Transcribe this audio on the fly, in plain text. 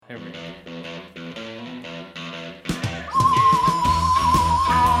Here we go.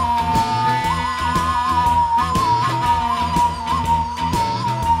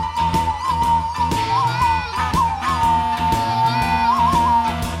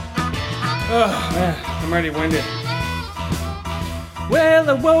 Oh, man, I'm already winded. Well,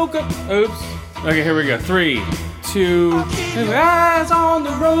 I woke up. Oops. Okay, here we go. 3, 2. Your eyes on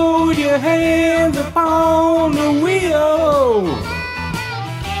the road, your hands upon the wheel.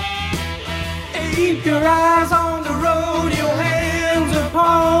 Keep your eyes on the road, your hands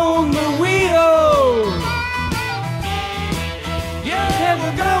upon the wheel. Yeah,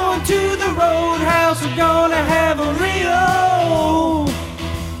 we're going to the roadhouse. We're gonna have a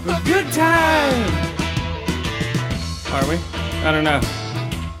good time. Are we? I don't know.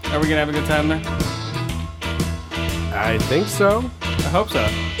 Are we gonna have a good time there? I think so. I hope so.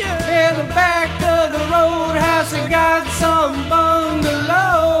 Yeah, the back of the roadhouse, I got some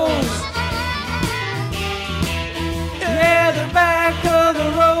bungalows. Yeah, the back of the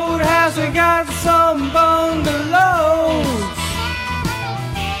roadhouse, I got some bungalows.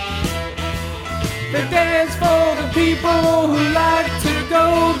 They dance for the people who like to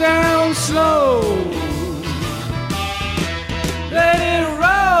go down slow. Let it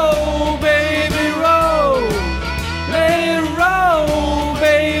roll, baby, roll. Let it roll,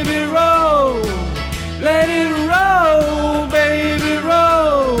 baby, roll. Let it roll, baby,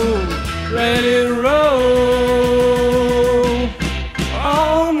 roll. Let it roll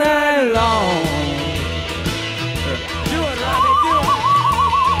all night long. Do it, Robbie, do it.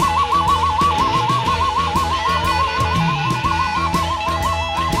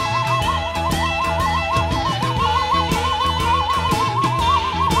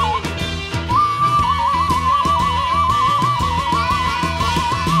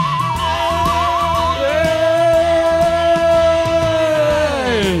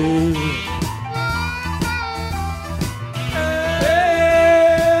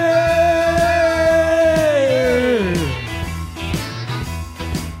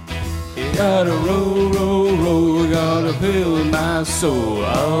 Gotta roll, roll, roll, gotta fill my soul,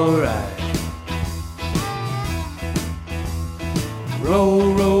 alright.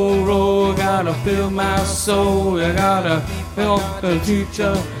 Roll, roll, roll, gotta fill my soul, I gotta fill the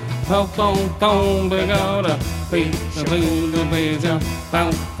future. Help on phone, we gotta feed the food, the vision,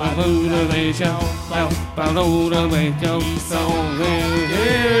 bounce the food, the vision, bounce the food, the vision, so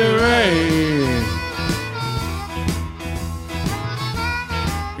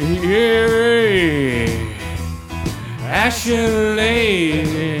here, Ashen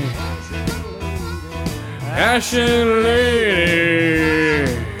lady, Ashen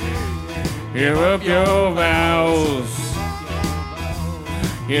lady, give up your vows,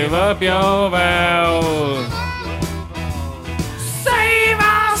 give up your vows. Save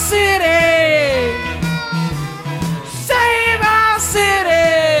our city, save our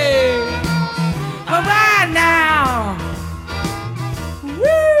city, right now.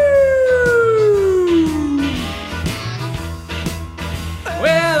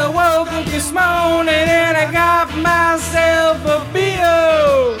 Well, I woke up this morning and I got myself a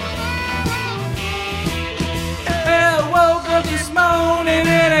beer. Well, I woke up this morning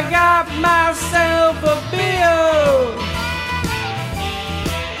and I got myself a beer.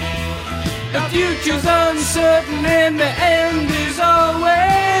 The future's uncertain and the end is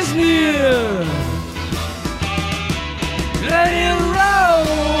always near. Let it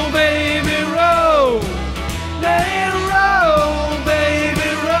roll, baby, roll. Let it roll, baby,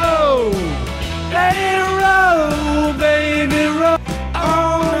 roll. Let it roll, baby, roll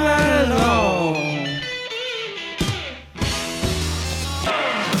all night long.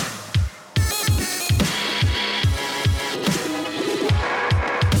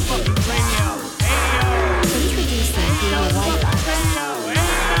 Introducing Blue Wi-Fi.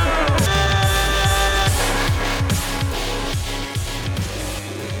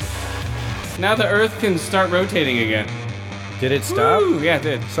 Now the Earth can start rotating again. Did it stop? Woo! Yeah, it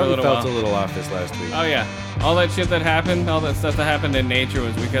did. For a Something little felt while. a little off this last week. Oh yeah, all that shit that happened, all that stuff that happened in nature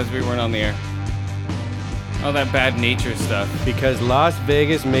was because we weren't on the air. All that bad nature stuff. Because Las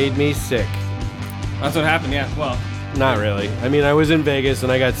Vegas made me sick. That's what happened. Yeah. Well, Not really. I mean, I was in Vegas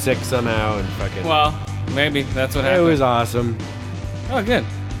and I got sick somehow and fucking... well, maybe that's what it happened. was awesome. Oh, good.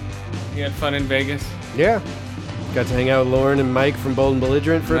 You had fun in Vegas. Yeah. Got to hang out with Lauren and Mike from Bold and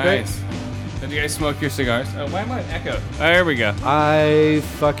Belligerent for a bit. Nice. Did you guys smoke your cigars? Oh, why am I echo? Oh, there we go. I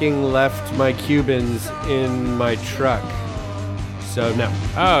fucking left my Cubans in my truck. So, no.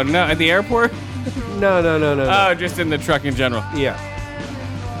 Oh no, at the airport? No. Oh, just in the truck in general. Yeah.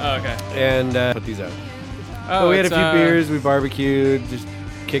 Oh, okay. And put these out. Oh, we had a it's, few beers, we barbecued, just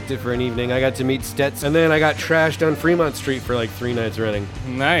kicked it for an evening. I got to meet Stets, and then I got trashed on Fremont Street for like 3 nights running.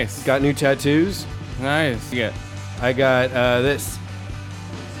 Nice. Got new tattoos. Nice. Yeah. I got this.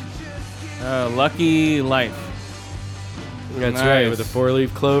 Lucky Life. That's Nice. right, with a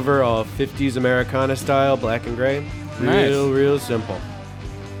 4-leaf clover, all 50s Americana style, black and gray. Nice. Real simple.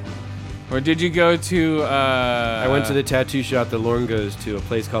 Or did you go to... I went to the tattoo shop that Lauren goes to, a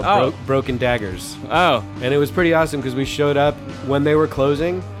place called Oh. Broken Daggers. Oh. And it was pretty awesome because we showed up when they were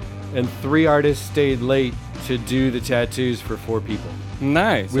closing, and 3 artists stayed late to do the tattoos for 4 people.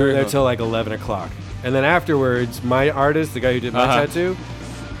 Nice. We were Very there cool. till like 11 o'clock. And then afterwards, my artist, the guy who did my Uh-huh. tattoo,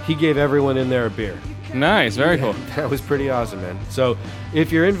 he gave everyone in there a beer. Nice. Very cool. That was pretty awesome, man. So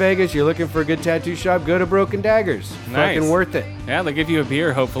if you're in Vegas, you're looking for a good tattoo shop, go to Broken Daggers. Nice. Fucking worth it. Yeah, they'll give you a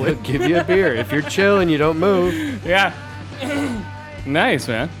beer, hopefully. They'll give you a beer. If you're chill and you don't move. Yeah. Nice,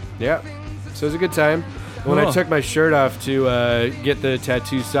 man. Yeah. So it was a good time. When I Cool. took my shirt off to get the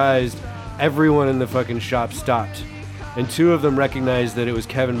tattoo sized, everyone in the fucking shop stopped. And 2 of them recognized that it was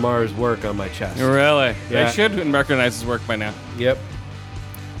Kevin Marr's work on my chest. Really? Yeah. They should recognize his work by now. Yep.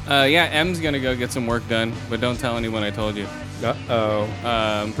 Yeah, M's going to go get some work done, but don't tell anyone I told you.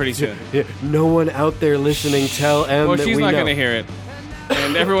 Uh-oh. Pretty soon. Yeah, no one out there listening tell Em Well, that she's we not know. going to hear it.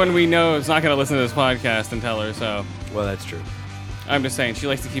 And everyone we know is not going to listen to this podcast and tell her, so Well, that's true. I'm just saying, she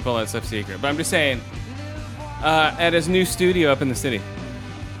likes to keep all that stuff secret. But I'm just saying, at his new studio up in the city.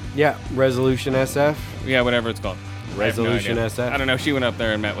 Yeah, Resolution SF. Yeah, whatever it's called. I have no Resolution idea. SF. I don't know. She went up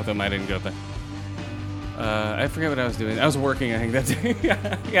there and met with him. I didn't go up there. I forget what I was doing. I was working, I think, that day.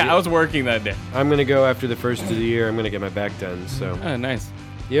 Yeah, I was working that day. I'm going to go after the first of the year. I'm going to get my back done, so. Oh, nice.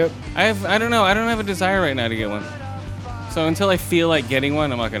 Yep. I don't know. I don't have a desire right now to get one. So until I feel like getting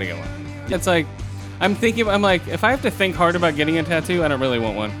one, I'm not going to get one. It's like, I'm like, if I have to think hard about getting a tattoo, I don't really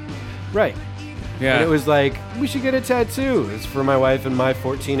want one. Right. Yeah. And it was like, we should get a tattoo. It's for my wife and my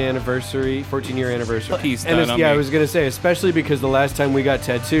 14-year anniversary. Piece And done on yeah, me. I was going to say, especially because the last time we got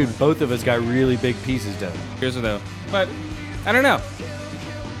tattooed, both of us got really big pieces done. Here's though. But I don't know.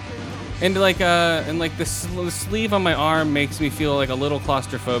 And the sleeve on my arm makes me feel like a little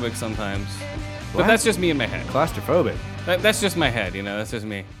claustrophobic sometimes. But What? that's just me in my head. Claustrophobic. That's just my head, you know. That's just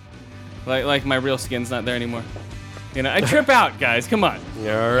me. Like my real skin's not there anymore. You know, I trip out, guys. Come on.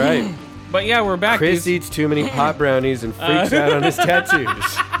 All right. But yeah, we're back. Chris dudes. eats too many pot brownies and freaks out on his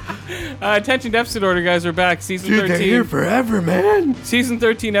tattoos. Attention deficit order, guys. We're back. Season Dude, they're 13. here forever, man. Season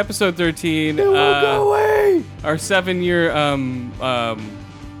 13, episode 13. They won't go away. Our 7-year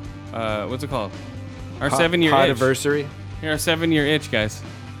what's it called? Our 7-year itch. Podiversary. Yeah, our 7-year itch, guys.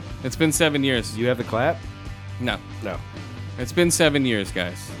 It's been 7 years. You have the clap? No. No. It's been 7 years,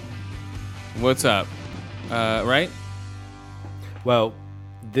 guys. What's up? Right? Well,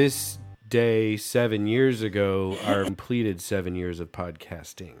 this day 7 years ago, our completed 7 years of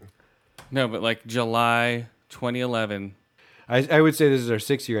podcasting. No, but like July 2011. I would say this is our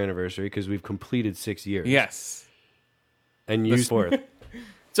 6-year anniversary because we've completed 6 years. Yes. And you fourth.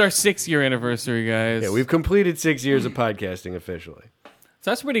 It's our 6-year anniversary, guys. Yeah, we've completed 6 years of podcasting officially.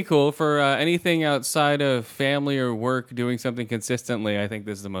 So that's pretty cool. For anything outside of family or work, doing something consistently, I think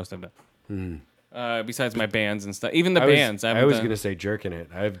this is the most I've done. Besides my bands and stuff. Even the bands. I was going to say jerking it.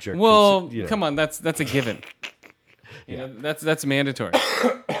 I've jerked Well, you know. come on. That's a given. You know, that's mandatory.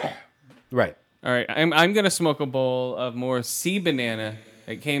 Right. All right. I'm going to smoke a bowl of more sea banana.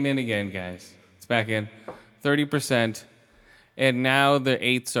 It came in again, guys. It's back in. 30%. And now the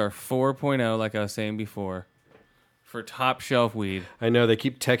 8s are 4.0, like I was saying before, for top shelf weed. I know. They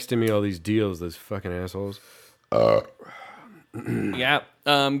keep texting me all these deals, those fucking assholes. Yeah.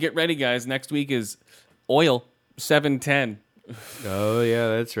 Get ready, guys. Next week is oil 710. Oh, yeah,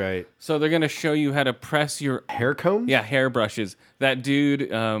 that's right. So they're going to show you how to press your Hair combs? yeah, hair brushes. That dude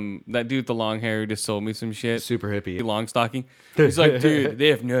with the long hair who just sold me some shit. Super hippie. Long stocking. He's like, dude, they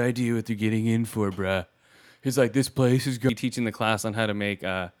have no idea what they're getting in for, bruh. He's like, this place is going teaching the class on how to make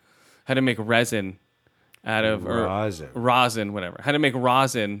resin out of rosin, whatever. How to make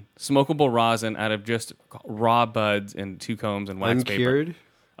rosin, smokable rosin out of just raw buds and 2 combs and wax paper.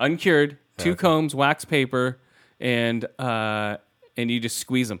 Uncured, 2 combs, wax paper, and you just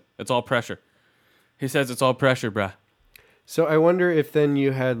squeeze them. It's all pressure. He says it's all pressure, bruh. So I wonder if then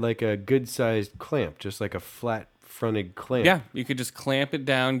you had like a good-sized clamp, just like a flat-fronted clamp. Yeah, you could just clamp it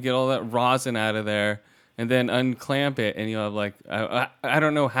down, get all that rosin out of there, and then unclamp it, and you'll have like I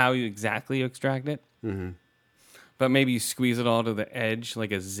don't know how you exactly extract it, but maybe you squeeze it all to the edge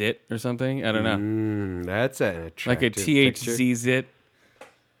like a zit or something. I don't know, That's an like a attractive picture. THC zit.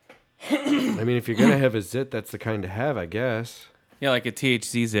 I mean, if you're going to have a zit, that's the kind to have, I guess. Yeah, like a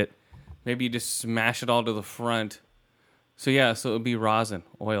THC zit. Maybe you just smash it all to the front, So it'll be rosin,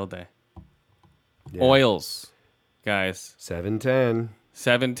 oil day. Yeah. Oils, guys. 710.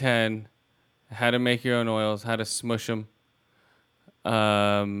 710. How to make your own oils, how to smush them.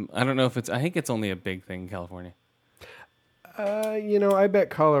 I don't know if I think it's only a big thing in California. I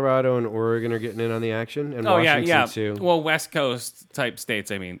bet Colorado and Oregon are getting in on the action, and Washington too. Well, West Coast type states,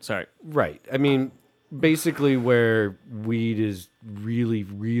 I mean. Sorry. Right. I mean, basically where weed is really,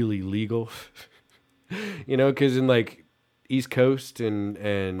 really legal. Because in like East Coast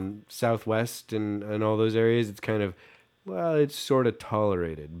and Southwest and all those areas, it's kind of, it's sort of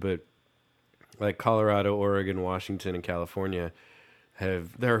tolerated. But like Colorado, Oregon, Washington, and California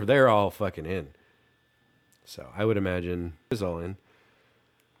they're all fucking in. So I would imagine it's all in.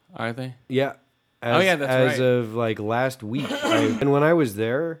 Are they? Yeah. That's right. As of like last week. And when I was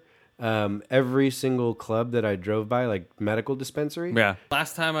there, every single club that I drove by, like medical dispensary. Yeah.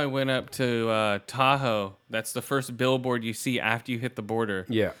 Last time I went up to Tahoe, that's the first billboard you see after you hit the border.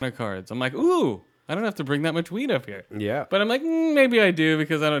 Yeah. My cards. I'm like, ooh, I don't have to bring that much weed up here. Yeah. But I'm like, maybe I do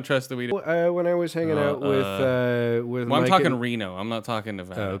because I don't trust the weed. When I was hanging out with Well, I'm Mike talking Reno. I'm not talking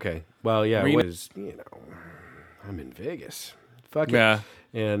Nevada. Oh, okay. Well, yeah, Reno. it was, I'm in Vegas. Fuck it. Yeah.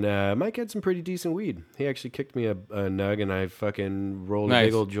 And Mike had some pretty decent weed. He actually kicked me a nug, and I fucking rolled a Nice.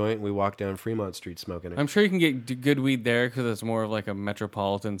 big old joint, and we walked down Fremont Street smoking it. I'm sure you can get good weed there because it's more of like a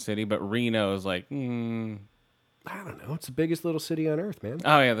metropolitan city, but Reno is like, I don't know. It's the biggest little city on earth, man.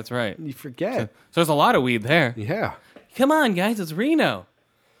 Oh, yeah, that's right. You forget. So there's a lot of weed there. Yeah. Come on, guys, it's Reno.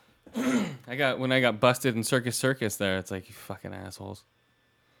 When I got busted in Circus there, it's like, you fucking assholes.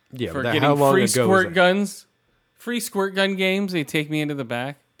 Yeah. For but getting how long free ago was squirt that? guns. Free squirt gun games, they take me into the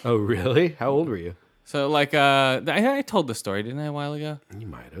back. Oh, really? How old were you? So, like, I told the story, didn't I, a while ago? You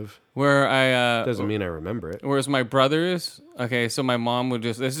might have. Where I... Doesn't mean I remember it. Whereas my brothers... Okay, so my mom would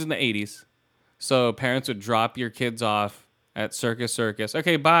just... This is in the 80s. So parents would drop your kids off at Circus.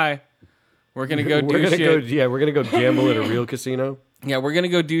 Okay, bye. We're going to go do shit. We're going to go gamble at a real casino. Yeah, we're going to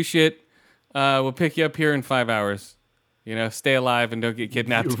go do shit. We'll pick you up here in 5 hours. Stay alive and don't get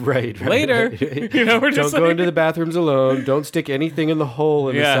kidnapped. Right. Later. We're just Don't go into the bathrooms alone. Don't stick anything in the hole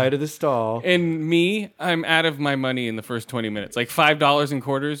in the side of the stall. And me, I'm out of my money in the first 20 minutes. Like $5 in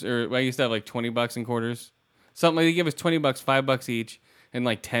quarters, or I used to have like $20 in quarters. Something like they give us $20, $5 each, and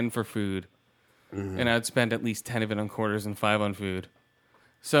like 10 for food. Mm-hmm. And I'd spend at least 10 of it on quarters and 5 on food.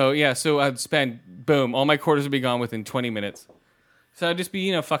 So I'd spend, boom, all my quarters would be gone within 20 minutes. So I'd just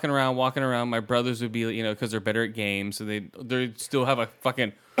be, fucking around, walking around. My brothers would be, because they're better at games, so they'd still have a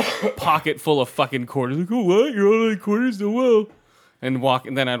fucking pocket full of fucking quarters. Like, oh, what? You're all out of quarters? So well.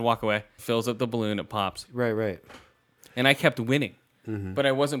 And then I'd walk away. Fills up the balloon, it pops. Right. And I kept winning, but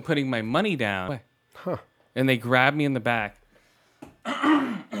I wasn't putting my money down. Huh. And they grabbed me in the back.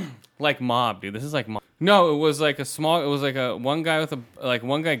 Like mob, dude. This is like mob. No, it was like one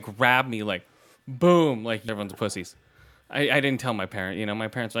guy grabbed me, like, boom, like everyone's pussies. I didn't tell my parent. My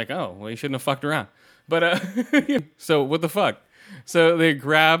parents were like, oh, well, you shouldn't have fucked around. But, so what the fuck? So they'd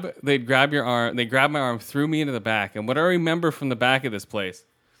grab your arm. They grabbed my arm, threw me into the back. And what I remember from the back of this place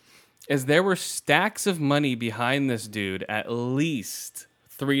is there were stacks of money behind this dude at least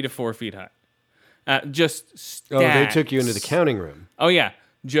 3 to 4 feet high. Just stacks. Oh, they took you into the counting room. Oh, yeah.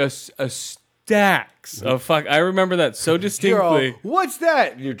 Just stacks of fuck. I remember that so distinctly. What's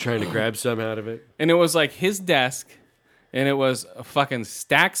that? You're trying to grab some out of it. And it was like his desk. And it was fucking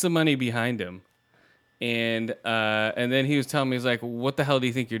stacks of money behind him. And then he was telling me, he's like, what the hell do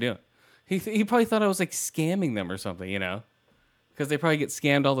you think you're doing? He probably thought I was like scamming them or something, Because they probably get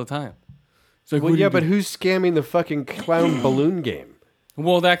scammed all the time. It's like, well, yeah, but who's scamming the fucking clown balloon game?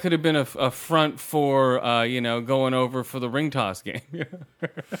 Well, that could have been a front for, going over for the ring toss game.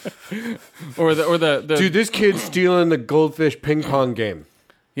 or the Dude, this kid's stealing the goldfish ping pong game.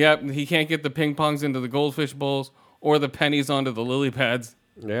 Yep, he can't get the ping pongs into the goldfish bowls. Or the pennies onto the lily pads.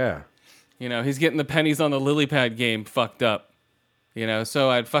 Yeah. He's getting the pennies on the lily pad game fucked up. So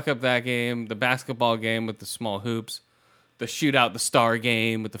I'd fuck up that game, the basketball game with the small hoops, the shootout, the star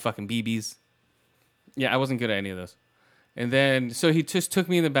game with the fucking BBs. Yeah, I wasn't good at any of those. And then, so he just took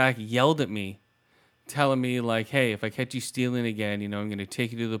me in the back, yelled at me, telling me like, hey, if I catch you stealing again, I'm going to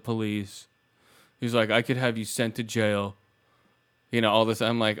take you to the police. He's like, I could have you sent to jail. All this.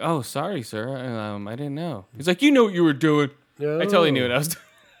 I'm like, oh, sorry, sir. I didn't know. He's like, you know what you were doing. No. I totally knew what I was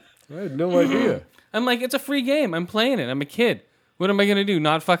doing. I had no idea. I'm like, it's a free game. I'm playing it. I'm a kid. What am I going to do?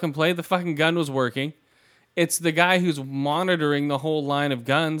 Not fucking play? The fucking gun was working. It's the guy who's monitoring the whole line of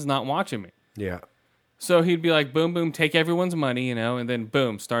guns not watching me. Yeah. So he'd be like, boom, boom, take everyone's money, and then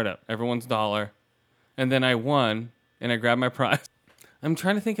boom, start up. Everyone's dollar. And then I won, and I grabbed my prize. I'm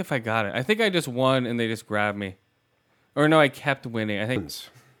trying to think if I got it. I think I just won, and they just grabbed me. Or no, I kept winning. I think.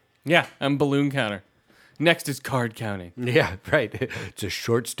 Yeah, I'm balloon counter. Next is card counting. Yeah, right. It's a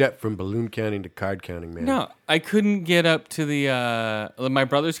short step from balloon counting to card counting, man. No, I couldn't get up to the. My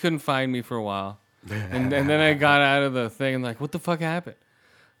brothers couldn't find me for a while, and then I got out of the thing and like, what the fuck happened?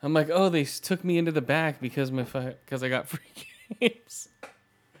 I'm like, oh, they took me into the back because I got free games.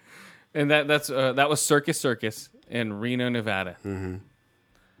 And that was Circus in Reno, Nevada. Mm-hmm.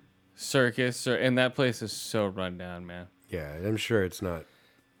 Circus, and that place is so run down, man. Yeah, I'm sure it's not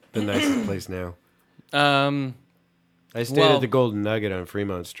the nicest place now. I stayed at the Golden Nugget on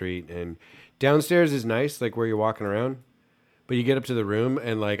Fremont Street, and downstairs is nice, like where you're walking around. But you get up to the room,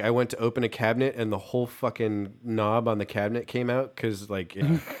 and like I went to open a cabinet, and the whole fucking knob on the cabinet came out because, like,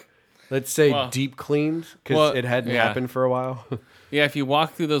 let's say deep cleaned because it hadn't happened for a while. Yeah, if you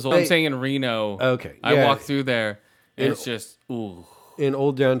walk through those old, I'm saying in Reno. Okay, I walked through there. And it's just ooh. In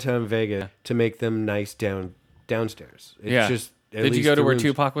old downtown Vegas to make them nice downstairs. It's just. Did you go to where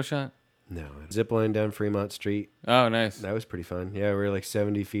Tupac was shot? No, zipline down Fremont Street. Oh, nice. That was pretty fun. Yeah, we were like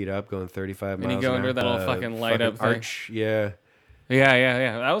 70 feet up, going 35 miles. And you go under that little fucking light up arch. thing. Yeah.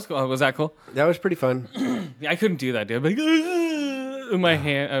 Yeah. That was cool. Was that cool? That was pretty fun. Yeah, I couldn't do that, dude. Like, my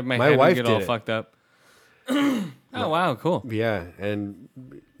head wife would get did all it. fucked up. Oh wow, cool. Yeah, and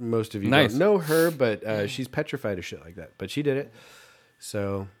most of you don't know her, but she's petrified of shit like that. But she did it.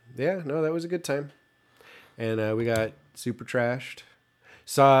 So yeah, no, that was a good time. And we got super trashed.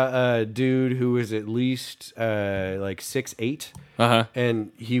 Saw a dude who was at least like 6'8",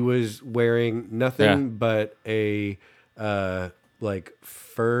 and he was wearing nothing but a like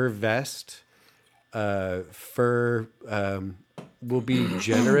fur vest. Fur will be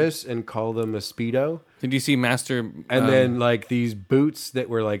generous and call them a Speedo. Did you see Master? And then like these boots that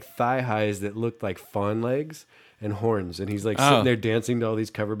were like thigh highs that looked like fawn legs and horns, and he's like sitting there dancing to all these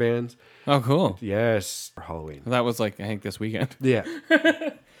cover bands. Oh, cool. Yes, for Halloween. That was like I think this weekend. Yeah.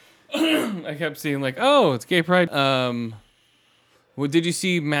 I kept seeing like, oh, it's gay pride. Well, did you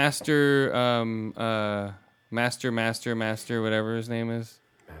see Master? Master, whatever his name is.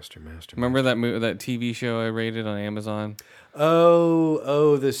 Master. Remember that that TV show I rated on Amazon?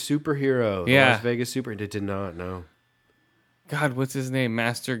 Oh, the superhero. The Yeah. Las Vegas super. Did not know. God, what's his name?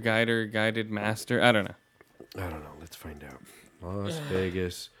 Master Guided Master. I don't know. Let's find out. Las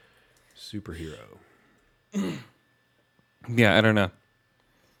Vegas superhero. Yeah, I don't know.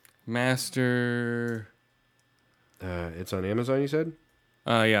 Master. It's on Amazon, you said?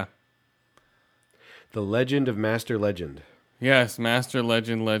 Yeah. The Legend of Master Legend. Yes, Master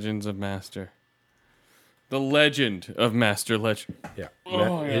Legend, Legends of Master. The Legend of Master Legend. Yeah.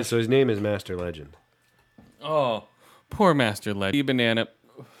 Yeah. So his name is Master Legend. Oh, poor Master Legend. Banana.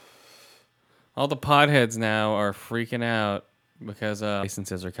 All the potheads now are freaking out because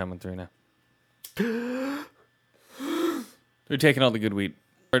licenses are coming through now. They're taking all the good weed.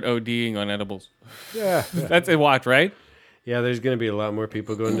 Start ODing on edibles. Yeah. That's a watch, right? Yeah, there's going to be a lot more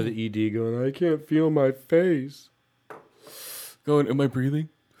people going to the ED going, I can't feel my face. Going, am I breathing?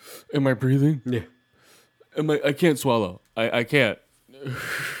 Am I breathing? Yeah. I can't swallow. I can't.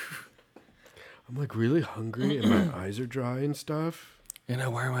 I'm like really hungry and my eyes are dry and stuff.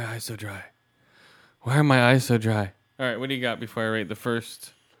 Why are my eyes so dry? Why are my eyes so dry? All right, what do you got before I rate the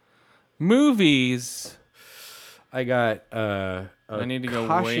first movies? I got a I need to go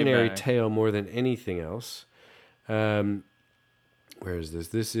cautionary way back. tale more than anything else. Where is this?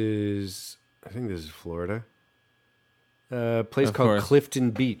 I think this is Florida. A place Of called course.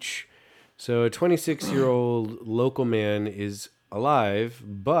 Clifton Beach. So a 26-year-old local man is alive,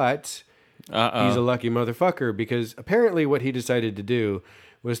 but he's a lucky motherfucker because apparently what he decided to do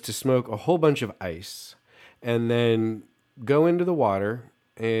was to smoke a whole bunch of ice and then go into the water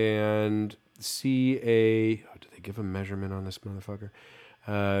and see did they give a measurement on this motherfucker?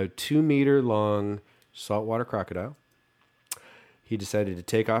 2 meter long saltwater crocodile. He decided to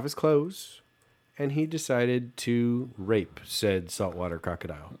take off his clothes and he decided to rape said saltwater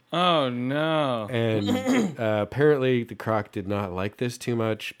crocodile. Oh, no. And apparently the croc did not like this too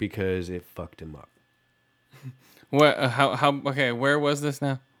much because it fucked him up. What? Okay, where was this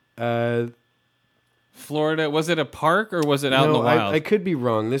now? Florida. Was it a park or was it out in the wild? I could be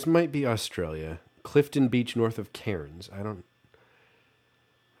wrong. This might be Australia. Clifton Beach, north of Cairns. I don't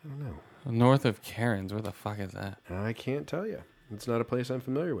know. North of Cairns. Where the fuck is that? I can't tell you. It's not a place I'm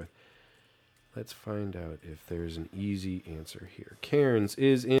familiar with. Let's find out if there's an easy answer here. Cairns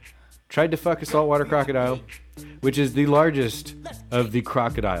is in... Tried to fuck a saltwater crocodile, which is the largest of the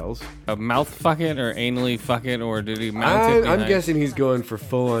crocodiles. A mouth fuck it or anally fuck it, or did he mount it behind? I'm guessing he's going for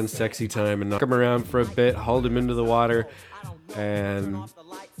full-on sexy time and knock him around for a bit, hauled him into the water, and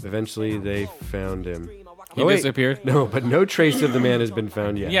eventually they found him. He disappeared? No, but no trace of the man has been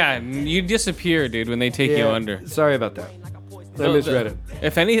found yet. Yeah, you disappear, dude, when they take you under. Sorry about that. I misread it.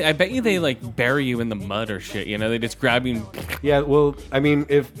 If any, I bet you they like bury you in the mud or shit. You know, they just grab you. Yeah, well, I mean,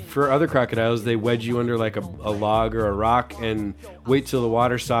 if for other crocodiles, they wedge you under like a log or a rock and wait till the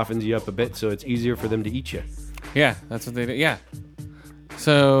water softens you up a bit so it's easier for them to eat you. Yeah, that's what they do. Yeah.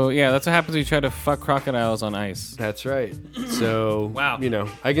 So, yeah, that's what happens when you try to fuck crocodiles on ice. That's right. So, Wow. you know,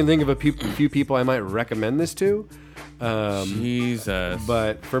 I can think of a few people I might recommend this to. Jesus.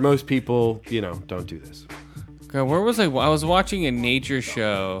 But for most people, you know, don't do this. God, where was I? I was watching a nature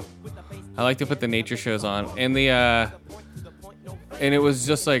show. I like to put the nature shows on, and and it was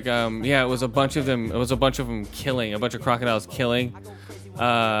just like, it was a bunch of them. It was a bunch of them killing, a bunch of crocodiles killing,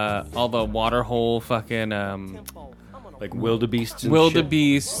 all the water hole fucking, Like wildebeests and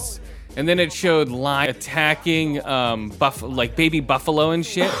wildebeests, and then it showed lion attacking, like baby buffalo and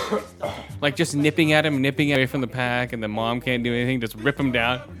shit, like just nipping at him, away from the pack, and the mom can't do anything, just rip him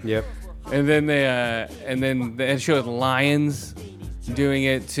down. Yep. And then it showed lions doing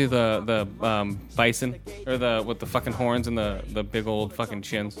it to the bison, or with the fucking horns and the big old fucking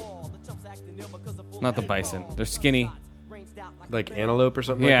chins. Not the bison. They're skinny. Like antelope or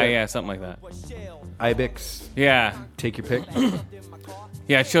something Yeah, like that? yeah, something like that. Ibex. Yeah. Take your pick.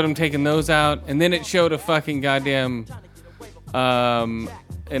 Yeah, it showed him taking those out, and then it showed a fucking goddamn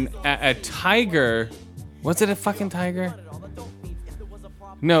a tiger. Was it a fucking tiger?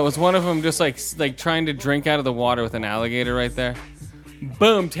 No, it was one of them just like trying to drink out of the water with an alligator right there.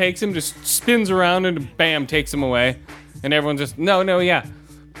 Boom, takes him, just spins around and bam, takes him away. And everyone just yeah.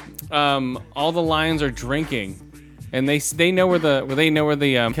 All the lions are drinking, and they know where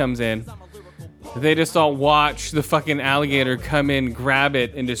the comes in. They just all watch the fucking alligator come in, grab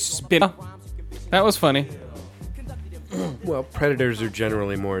it, and just spin. That was funny. Well, predators are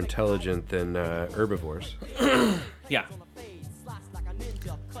generally more intelligent than herbivores. Yeah.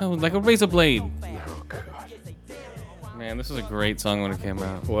 Oh, like a razor blade. Oh, God. Man, this was a great song when it came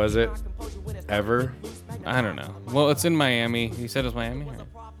out. Was it? Ever? I don't know. Well, it's in Miami. You said it was Miami?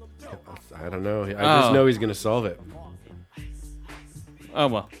 I don't know. I just know he's going to solve it. Oh,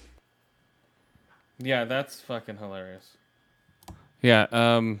 well. Yeah, that's fucking hilarious. Yeah,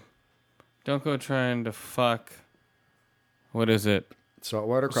 don't go trying to fuck... What is it?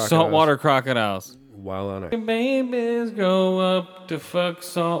 Saltwater crocodiles. Saltwater crocodiles. While on it. Babies go up to fuck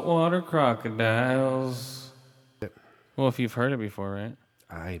saltwater crocodiles. Well, if you've heard it before, right?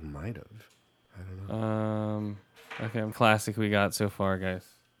 I might have. I don't know. Okay, classic we got so far, guys.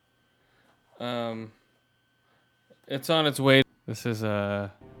 It's on its way. This is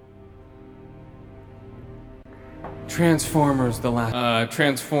Transformers, the last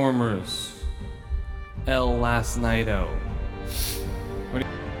Transformers El Last Nighto. What do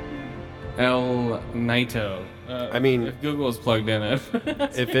you... El Nighto. I mean, if Google is plugged in,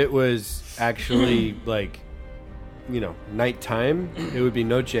 if it was actually like, you know, nighttime, it would be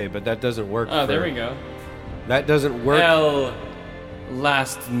Noche, but that doesn't work. Oh, there we go. That doesn't work. El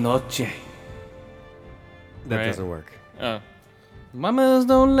Last Noche. That right? doesn't work. Oh. Mamas,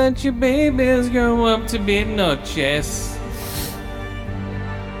 don't let your babies grow up to be noches.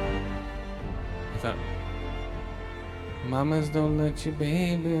 What's that? Mamas, don't let your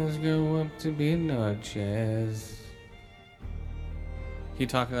babies grow up to be noches. Keep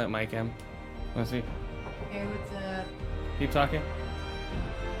talking to that mic, Em. Let's see. Hey, what's up? Keep talking.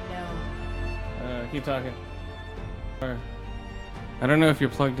 No. Keep talking. Or, I don't know if you're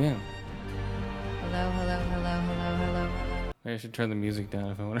plugged in. Hello, hello, hello, hello, hello, hello. Maybe I should turn the music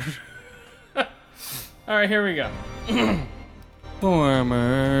down if I want to. Alright, here we go.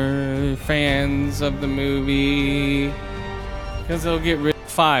 Former fans of the movie. Because they'll get rid.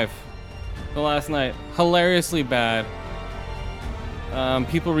 5. The Last Night. Hilariously bad.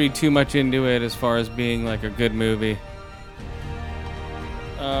 People read too much into it as far as being like a good movie.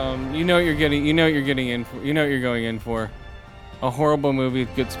 You know what you're getting. You know what you're getting in for. You know what you're going in for. A horrible movie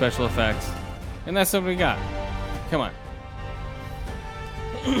with good special effects, and that's what we got. Come on.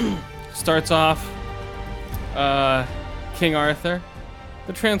 Starts off. King Arthur.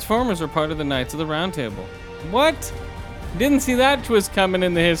 The Transformers are part of the Knights of the Round Table. What? Didn't see that twist coming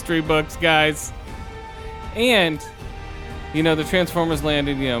in the history books, guys. And, you know, the Transformers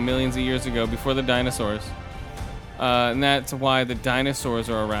landed, you know, millions of years ago before the dinosaurs. And that's why the dinosaurs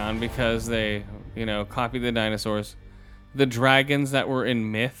are around, because they, you know, copied the dinosaurs. The dragons that were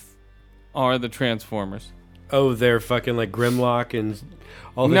in myth are the Transformers. Oh, they're fucking like Grimlock and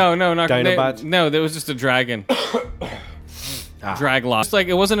all the No, not Dinobots? no, there was just a dragon. Draglock. It's like,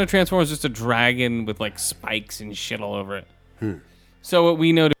 it wasn't a Transformer, it was just a dragon with like spikes and shit all over it. So what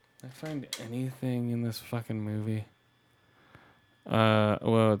we know, I find anything in this fucking movie?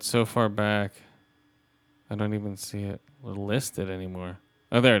 Well, it's so far back. I don't even see it listed anymore.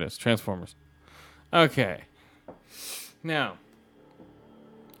 Oh, there it is. Transformers. Okay. Now,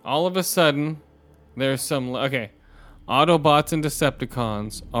 all of a sudden, there's some... Okay. Autobots and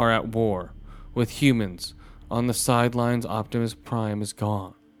Decepticons are at war with humans. On the sidelines, Optimus Prime is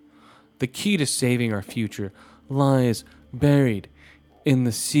gone. The key to saving our future lies buried in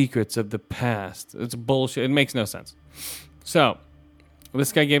the secrets of the past. It's bullshit. It makes no sense. So,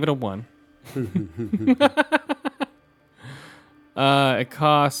 this guy gave it a 1. It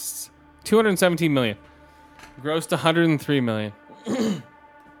costs $217 million. Grossed $103 million.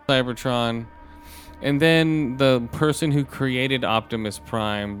 Cybertron. And then the person who created Optimus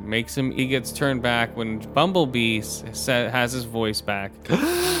Prime makes him... He gets turned back when Bumblebee has his voice back.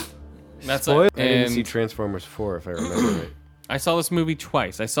 That's Spoiler. it. I didn't see Transformers 4, if I remember right. I saw this movie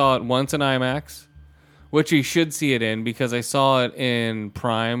twice. I saw it once in IMAX, which you should see it in because I saw it in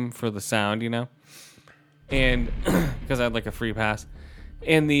Prime for the sound, you know? And because I had like a free pass.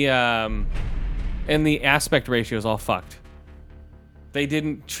 And the aspect ratio is all fucked. They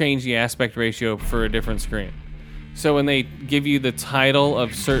didn't change the aspect ratio for a different screen. So when they give you the title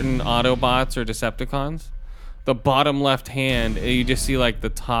of certain Autobots or Decepticons, the bottom left hand, you just see like the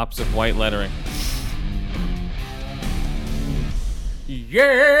tops of white lettering.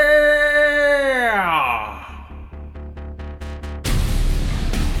 Yeah!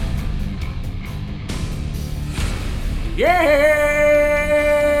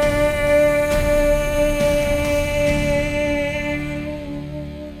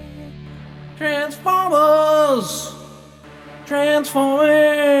 Transformers!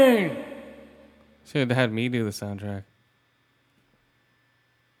 Transforming! Should have had me do the soundtrack.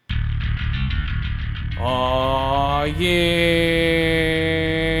 Oh, yeah!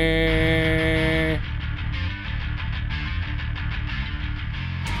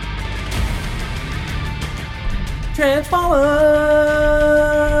 Transformers!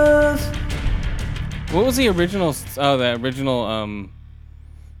 What was the original? Oh, the original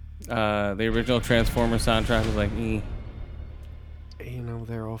Transformers soundtrack was like, You know,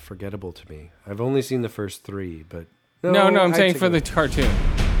 they're all forgettable to me. I've only seen the first 3, but... No, I'm saying for the cartoon.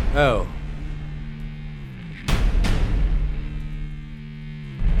 Oh.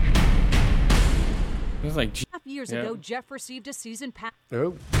 It was like... Years ago, Jeff received a season pass.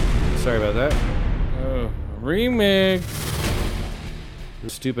 Oh, sorry about that. Oh, remix.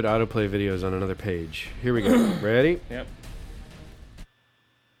 Stupid autoplay videos on another page. Here we go. Ready? Yep.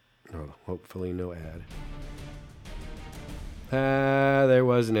 Oh, hopefully no ad. There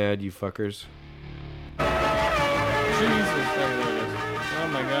was an ad, you fuckers. Jesus, there it is. Oh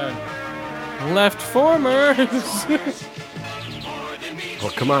my god. Left formers. Oh,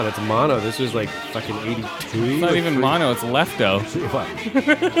 come on, it's mono. This was like fucking 82. It's not even mono, it's lefto. What?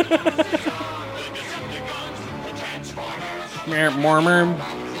 Yeah,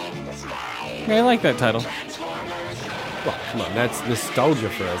 I like that title. Well, come on, that's nostalgia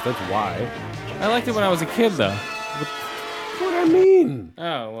for us. That's why. I liked it when I was a kid, though. What I mean?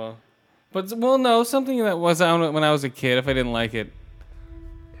 Oh, well. But, well, no, something that was out when I was a kid, if I didn't like it.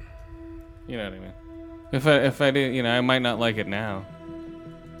 You know what I mean? If I didn't, you know, I might not like it now.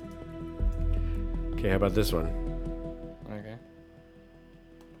 Okay, how about this one? Okay.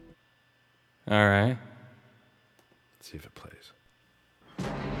 All right. Let's see if it plays.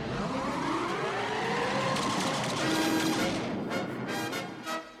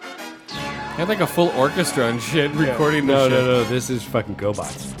 I had like a full orchestra and shit recording this shit. No. This is fucking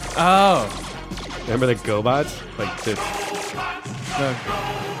GoBots. Oh. Remember the GoBots? Like this.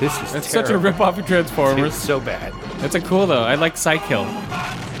 This is It's terrible. such a rip-off of Transformers. It's so bad. It's a cool, though. I like Psykill.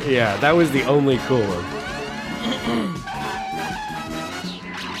 Yeah, that was the only cool one.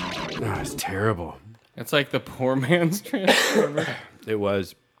 Oh, it's terrible. It's like the poor man's Transformer. It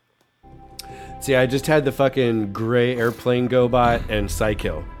was. See, I just had the fucking gray airplane GoBot and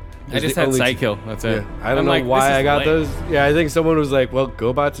Psykill. I just had Psykill. That's it. Yeah, I don't know why I got those. Yeah, I think someone was like, well,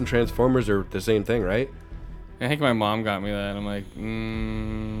 GoBots and Transformers are the same thing, right? I think my mom got me that. I'm like,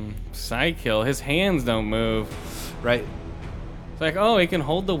 Psykill. His hands don't move. Right. It's like, oh, he can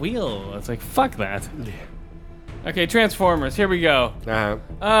hold the wheel. It's like, fuck that. Yeah. Okay, Transformers. Here we go. Uh-huh.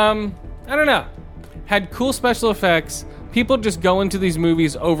 I don't know. Had cool special effects. People just go into these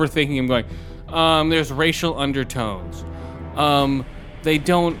movies overthinking them, going, there's racial undertones. They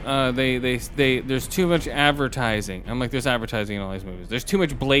don't, there's too much advertising. I'm like, there's advertising in all these movies. There's too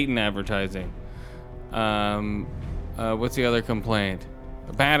much blatant advertising. What's the other complaint?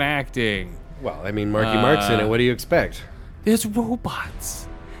 Bad acting. Well, I mean, Marky Mark's in it. What do you expect? There's robots.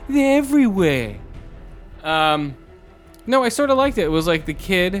 They're everywhere. No, I sort of liked it. It was like the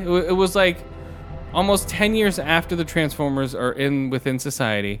kid. It was like almost 10 years after the Transformers are within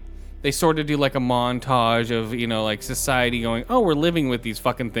society. They sort of do like a montage of, like society going, oh, we're living with these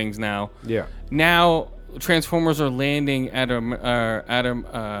fucking things now. Yeah. Now Transformers are landing at a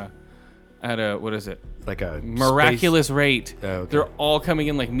what is it? Like a Miraculous rate. Oh, okay. They're all coming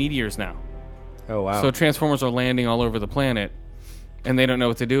in like meteors now. Oh, wow. So Transformers are landing all over the planet, and they don't know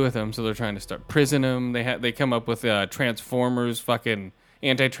what to do with them. So they're trying to start prison them. They come up with Transformers, fucking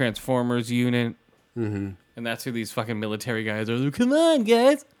anti-Transformers unit, and that's who these fucking military guys are. Like, come on,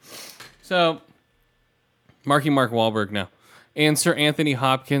 guys. So Mark Wahlberg now, and Sir Anthony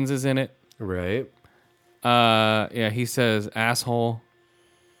Hopkins is in it. Right. Yeah, he says asshole.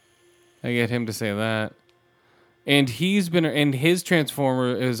 I get him to say that. And his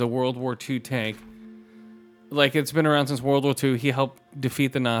Transformer is a World War II tank. Like, it's been around since World War II. He helped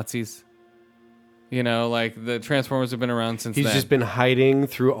defeat the Nazis. Like, the Transformers have been around since then. He's just been hiding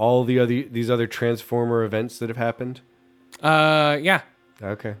through all these other Transformer events that have happened? Yeah.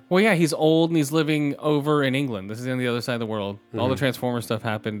 Okay. Well, yeah, he's old and he's living over in England. This is on the other side of the world. All the Transformer stuff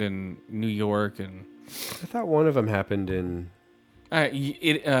happened in New York and... I thought one of them happened in...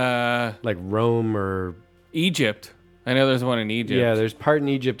 like Rome or... Egypt. I know there's one in Egypt. Yeah, there's part in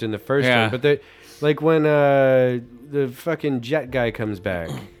Egypt in the first one. But like when the fucking jet guy comes back,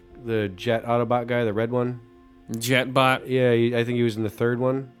 the jet Autobot guy, the red one. Jetbot. Yeah, I think he was in the third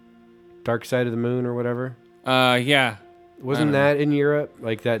one. Dark Side of the Moon or whatever. Yeah. Wasn't that in Europe?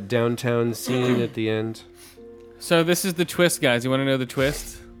 Like that downtown scene at the end? So this is the twist, guys. You want to know the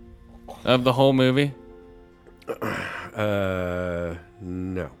twist of the whole movie? No.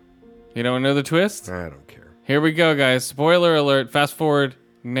 You don't know the twist? I don't care. Here we go, guys. Spoiler alert. Fast forward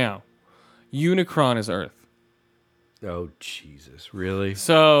now. Unicron is Earth. Oh Jesus! Really?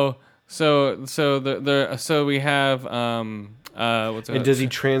 So we have what's And does he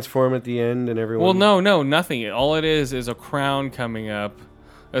transform at the end and everyone? Well, no, nothing. All it is a crown coming up.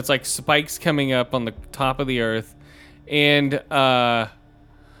 It's like spikes coming up on the top of the Earth, and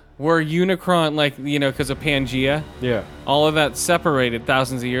where Unicron, because of Pangea, Yeah. all of that separated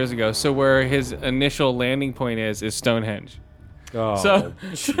thousands of years ago. So where his initial landing point is Stonehenge. Oh.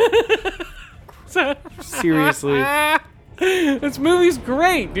 So seriously. This movie's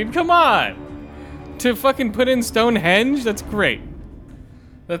great, dude. Come on. To fucking put in Stonehenge, that's great.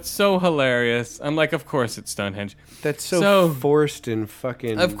 That's so hilarious. I'm like, of course it's Stonehenge. That's so forced and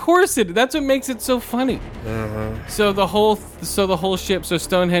fucking. Of course it. That's what makes it so funny. Uh-huh. So the whole ship. So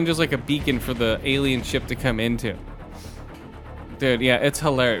Stonehenge is like a beacon for the alien ship to come into. Dude, yeah, it's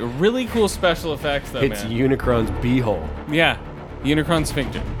hilarious. Really cool special effects, though. It's man. Unicron's beehole. Yeah, Unicron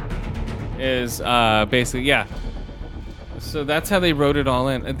sphincter is basically So that's how they wrote it all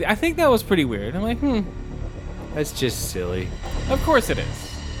in. I think that was pretty weird. I'm like, That's just silly. Of course it is.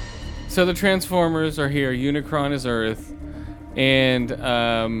 So the Transformers are here. Unicron is Earth, and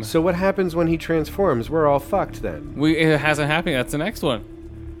So what happens when he transforms? We're all fucked then. it hasn't happened. That's the next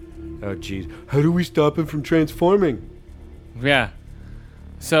one. Oh jeez. How do we stop him from transforming? Yeah.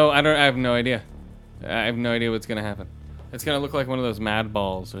 So I have no idea. I have no idea what's gonna happen. It's gonna look like one of those Mad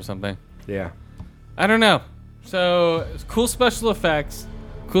Balls or something. Yeah. I don't know. So cool special effects,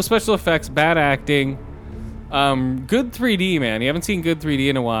 bad acting, good 3D, man. You haven't seen good 3D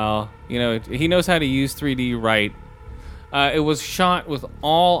in a while. He knows how to use 3D right. It was shot with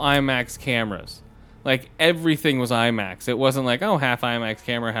all IMAX cameras. Like everything was IMAX. It wasn't like, half IMAX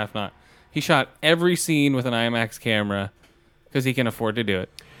camera, half not. He shot every scene with an IMAX camera because he can afford to do it.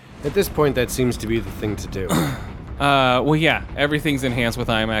 At this point, that seems to be the thing to do. Well, yeah, everything's enhanced with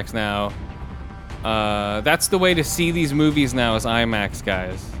IMAX now. That's the way to see these movies now is IMAX,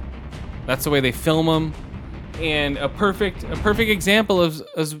 guys. That's the way they film them. And a perfect example of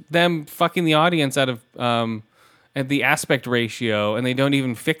them fucking the audience out of at the aspect ratio, and they don't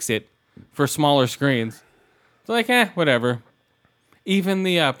even fix it for smaller screens. It's like, whatever. Even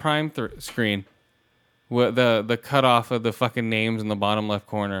the prime screen, the cutoff of the fucking names in the bottom left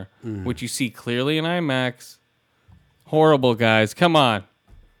corner, which you see clearly in IMAX. Horrible, guys. Come on.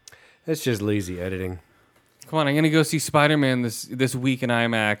 That's just lazy editing. Come on, I'm gonna go see Spider-Man this week in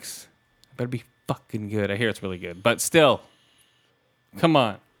IMAX. Better be fucking good. I hear it's really good, but still, come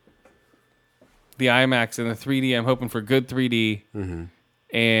on. The IMAX and the 3D. I'm hoping for good 3D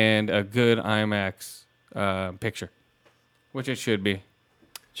and a good IMAX picture, which it should be.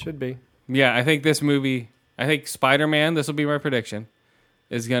 Should be. Yeah, I think this movie. I think Spider-Man. This will be my prediction.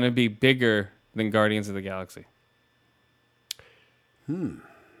 Is gonna be bigger than Guardians of the Galaxy.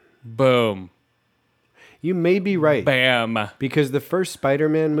 Boom. You may be right. Bam. Because the first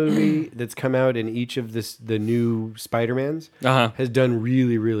Spider-Man movie that's come out in each of the new Spider-Mans has done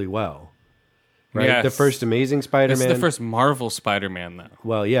really, really well. Right? Yes. The first Amazing Spider-Man. This is the first Marvel Spider-Man, though.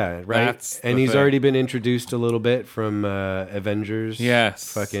 Well, yeah, right? And he's already been introduced a little bit from Avengers.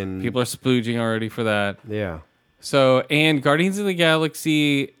 Yes. Fucking... People are splooging already for that. Yeah. So, and Guardians of the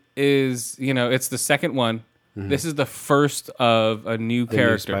Galaxy is, it's the second one. Mm-hmm. This is the first of a new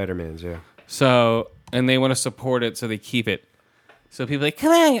character. New Spider-Mans, yeah. So, and they want to support it, so they keep it. So people are like,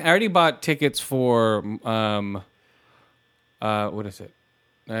 come on. I already bought tickets for, what is it?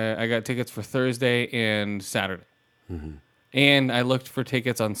 I got tickets for Thursday and Saturday. Mm-hmm. And I looked for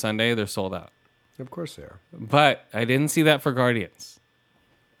tickets on Sunday. They're sold out. Of course they are. But I didn't see that for Guardians.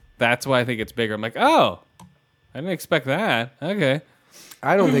 That's why I think it's bigger. I'm like, oh, I didn't expect that. Okay.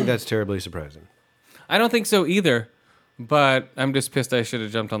 I don't think that's terribly surprising. I don't think so either. But I'm just pissed I should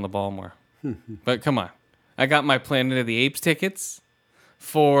have jumped on the ball more. But come on. I got my Planet of the Apes tickets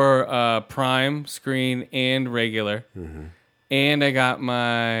for Prime, screen, and regular. Mm-hmm. And I got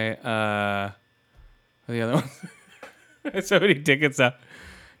my, the other one. So many tickets out.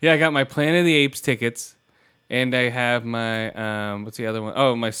 Yeah, I got my Planet of the Apes tickets. And I have my, what's the other one?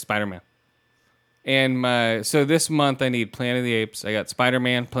 Oh, my Spider-Man. And so this month I need Planet of the Apes. I got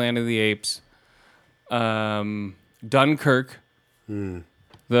Spider-Man, Planet of the Apes, Dunkirk,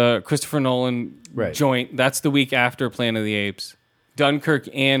 the Christopher Nolan joint. That's the week after Planet of the Apes. Dunkirk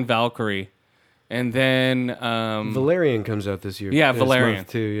and Valkyrie. And then Valerian comes out this year. Yeah, Valerian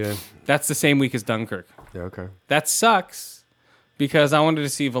month too. Yeah, that's the same week as Dunkirk. Yeah, okay. That sucks because I wanted to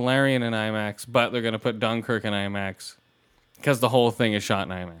see Valerian in IMAX, but they're going to put Dunkirk in IMAX because the whole thing is shot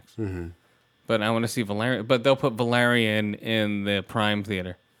in IMAX. Mm-hmm. But I want to see Valerian, but they'll put Valerian in the Prime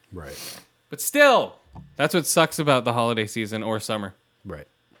Theater. Right. But still, that's what sucks about the holiday season or summer. Right.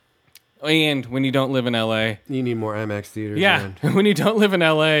 And when you don't live in LA. You need more IMAX theaters. Yeah. When you don't live in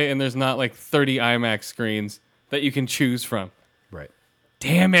LA and there's not like 30 IMAX screens that you can choose from. Right.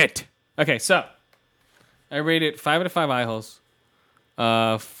 Damn it. Okay, so I rate it 5 out of 5 eye holes,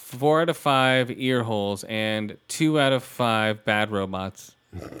 4 out of 5 ear holes, and 2 out of 5 bad robots.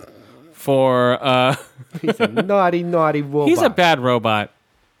 For he's a naughty robot. He's a bad robot.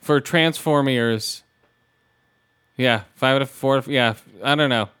 For Transformers. Yeah, 5 out of 4. Yeah, I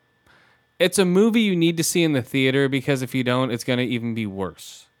don't know. It's a movie you need to see in the theater because if you don't, it's going to even be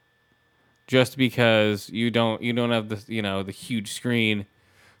worse. Just because you don't have the the huge screen,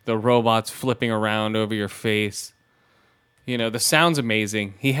 the robots flipping around over your face. The sound's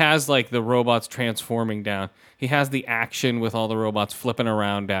amazing. He has like the robots transforming down. He has the action with all the robots flipping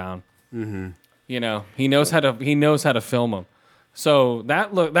around down. Mm-hmm. He knows how to film them. So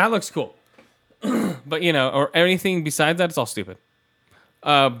that looks cool. But or anything besides that, it's all stupid.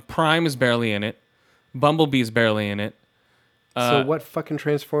 Prime is barely in it. Bumblebee's barely in it. So what fucking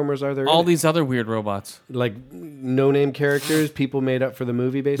Transformers are there? All these other weird robots. Like no-name characters, people made up for the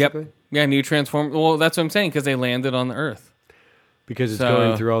movie, basically? Yep. Yeah, new Transformers. Well, that's what I'm saying, because they landed on the Earth. Because it's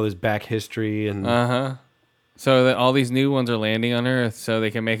going through all this back history and... Uh-huh. So that all these new ones are landing on Earth, so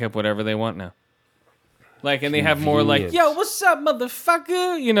they can make up whatever they want now. Like, and they have more like, yo, what's up,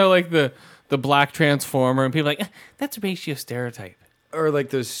 motherfucker? Like the black Transformer, and people are like, that's a ratio stereotype. Or like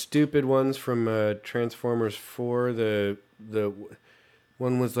those stupid ones from Transformers 4. The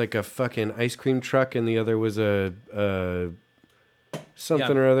one was like a fucking ice cream truck, and the other was a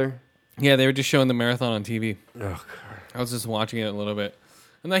something or other. Yeah, they were just showing the marathon on TV. Oh, God. I was just watching it a little bit.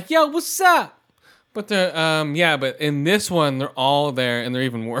 I'm like, yo, what's up? But but in this one, they're all there, and they're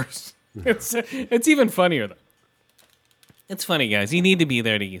even worse. It's even funnier though. It's funny, guys. You need to be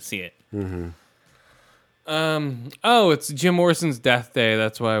there to see it. Mm-hmm. It's Jim Morrison's death day.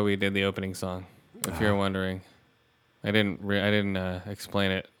 That's why we did the opening song. If you're wondering, I didn't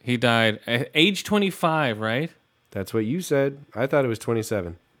explain it. He died at age 25, right? That's what you said. I thought it was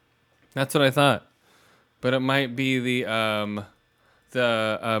 27. That's what I thought, but it might be the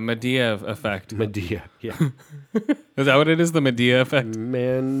Medea effect. Medea, yeah. Is that what it is? The Medea effect?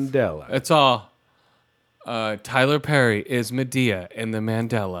 Mandela. It's all. Tyler Perry is Medea in the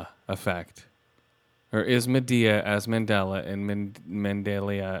Mandela effect. Or is Medea as Mandela in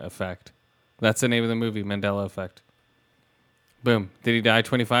Mandela Effect? That's the name of the movie, Mandela Effect. Boom. Did he die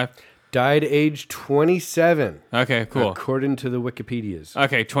 25? Died age 27. Okay, cool. According to the Wikipedias.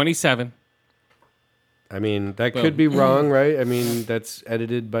 Okay, 27. I mean, that could be wrong, right? I mean, that's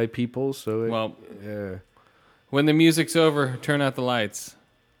edited by people, so... When the music's over, turn out the lights.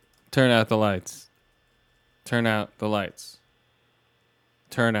 Turn out the lights. Turn out the lights.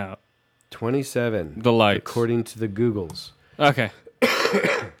 Turn out. 27. The lights. According to the Googles. Okay.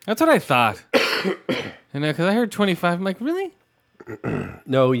 That's what I thought. And because I heard 25, I'm like, really?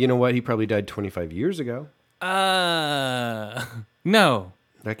 No, you know what? He probably died 25 years ago. No.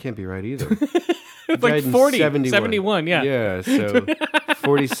 That can't be right either. It's like 40, 71, yeah. Yeah, so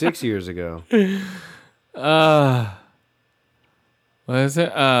 46 years ago. What is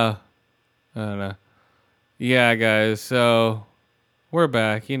it? I don't know. Yeah, guys, so we're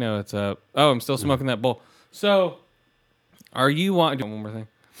back. You know what's up. Oh, I'm still smoking that bowl. So, are you watching... One more thing.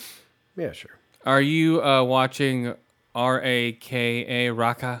 Yeah, sure. Are you watching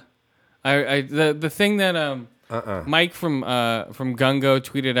Raka? The thing that Mike from Gungo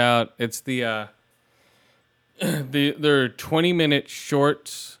tweeted out. It's they're 20-minute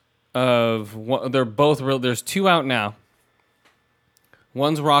shorts of they're both real. There's two out now.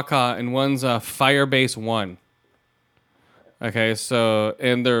 One's Raka and one's Firebase One. Okay, so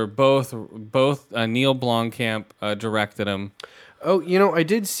and they're both Neil Blomkamp directed them. Oh, you know, I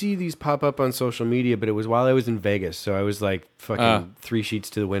did see these pop up on social media, but it was while I was in Vegas, so I was like fucking 3 sheets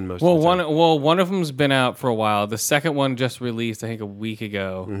to the wind most of the time. One of them's been out for a while. The second one just released, I think, a week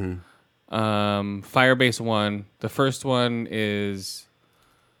ago. Mm-hmm. Firebase One. The first one is...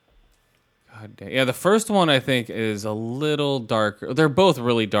 God damn. Yeah, the first one, I think, is a little darker. They're both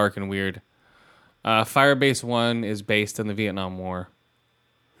really dark and weird. Firebase One is based in the Vietnam War.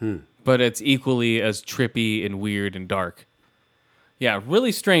 But it's equally as trippy and weird and dark. Yeah,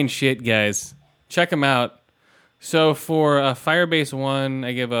 really strange shit, guys. Check them out. So for Firebase 1,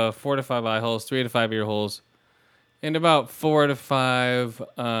 I give 4 to 5 eye holes, 3 to 5 ear holes, and about 4 to 5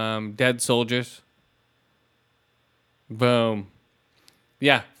 dead soldiers. Boom.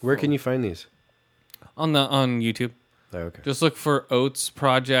 Yeah. Where can you find these? On YouTube. Oh, okay. Just look for Oates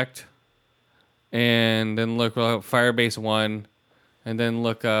Project, and then look up Firebase 1, and then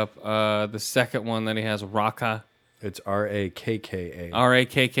look up the second one that he has, Raka. It's Rakka.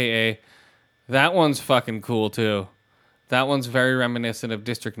 Rakka. That one's fucking cool, too. That one's very reminiscent of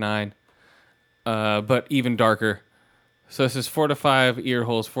District 9, but even darker. So this is 4 to 5 ear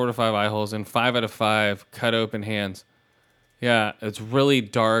holes, 4 to 5 eye holes, and 5 out of 5 cut open hands. Yeah, it's really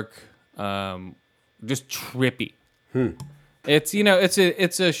dark, just trippy. It's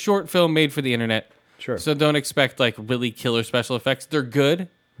it's a short film made for the internet. Sure. So don't expect like really killer special effects. They're good.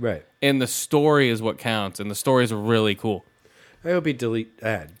 Right. And the story is what counts, and the story is really cool. I hope he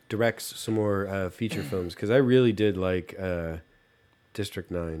directs some more feature films, because I really did like District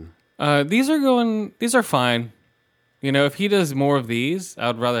 9. These are fine. You know, if he does more of these, I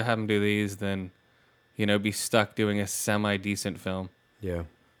would rather have him do these than, be stuck doing a semi-decent film. Yeah.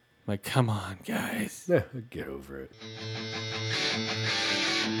 Like, come on, guys. Yeah, get over it.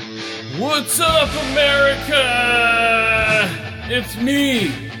 What's up, America? It's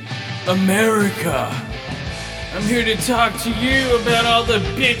me, America. I'm here to talk to you about all the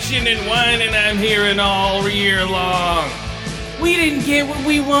bitching and whining I'm hearing all year long. We didn't get what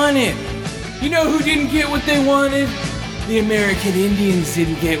we wanted. You know who didn't get what they wanted? The American Indians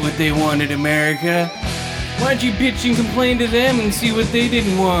didn't get what they wanted, America. Why'd you bitch and complain to them and see what they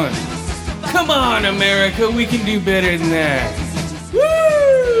didn't want? Come on, America, we can do better than that.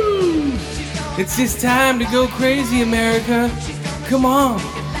 Woo! It's just time to go crazy, America. Come on.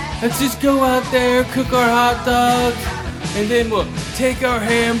 Let's just go out there, cook our hot dogs, and then we'll take our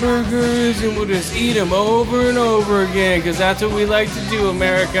hamburgers and we'll just eat them over and over again, because that's what we like to do,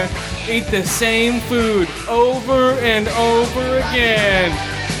 America. Eat the same food over and over again.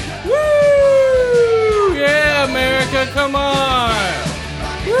 Woo! Yeah, America, come on.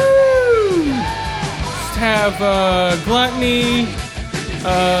 Woo! Just have gluttony.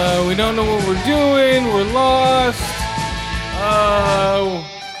 We don't know what we're doing. We're lost.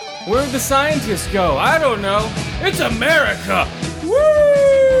 Where'd the scientists go? I don't know. It's America! Woo!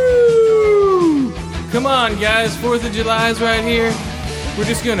 Come on, guys. 4th of July's right here. We're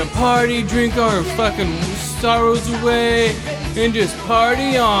just gonna party, drink our fucking sorrows away, and just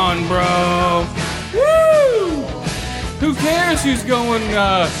party on, bro. Woo! Who cares who's going,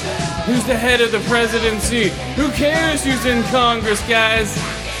 who's the head of the presidency? Who cares who's in Congress, guys?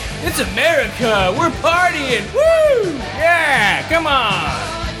 It's America! We're partying! Woo! Yeah! Come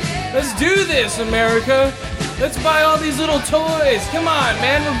on! Let's do this, America! Let's buy all these little toys! Come on,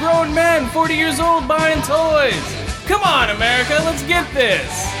 man! We're grown men, 40 years old, buying toys! Come on, America! Let's get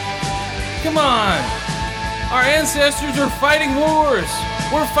this! Come on! Our ancestors were fighting wars!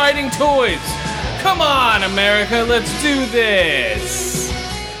 We're fighting toys! Come on, America! Let's do this!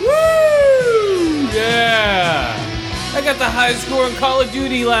 Woo! Yeah! I got the high score in Call of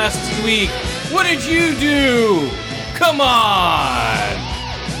Duty last week. What did you do? Come on!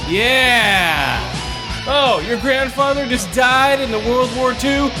 Yeah! Oh, your grandfather just died in the World War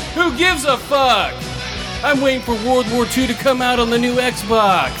II? Who gives a fuck? I'm waiting for World War II to come out on the new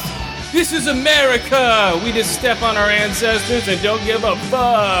Xbox. This is America. We just step on our ancestors and don't give a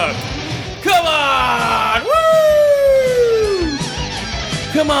fuck. Come on! Woo!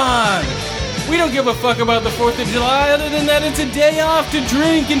 Come on! We don't give a fuck about the 4th of July other than that it's a day off to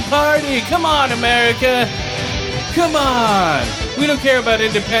drink and party. Come on, America. Come on. We don't care about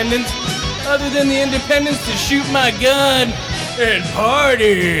independence other than the independence to shoot my gun and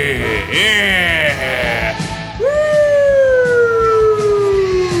party. Yeah. Woo!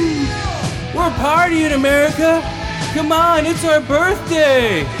 We're partying, America. Come on, it's our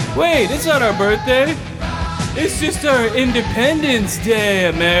birthday. Wait, it's not our birthday. It's just our Independence Day,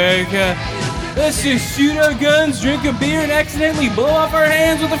 America. Let's just shoot our guns, drink a beer, and accidentally blow off our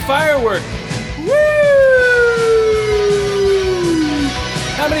hands with a firework. Woo!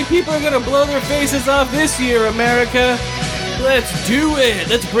 How many people are gonna blow their faces off this year, America? Let's do it.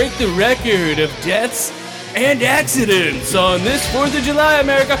 Let's break the record of deaths and accidents on this 4th of July,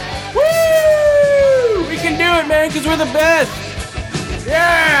 America. Woo! We can do it, man, because we're the best.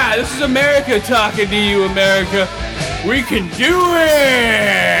 Yeah, this is America talking to you, America. We can do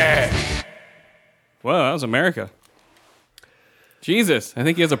it. Whoa, that was America. Jesus, I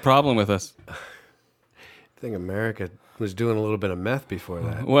think he has a problem with us. I think America was doing a little bit of meth before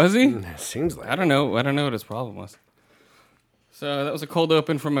that. Was he? It seems like. I don't know what his problem was. So that was a cold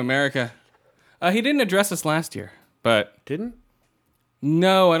open from America. He didn't address us last year, but Didn't?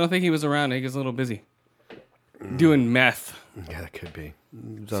 no, I don't think he was around. I think he was a little busy doing meth. Yeah, that could be.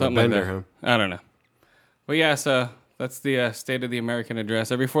 It's on Something a like bender, that. I don't know. But yeah, so that's the State of the American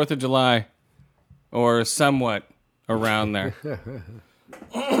Address. Every 4th of July, or somewhat around there.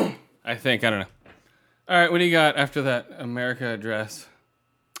 I think. I don't know. All right, what do you got after that America Address?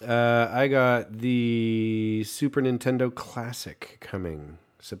 I got the Super Nintendo Classic coming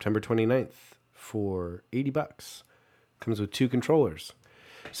September 29th for $80. Comes with 2 controllers.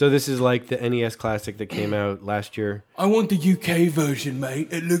 So this is like the NES Classic that came out last year. I want the UK version, mate.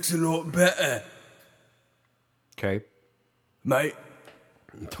 It looks a lot better. Okay. Mate.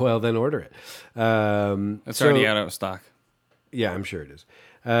 Well, then order it. It's already out of stock. Yeah, I'm sure it is.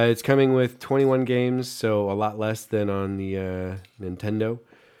 It's coming with 21 games, so a lot less than on the Nintendo.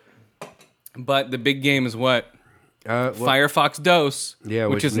 But the big game is what? Well, Firefox DOS, yeah,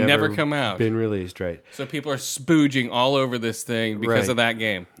 which has never come out. Been released, right? So people are spooging all over this thing because of that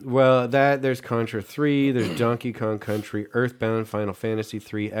game. Well, there's Contra 3, there's Donkey Kong Country, Earthbound, Final Fantasy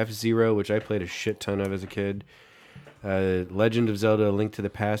 3, F-Zero, which I played a shit ton of as a kid. Legend of Zelda: A Link to the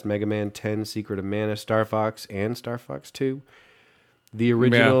Past, Mega Man 10, Secret of Mana, Star Fox, and Star Fox 2. The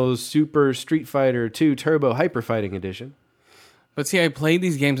original Super Street Fighter 2 Turbo Hyper Fighting Edition. But see, I played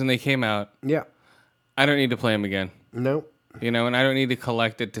these games when they came out. Yeah. I don't need to play them again. No. You know, and I don't need to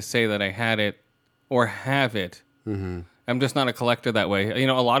collect it to say that I had it or have it. Mm-hmm. I'm just not a collector that way. You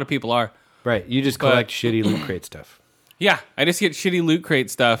know, a lot of people are. Right. You just collect shitty Loot Crate stuff. Yeah. I just get shitty Loot Crate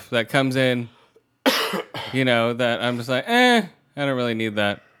stuff that comes in, you know, that I'm just like, I don't really need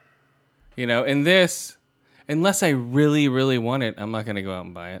that. You know, and this, unless I really, really want it, I'm not going to go out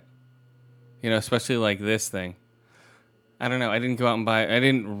and buy it. You know, especially like this thing. I don't know. I didn't go out and buy it. I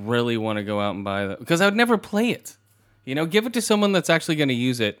didn't really want to go out and buy it because I would never play it. You know, give it to someone that's actually going to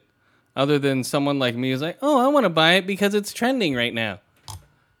use it, other than someone like me who's like, oh, I want to buy it because it's trending right now.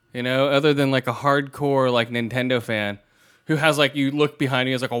 You know, other than like a hardcore like Nintendo fan who has like, you look behind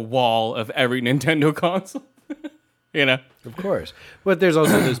you, has like a wall of every Nintendo console. You know? Of course. But there's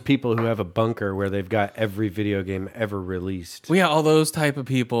also those people who have a bunker where they've got every video game ever released. Well, yeah, all those type of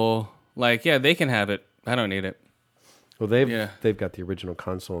people, like, yeah, they can have it. I don't need it. Well, they've got the original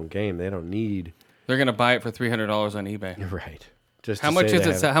console and game. They don't need. They're gonna buy it for $300 on eBay. Right. Just how much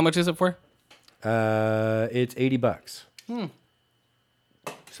is it? How much is it for? It's $80.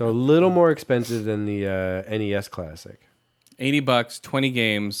 So a little more expensive than the NES Classic. $80, 20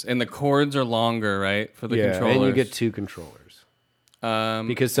 games, and the cords are longer, right? For the controllers. And you get 2 controllers.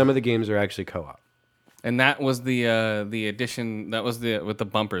 Because some of the games are actually co-op. And that was the edition. That was with the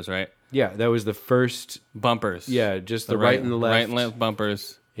bumpers, right? Yeah, that was the first bumpers. Yeah, just the right and the left. Right and left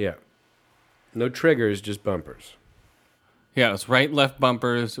bumpers. Yeah. No triggers, just bumpers. Yeah, it was right, left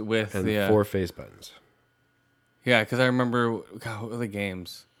bumpers with and the 4 face buttons. Yeah, because I remember, God, what were the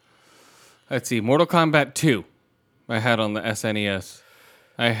games? Let's see, Mortal Kombat 2. I had on the SNES.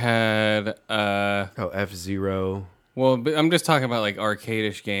 I had F-Zero. Well, but I'm just talking about like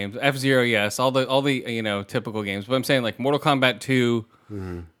arcade-ish games. F-Zero, yes, all the you know, typical games. But I'm saying like Mortal Kombat 2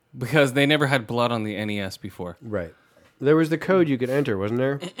 because they never had blood on the NES before. Right. There was the code you could enter, wasn't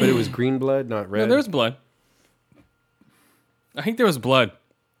there? But it was green blood, not red. No, there was blood. I think there was blood.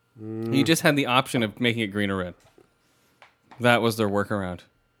 You just had the option of making it green or red. That was their workaround.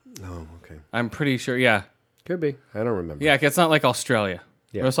 Oh, okay. I'm pretty sure. Yeah. Could be. I don't remember. Yeah, it's not like Australia.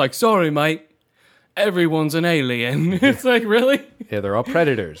 Yeah. Where it's like, sorry, mate. Everyone's an alien. It's like, really? Yeah, they're all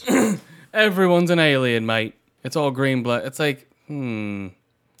predators. Everyone's an alien, mate. It's all green blood. It's like, I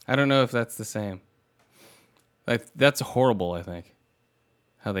don't know if that's the same. Like, that's horrible, I think.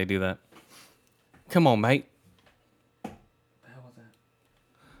 How they do that. Come on, mate.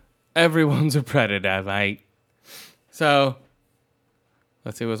 Everyone's a predator, mate. So,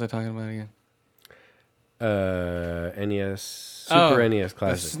 let's see, what was I talking about again? NES, Super NES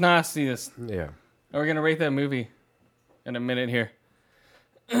Classic. The Snossiest. Yeah. We're going to rate that movie in a minute here.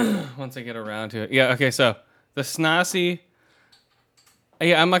 Once I get around to it. Yeah, okay, so, the Snossie.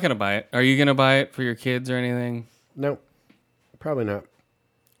 Yeah, I'm not going to buy it. Are you going to buy it for your kids or anything? No, probably not.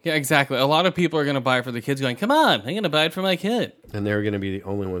 Yeah, exactly. A lot of people are going to buy it for the kids going, come on, I'm going to buy it for my kid. And they're going to be the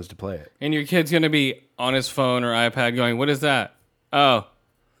only ones to play it. And your kid's going to be on his phone or iPad going, what is that? Oh.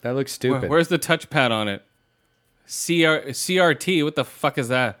 That looks stupid. Where's the touchpad on it? CRT, what the fuck is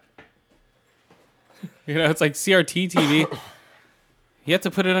that? It's like CRT TV. You have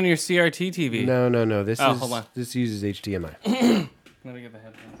to put it on your CRT TV. No. Hold on. This uses HDMI. Let me get the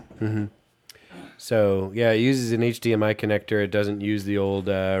headphones. So, yeah, it uses an HDMI connector. It doesn't use the old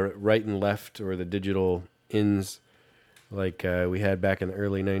right and left or the digital ins like we had back in the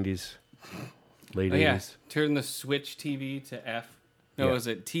early 90s, late 80s. Yeah, turn the Switch TV to F. No, Yeah. was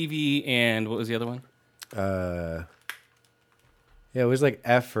it TV and what was the other one? Yeah, it was like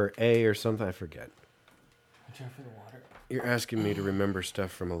F or A or something. I forget. For the water. You're asking me to remember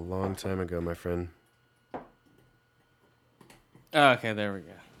stuff from a long time ago, my friend. Okay, there we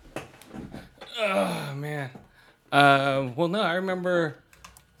go. Oh, man. Well, no, I remember...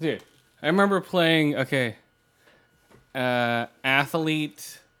 Dude, I remember playing,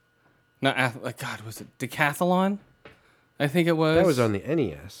 Athlete... Not Athlete... God, was it Decathlon? I think it was. That was on the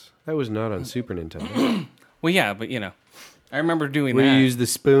NES. That was not on Super Nintendo. Well, yeah, but, I remember doing Where that. you use the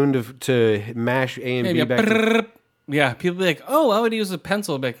spoon to mash A and B back. Yeah, people be like, oh, I would use a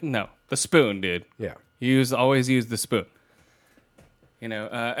pencil. I'd be like, no, the spoon, dude. Yeah. Always use the spoon.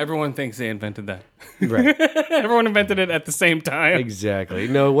 Everyone thinks they invented that. Right. Everyone invented it at the same time. Exactly.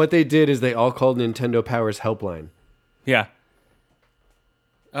 No, what they did is they all called Nintendo Power's helpline. Yeah.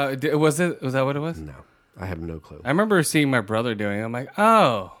 Was that what it was? No, I have no clue. I remember seeing my brother doing it. I'm like,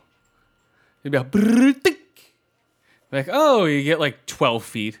 oh. He'd be like, brrr, tick. Like, oh, you get like 12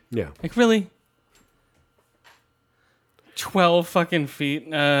 feet. Yeah. Like, really? 12 fucking feet?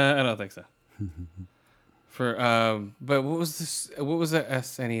 I don't think so. But what was this? What was the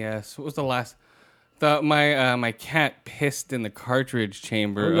SNES? What was the last? My cat pissed in the cartridge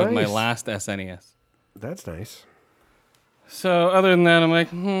chamber of my nice. last SNES. That's nice. So other than that, I'm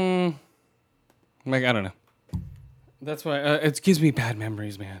like, I'm like, I don't know. That's why it gives me bad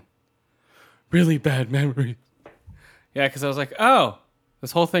memories, man. Really bad memories. Yeah, because I was like, oh,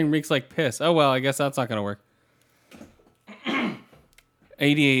 this whole thing reeks like piss. Oh well, I guess that's not gonna work.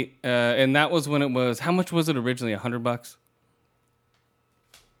 88, and that was when it was. How much was it originally? $100?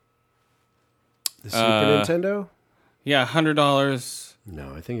 The Super Nintendo? Yeah, $100.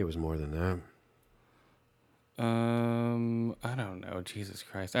 No, I think it was more than that. I don't know. Jesus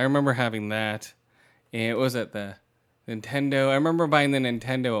Christ, I remember having that. And it was at the Nintendo. I remember buying the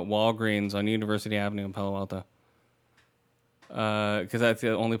Nintendo at Walgreens on University Avenue in Palo Alto. Because that's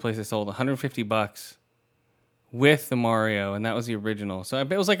the only place they sold. $150 with the Mario, and that was the original. So I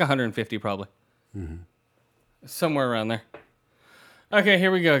bet it was like $150 probably. Mm-hmm. Somewhere around there. Okay,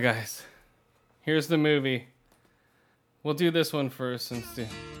 here we go, guys. Here's the movie. We'll do this one first. Since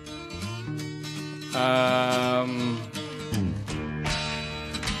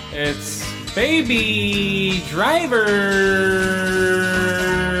it's Baby Driver.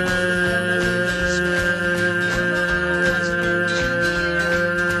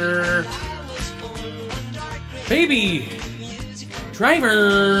 Baby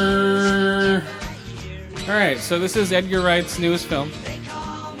Driver. All right, so this is Edgar Wright's newest film.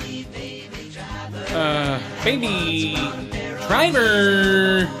 Baby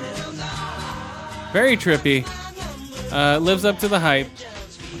Driver. Very trippy. Lives up to the hype.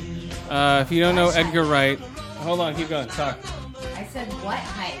 If you don't know Edgar Wright, hold on, keep going. Talk. I said what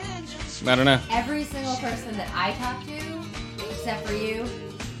hype? I don't know. Every single person that I talked to, except for you,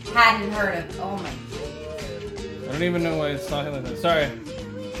 hadn't heard of. Oh my. I don't even know why it's talking like that. Sorry.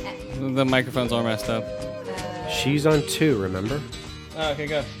 The microphone's all messed up. She's on 2, remember? Oh, okay,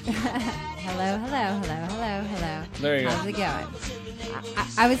 go. Hello. There you go. How's it going?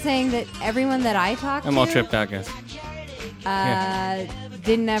 I was saying that everyone that I talked to, I'm all tripped out, guys.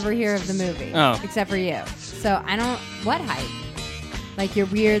 didn't ever hear of the movie. Oh. Except for you. So I don't. What hype? Like your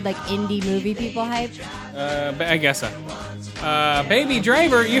weird, like indie movie people hype? I guess so. Baby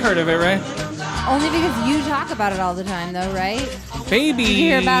Driver, you heard of it, right? Only because you talk about it all the time, though, right? Baby Did you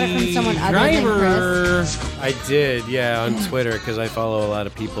hear about it from someone other than Driver. I did, yeah, on Twitter because I follow a lot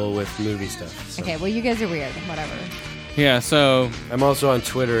of people with movie stuff. So. Okay, well, you guys are weird. Whatever. Yeah, so I'm also on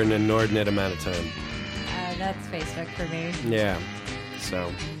Twitter an inordinate amount of time. That's Facebook for me. Yeah,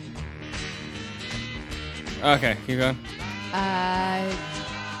 so. okay, keep going.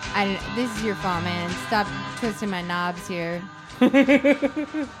 This is your fault, man. Stop twisting my knobs here.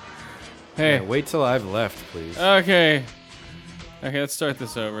 Hey. Yeah, wait till I've left, please. Okay, let's start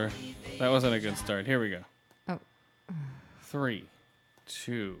this over. That wasn't a good start. Here we go. Oh. 3,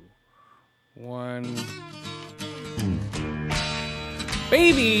 2, 1.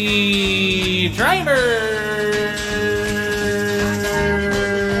 Baby Driver.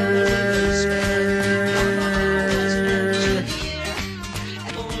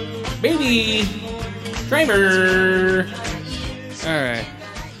 Baby Driver. All right.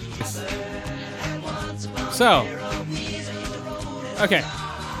 So, okay.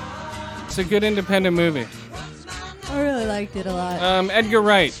 It's a good independent movie. I really liked it a lot. Edgar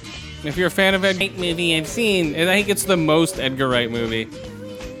Wright. If you're a fan of Edgar Wright movie I've seen, I think it's the most Edgar Wright movie.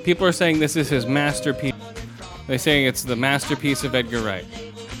 People are saying this is his masterpiece. They're saying it's the masterpiece of Edgar Wright.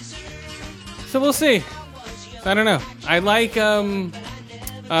 So we'll see. I don't know. I like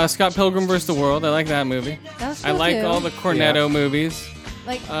Scott Pilgrim vs. the World. I like that movie. That was I cool, like too. all the Cornetto movies.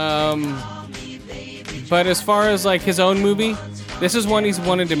 Like, But as far as like his own movie, this is one he's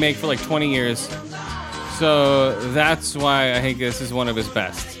wanted to make for like 20 years. So that's why I think this is one of his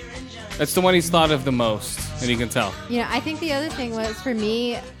best. That's the one he's thought of the most, and you can tell. you know, I think the other thing was for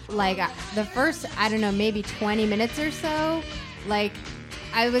me, like the first, I don't know, maybe 20 minutes or so, like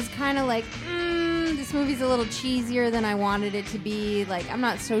I was kind of like, this movie's a little cheesier than I wanted it to be. Like, I'm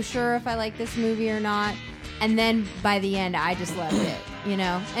not so sure if I like this movie or not. And then by the end, I just loved it, you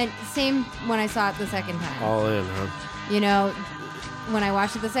know? And same when I saw it the second time. All in, huh? You know, when I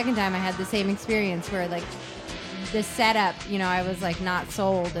watched it the second time, I had the same experience where, like, the setup, you know, I was, like, not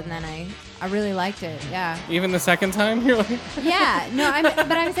sold, and then I really liked it, yeah. Even the second time, you're like, Yeah, no,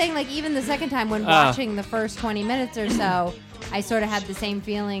 but I'm saying, like, even the second time when watching the first 20 minutes or so, I sort of had the same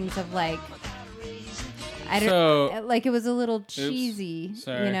feelings of, like, I don't, like, it was a little cheesy,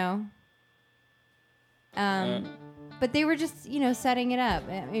 sorry. you know? But they were just, you know, setting it up.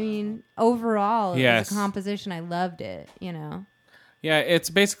 I mean, overall, it was a composition. I loved it, you know? Yeah, it's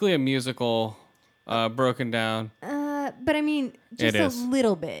basically a musical broken down. But I mean, just a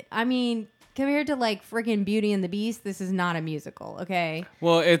little bit. I mean, compared to like freaking Beauty and the Beast, this is not a musical, okay?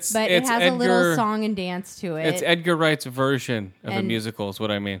 Well, it has a little song and dance to it. It's Edgar Wright's version of a musical is what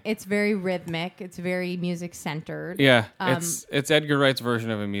I mean. It's very rhythmic. It's very music centered. Yeah, it's Edgar Wright's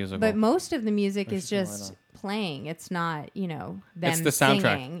version of a musical. But most of the music is just playing. It's not, you know, them it's the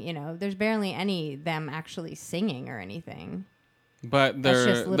soundtrack. Singing. You know, there's barely any them actually singing or anything. But That's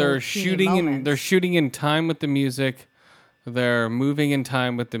just they're shooting in time with the music. They're moving in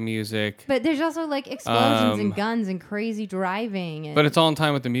time with the music. But there's also like explosions and guns and crazy driving. And, but it's all in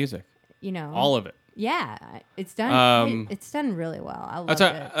time with the music. You know, all of it. Yeah, it's done. It's done really well. I love it.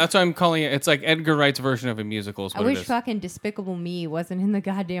 That's why I'm calling it. It's like Edgar Wright's version of a musical. Is what I wish it is. fucking Despicable Me wasn't in the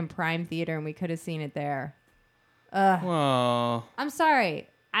goddamn Prime Theater and we could have seen it there. Ugh. Well, I'm sorry.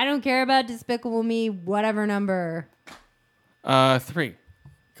 I don't care about Despicable Me. Whatever number. 3.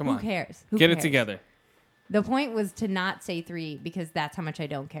 Come on. Who cares? Get it together. The point was to not say 3 because that's how much I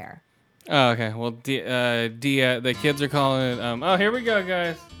don't care. Oh, okay. Well, the kids are calling it. Oh, here we go,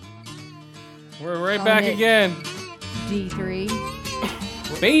 guys. We're right back again.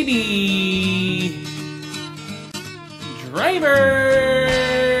 D3. Baby Driver.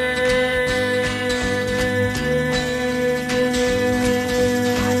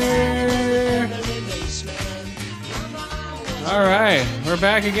 All right, we're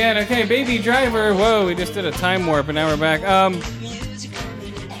back again. Okay, Baby Driver. Whoa, we just did a time warp, and now we're back.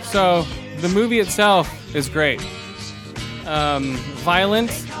 So the movie itself is great.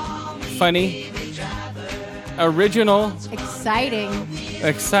 Violent, funny, original, exciting.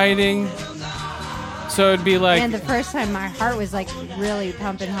 So it'd be like. And the first time, my heart was like really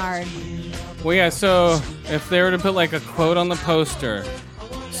pumping hard. Well, yeah. So if they were to put like a quote on the poster,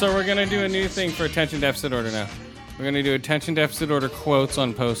 so we're gonna do a new thing for attention deficit order now. We're going to do attention deficit order quotes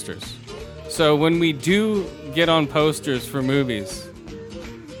on posters. So when we do get on posters for movies,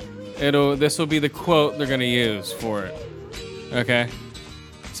 this will be the quote they're going to use for it. Okay?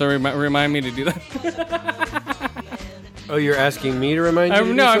 So remind me to do that. Oh, you're asking me to remind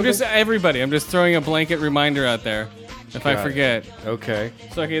you? No, I'm just everybody. I'm just throwing a blanket reminder out there if I Got it. forget. Okay.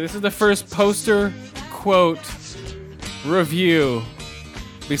 So, okay, this is the first poster quote review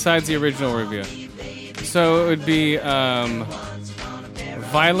besides the original review. So it would be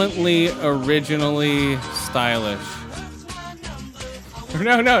violently, originally stylish.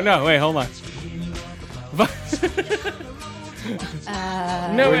 No. Wait, hold on.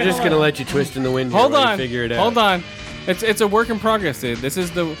 No, We're wait, just hold gonna on. let you twist in the wind. Here Hold while you on. figure it out. Hold on. It's a work in progress, dude. This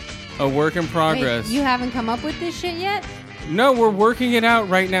is a work in progress. Wait, you haven't come up with this shit yet? No, we're working it out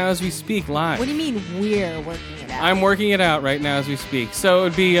right now as we speak live. What do you mean we're working it out? I'm working it out right now as we speak. So it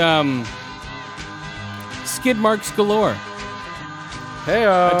would be skid marks galore. Hey,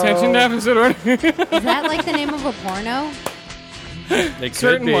 Attention deficit order. Is that like the name of a porno?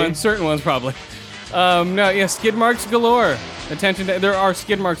 certain ones probably. No, yeah, skid marks galore. There are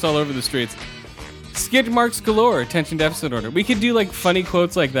skid marks all over the streets. Skid marks galore. Attention deficit order. We could do like funny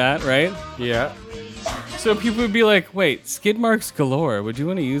quotes like that, right? Yeah. So people would be like, "Wait, skid marks galore. Would you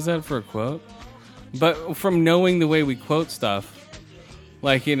want to use that for a quote?" But from knowing the way we quote stuff,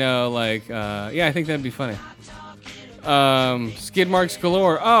 like yeah, I think that'd be funny. Skid marks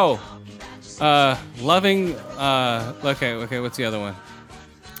galore. Oh, loving. Okay. What's the other one?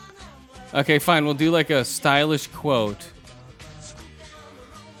 Okay, fine. We'll do like a stylish quote.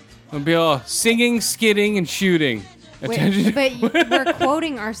 We'll be all singing, skidding, and shooting. Wait, but we're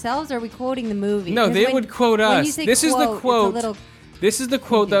quoting ourselves, or are we quoting the movie? No, 'Cause they when- would quote when us. you say This is the quote, it's a quote. little- This is the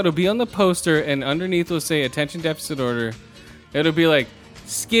quote that'll be on the poster, and underneath will say attention deficit order. It'll be like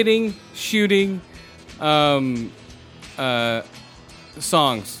skidding, shooting,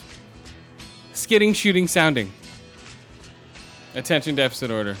 songs. Skidding, shooting, sounding. Attention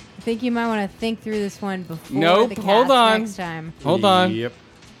deficit order. I think you might want to think through this one before Nope, the cast hold on. next time. Hold on. Yep.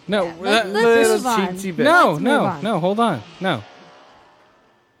 No, Yeah, let's little move on. teensy bit. no, Let's move no, on. no, hold on. No.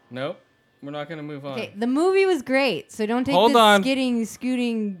 Nope. We're not going to move on. Okay, the movie was great, so don't take Hold this on. skidding,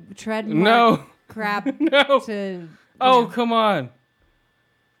 scooting, tread No. crap No. to Oh, come on.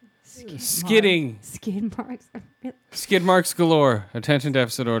 Skidding. skid marks. Skid marks galore. Attention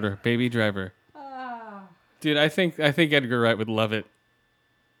deficit order. Baby driver. Dude, I think Edgar Wright would love it.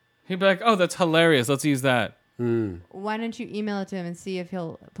 He'd be like, "Oh, that's hilarious. Let's use that." Why don't you email it to him and see if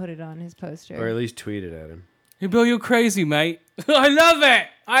he'll put it on his poster? Or at least tweet it at him. He'd be like, "You crazy, mate." I love it.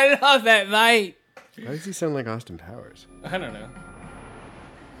 I love it, mate. Why does he sound like Austin Powers? I don't know.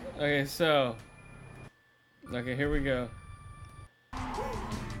 Okay, so. Okay, here we go.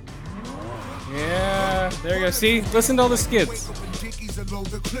 Yeah, there you go. See? Listen to all the skids.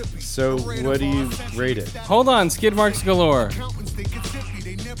 So, what do you rate it? Hold on, skid marks galore.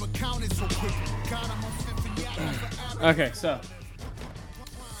 Okay, so.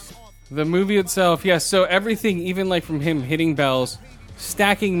 The movie itself, yes, so everything, even like from him hitting bells,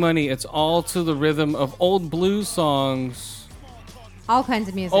 stacking money, it's all to the rhythm of old blues songs, All kinds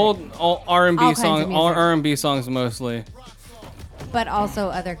of music. all R&B All kinds of songs, all music. R&B songs mostly. But also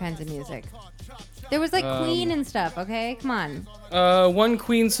other kinds of music. There was like Queen and stuff, okay? Come on. One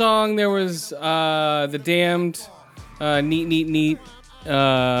Queen song, there was The Damned, Neat Neat Neat.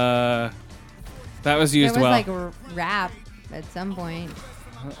 That was There used was well. like rap at some point.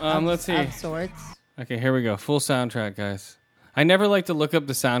 Let's see. Of sorts. Okay, here we go. Full soundtrack, guys. I never like to look up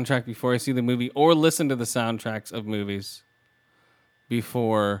the soundtrack before I see the movie or listen to the soundtracks of movies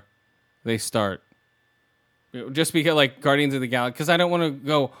before they start. Just because, like, Guardians of the Galaxy, because I don't want to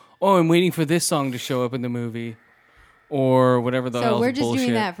go, oh, I'm waiting for this song to show up in the movie or whatever the So hell's we're just bullshit.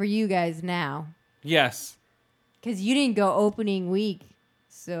 doing that for you guys now. Yes. Because you didn't go opening week.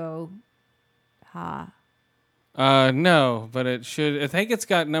 So, No, but it should. I think it's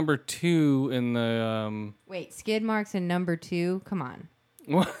got number 2 in the Wait, skid marks and number 2? Come on.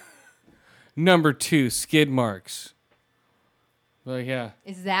 number 2 skid marks. But yeah,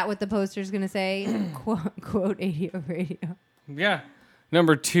 Is that what the poster's going to say? quote ADO radio. yeah,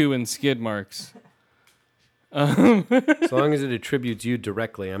 number 2 in skid marks. As long as it attributes you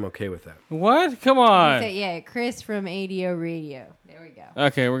directly, I'm okay with that. What? Come on. Say, yeah, Chris from ADO radio. There we go.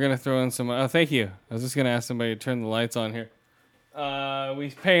 Okay, we're gonna throw in some. Oh, thank you. I was just gonna ask somebody to turn the lights on here. We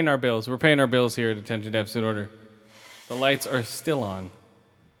paying our bills. We're paying our bills here at Attention Deficit Order. The lights are still on.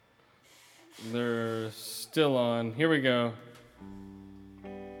 They're still on. Here we go.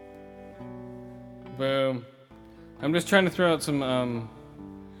 Boom. I'm just trying to throw out some.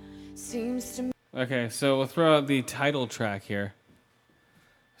 Seems to me. Okay, so we'll throw out the title track here.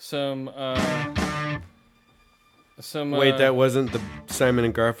 Wait, that wasn't the Simon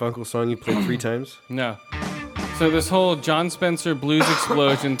and Garfunkel song you played 3 times? No. So this whole John Spencer Blues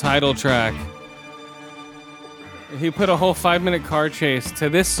Explosion title track he put a whole 5-minute car chase to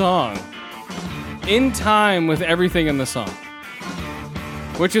this song in time with everything in the song,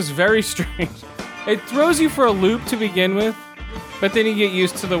 which is very strange. It throws you for a loop to begin with, but then you get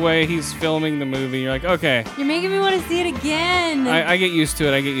used to the way he's filming the movie. You're like, okay. You're making me want to see it again. I get used to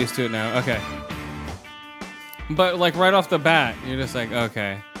it. I get used to it now. Okay. But like right off the bat, you're just like,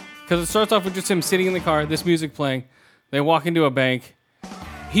 okay. Because it starts off with just him sitting in the car, this music playing. They walk into a bank.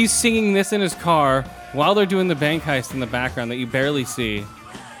 He's singing this in his car while they're doing the bank heist in the background that you barely see.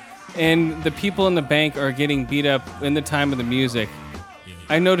 And the people in the bank are getting beat up in the time of the music.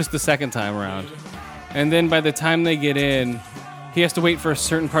 I noticed the second time around. And then by the time they get in, he has to wait for a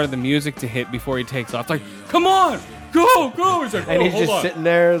certain part of the music to hit before he takes off. It's like, come on, go. He's like, And he's hold just on. sitting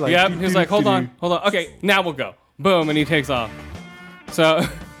there like. Yep, he's like, hold on. Okay, now we'll go. Boom, and he takes off. So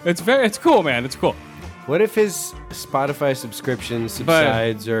it's cool, man. It's cool. What if his Spotify subscription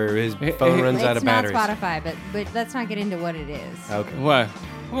subsides or his phone runs out of batteries? It's not Spotify, but let's not get into what it is. Okay. What?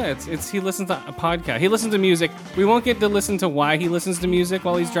 It's he listens to a podcast. He listens to music. We won't get to listen to why he listens to music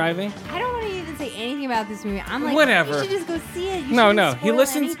while he's driving. I don't want to even say anything about this movie. I'm like, Whatever. You should just go see it. You No. shouldn't He spoil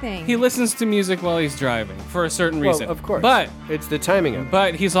listens. anything. He listens to music while he's driving for a certain reason. Well, of course. But it's the timing of it.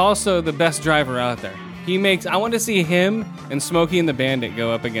 But he's also the best driver out there. I want to see him and Smokey and the Bandit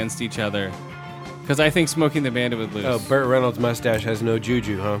go up against each other. Because I think Smokey and the Bandit would lose. Oh, Burt Reynolds' mustache has no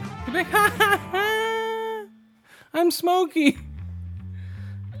juju, huh? He'd be like, ha, ha, ha. I'm Smokey.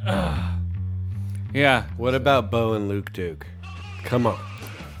 Yeah. What about Bo and Luke Duke? Come on.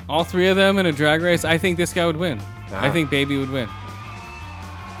 All three of them in a drag race. I think this guy would win. Ah. I think Baby would win.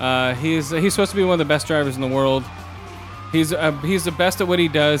 He's supposed to be one of the best drivers in the world. He's the best at what he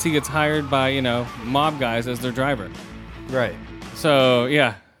does. He gets hired by mob guys as their driver. Right. So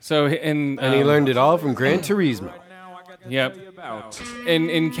yeah. So And he learned it all from Gran Turismo. Yep.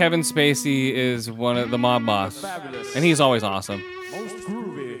 And Kevin Spacey is one of the mob boss, and he's always awesome.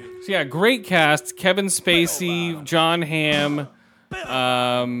 So yeah, great cast: Kevin Spacey, John Hamm,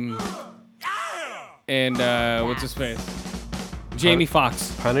 and what's his face? Jamie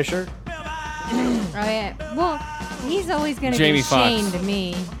Foxx. Punisher? Oh yeah. Well, he's always gonna Jamie be Foxx. Shane to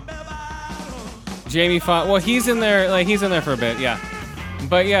me. Jamie Foxx. Well, he's in there. Like he's in there for a bit. Yeah.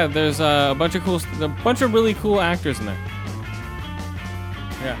 But yeah, there's a bunch of really cool actors in there.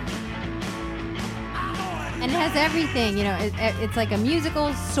 Yeah. And it has everything, it's like a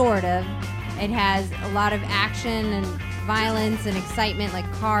musical, sort of. It has a lot of action and violence and excitement, like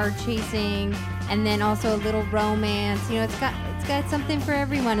car chasing, and then also a little romance. It's got something for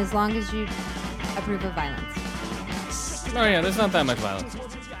everyone as long as you approve of violence. Oh yeah, there's not that much violence.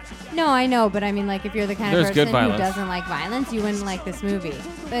 No, I know, but I mean, like, if you're the kind of There's good person who violence. doesn't like violence, you wouldn't like this movie.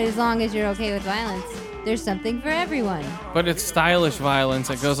 But as long as you're okay with violence, there's something for everyone. But it's stylish violence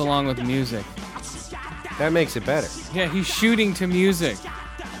that goes along with music. That makes it better. Yeah, he's shooting to music.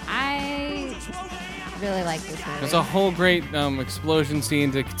 I really like this movie. There's a whole great explosion scene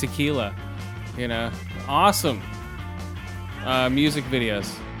to Tequila. Awesome music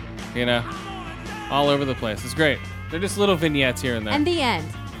videos. All over the place. It's great. They're just little vignettes here and there. And the end.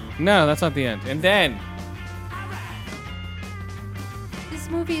 No, that's not the end. And then This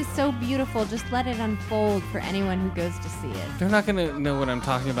movie is so beautiful. Just let it unfold for anyone who goes to see it. they're not gonna know what I'm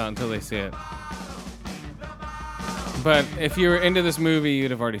talking about until they see it. But if you're into this movie,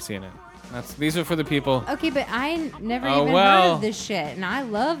 you'd have already seen it. These are for the people. Okay, but I never Oh, even well. heard of this shit, and I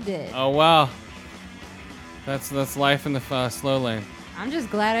loved it. Oh wow, that's life in the slow lane. I'm just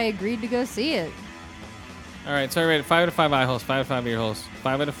glad I agreed to go see it. All right, so I rated 5 out of 5 eye holes, 5 out of 5 ear holes,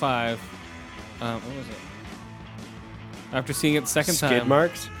 5 out of 5. What was it? After seeing it the second time. Skid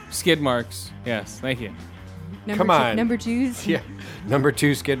marks? Skid marks. Yes, thank you. Number Come on. Number twos. Yeah. Number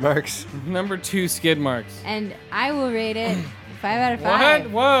 2 skid marks. Number 2 skid marks. And I will rate it 5 out of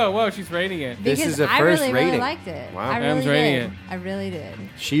 5. What? Whoa, she's rating it. This Because is a I first really, rating. really liked it. Wow. I really Adam's rating did. it. I really did.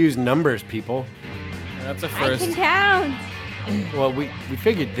 She used numbers, people. That's a I first. can count. Well, we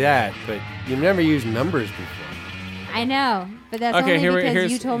figured that, but you've never used numbers before. I know, but that's Okay, only because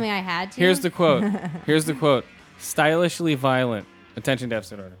here's- you told me I had to. Here's the quote. Here's the quote. Stylishly violent. Attention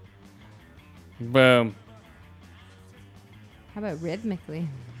deficit order. Boom. How about rhythmically?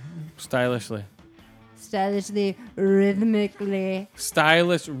 Stylishly. Stylishly, rhythmically,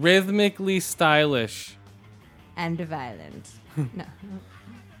 Rhythmically stylish. and violent. No.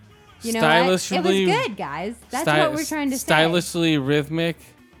 You know Stylishly. what? It was good, guys. That's what we're trying to say. Stylishly rhythmic.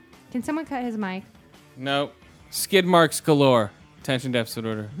 Can someone cut his mic? Nope. Skid marks galore. Attention deficit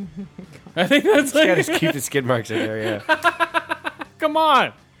order. I think that's You like. gotta keep the skid marks in there, yeah. Come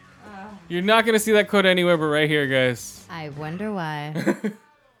on. You're not gonna see that quote anywhere but right here, guys. I wonder why.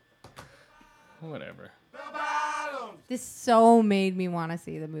 Whatever. The This so made me want to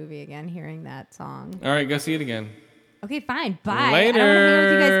see the movie again, hearing that song. All right, go see it again. Okay, fine. Bye. Later. I don't want to hang out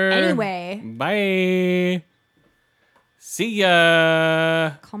with you guys anyway. Bye. See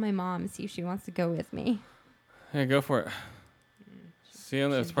ya. Call my mom, see if she wants to go with me. Yeah, go for it. See you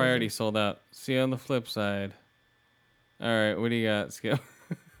on the, it's probably already sold out. See you on the flip side. All right, what do you got, Skip?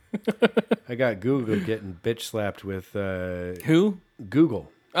 I got Google getting bitch slapped with Who? Google.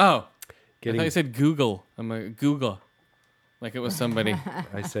 Oh, Getting, I thought you said Google. I'm like, Google. Like it was somebody.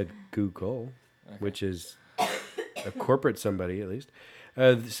 I said Google, which is a corporate somebody at least.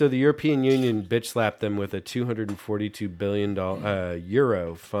 So the European Union bitch slapped them with a $242 billion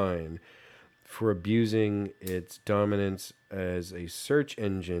euro fine for abusing its dominance as a search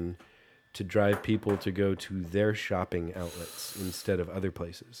engine to drive people to go to their shopping outlets instead of other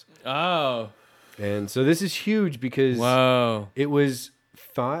places. Oh. And so this is huge because Whoa. it was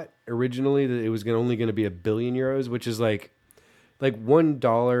thought originally that it was only going to be €1 billion, which is like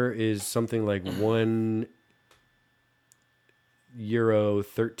 $1 is something like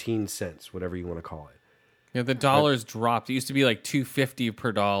 €1.13, whatever you want to call it. Yeah, the dollar's dropped. It used to be like $2.50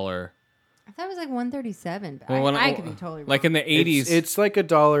 per dollar. I thought it was like 137. Well, when I could be totally wrong. Like in the 80s. It's like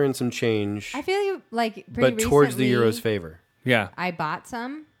 $1 and some change, I feel like pretty but towards the recently, euro's favor. yeah. I bought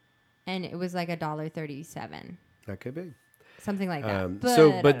some, and it was like $1.37, That could be. something like that.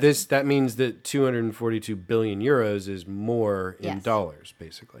 That means that 242 billion euros is more in Yes. dollars,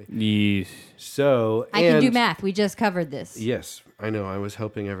 basically. Yes. So I can do math. We just covered this. Yes, I know. I was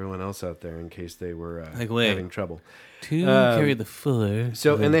helping everyone else out there in case they were Like, wait. having trouble. Two carry the 4.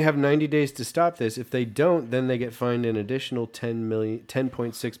 So, and they have 90 days to stop this. If they don't, then they get fined an additional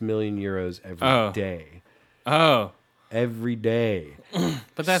 10.6 million euros every day. Oh. Every day.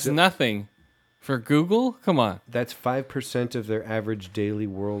 But that's nothing. For Google? Come on. That's 5% of their average daily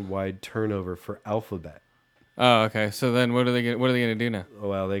worldwide turnover for Alphabet. Oh, okay. So then what are they going to do now? Oh,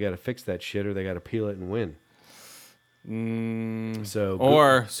 well, they got to fix that shit or they got to peel it and win. So,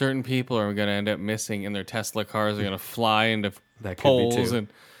 Or certain people are going to end up missing and their Tesla cars are going to fly into That could be poles too. and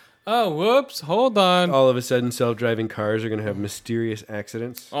whoops, hold on. all of a sudden, self-driving cars are going to have mysterious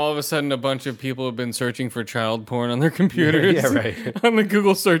accidents. All of a sudden, a bunch of people have been searching for child porn on their computers. Yeah, right. On the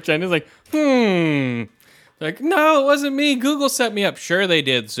Google search engine. It's like, Like, no, it wasn't me. Google set me up. Sure they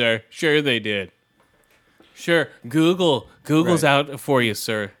did, sir. Sure they did. Sure. Google's Right. out for you,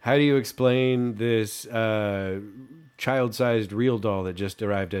 sir. How do you explain this child-sized real doll that just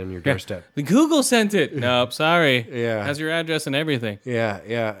arrived on your doorstep? The Google sent it. Nope, sorry. Yeah. Has your address and everything. Yeah.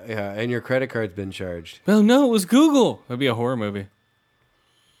 And your credit card's been charged. Well, no, it was Google. That'd be a horror movie.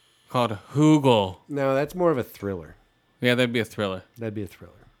 Called Hoogle. No, that's more of a thriller. Yeah, that'd be a thriller. That'd be a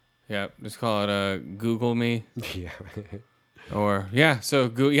thriller. Yeah, just call it Google Me. Yeah. Or, you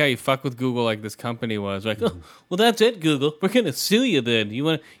fuck with Google like this company was. Like, oh, well, that's it, Google. We're going to sue you then. You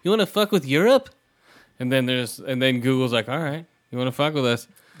want to fuck with Europe? And then Google's like, all right, you want to fuck with us?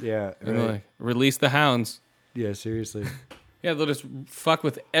 Yeah. And they're like, release the hounds. Yeah, seriously. Yeah, they'll just fuck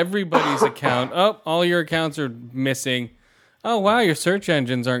with everybody's account. Oh, all your accounts are missing. Oh, wow, your search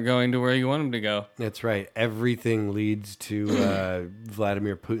engines aren't going to where you want them to go. That's right. Everything leads to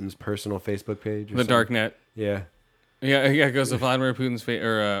Vladimir Putin's personal Facebook page. Or The something. darknet. Yeah. Yeah, it goes to Vladimir Putin's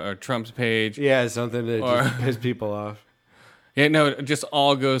or Trump's page. Yeah, something that just piss people off. Yeah, no, it just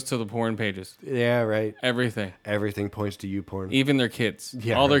all goes to the porn pages. Yeah, right. Everything. Everything points to you porn. Even their kids.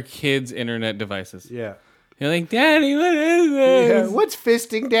 Yeah, all their right. kids' internet devices. Yeah. You're like, Daddy, what is Yeah. this? What's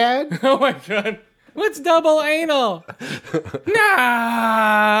fisting, Dad? Oh my God. What's double anal?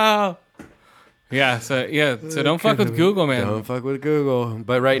 No! So don't fuck with Google, man. Don't fuck with Google.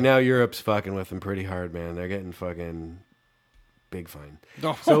 But right now, Europe's fucking with them pretty hard, man. They're getting fucking big fine.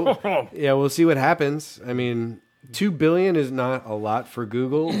 So, yeah, we'll see what happens. I mean, $2 billion is not a lot for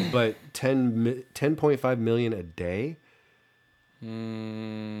Google, but 10.5 million a day?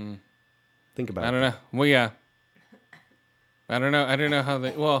 Think about it. I don't know. Well, yeah. I don't know how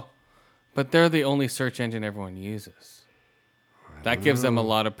they... Well, but they're the only search engine everyone uses. That gives them a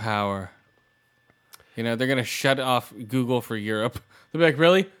lot of power. You know, they're going to shut off Google for Europe. They'll be like,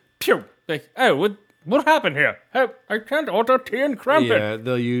 really? Pew! Like, oh, what happened here? Hey, I can't order tea and crumpet. Yeah,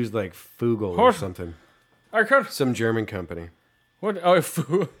 they'll use like Fugel or something. I can't... Some German company. What? Oh,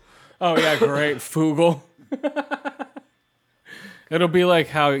 oh yeah, great. Fugel. It'll be like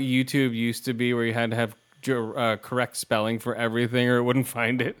how YouTube used to be, where you had to have correct spelling for everything or it wouldn't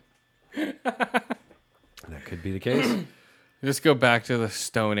find it. That could be the case. Just go back to the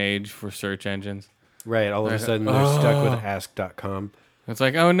Stone Age for search engines. Right, all of a sudden they're stuck with ask.com. It's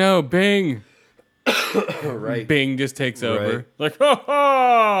like, oh no, Bing. Right. Bing just takes over. Right. Like, ha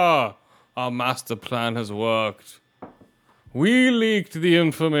ha! Our master plan has worked. We leaked the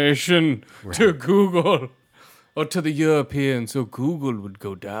information to Google or to the Europeans so Google would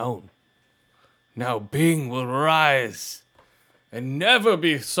go down. Now Bing will rise and never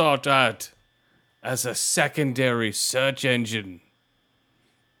be sought out as a secondary search engine.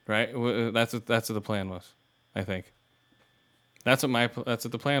 Right? That's what the plan was, I think. That's what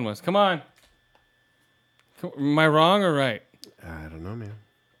the plan was. Come on. Am I wrong or right? I don't know, man.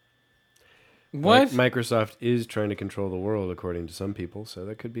 What? Microsoft is trying to control the world, according to some people, so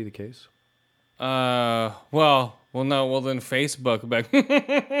that could be the case. No. Well, then Facebook back.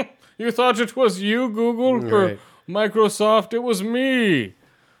 You thought it was you, Google, or Right. Microsoft? It was me,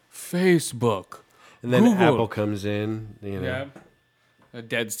 Facebook. And then Google. Apple comes in, Yeah. A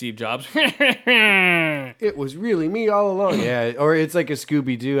dead Steve Jobs. It was really me all along. Yeah, or it's like a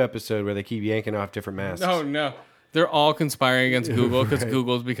Scooby-Doo episode where they keep yanking off different masks. Oh no, they're all conspiring against Google because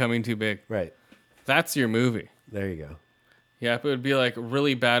Google's becoming too big. Right. That's your movie. There you go. Yeah, it would be like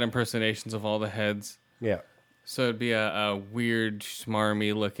really bad impersonations of all the heads. Yeah. So it'd be a weird,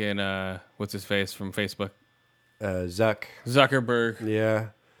 smarmy looking, what's his face from Facebook? Zuckerberg. Yeah.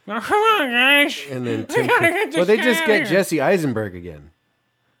 Oh, come on, guys. And then We gotta get this well, they guy just out get of here. Jesse Eisenberg again.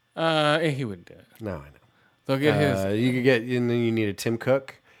 He wouldn't do it. No, I know. They'll get his. You could get, and then you need a Tim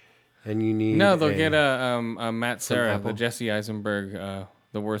Cook, and you need No, they'll get a Matt Sarah, Apple? the Jesse Eisenberg,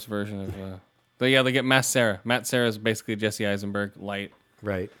 the worst version of. They'll get Matt Sarah. Matt Sarah is basically Jesse Eisenberg light.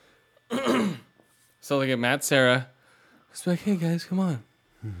 right. So they get Matt Sarah. It's like, hey guys, come on.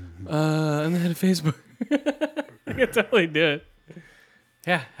 And they had a Facebook. I could totally do it.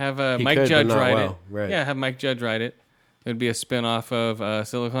 Yeah, have He Mike could, but Judge not write well, it. right. Yeah, have Mike Judge write it. It would be a spin-off of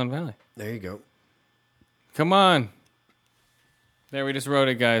Silicon Valley. There you go. Come on. There, we just wrote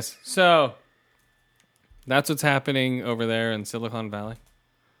it, guys. So, that's what's happening over there in Silicon Valley.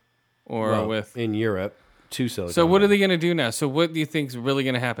 Or Well, with... in Europe to Silicon. So what are Valley. they going to do now? So what do you think's really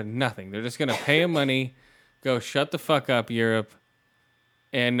going to happen? Nothing. They're just going to pay him money, go shut the fuck up, Europe,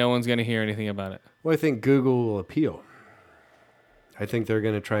 and no one's going to hear anything about it. Well, I think Google will appeal. I think they're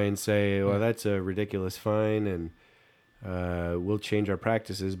going to try and say, well, that's a ridiculous fine, and we'll change our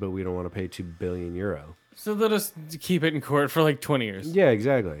practices, but we don't want to pay €2 billion. So they'll just keep it in court for like 20 years. Yeah,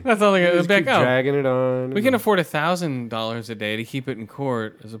 exactly. That's all they got. Just Back keep up. dragging it on. We can afford $1,000 a day to keep it in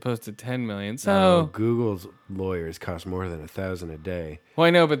court as opposed to $10 million. So, No, Google's lawyers cost more than $1,000 a day. well, I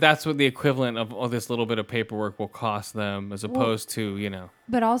know, but that's what the equivalent of all this little bit of paperwork will cost them, as opposed to, you know.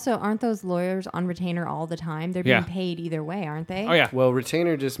 But also, aren't those lawyers on retainer all the time? They're being Yeah. paid either way, aren't they? Oh yeah, Well,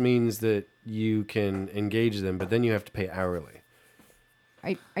 retainer just means that you can engage them, but then you have to pay hourly.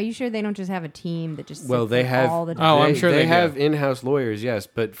 Are you sure they don't just have a team that just Well, sits they there have. all the Oh, time? I'm sure they do. have in-house lawyers, yes,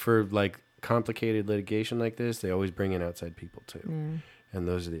 but for like complicated litigation like this, they always bring in outside people too, and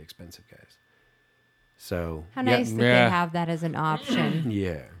those are the expensive guys. So How nice that Yeah. they have that as an option.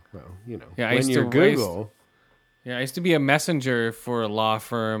 Yeah, well, you know, Yeah, I when used you're to waste- Google, yeah. I used to be a messenger for a law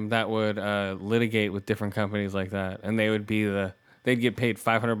firm that would litigate with different companies like that, and they would be they'd get paid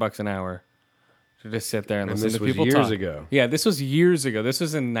 $500 an hour to just sit there and and listen this to was people years talk. ago. Yeah, this was years ago. This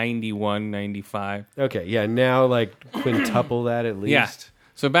was in 91, 95. Okay, yeah, now like quintuple that at least. Yeah.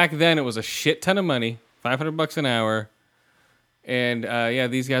 So back then it was a shit ton of money, $500 an hour. And yeah,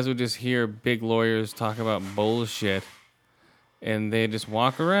 these guys would just hear big lawyers talk about bullshit, and they'd just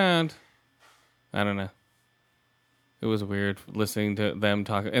walk around. I don't know. It was weird listening to them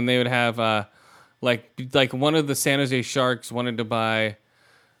talk, and they would have like one of the San Jose Sharks wanted to buy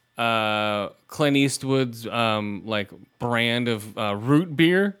Clint Eastwood's like brand of root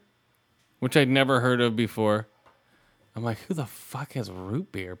beer, which I'd never heard of before. I'm like, who the fuck has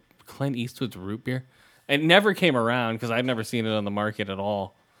root beer? Clint Eastwood's root beer? It never came around because I'd never seen it on the market at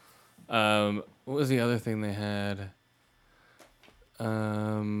all. What was the other thing they had?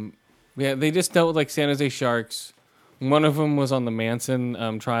 Yeah, they just dealt with like San Jose Sharks. One of them was on the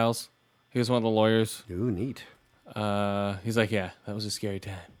Manson trials. He was one of the lawyers. Ooh, neat. He's like, yeah, that was a scary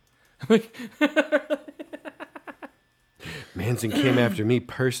time. I'm like, Manson came after me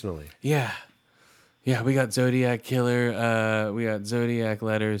personally. yeah. Yeah, we got Zodiac Killer. We got Zodiac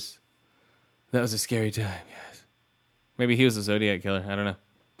Letters. That was a scary time, guys. Maybe he was a Zodiac Killer. I don't know.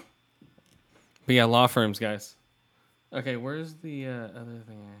 But yeah, law firms, guys. Okay, where's the other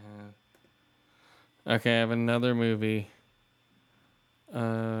thing I have? Okay, I have another movie.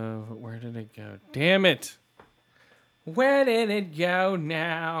 Where did it go? Damn it! Where did it go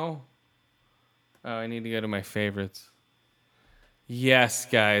now? Oh, I need to go to my favorites. Yes,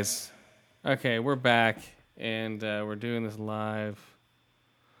 guys. Okay, we're back, and we're doing this live.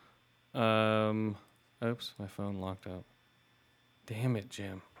 Oops, my phone locked up. Damn it,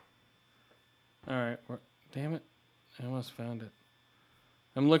 Jim. All right, damn it. I almost found it.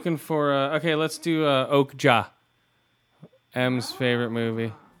 I'm looking for... okay, let's do Okja. M's favorite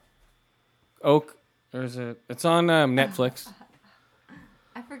movie. Or is it... It's on Netflix.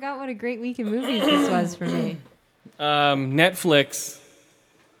 I forgot what a great week in movies this was for me. Netflix.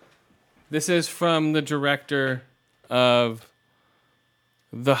 This is from the director of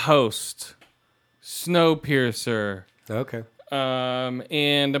The Host, Snowpiercer, Okay.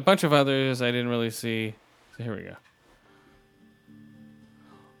 and a bunch of others I didn't really see. So here we go.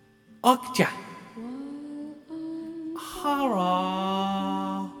 Okja.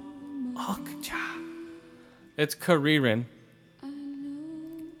 Horror. Okja. It's Korean.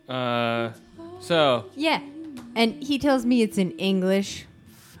 So Yeah. And he tells me it's in English.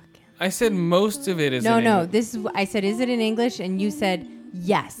 I said most of it is No, in no. English. This is. I said, is it in English? And you said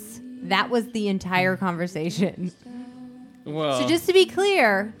yes. That was the entire conversation. Well, So just to be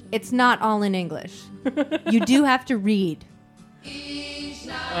clear, it's not all in English. You do have to read.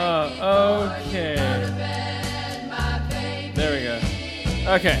 okay. There we go.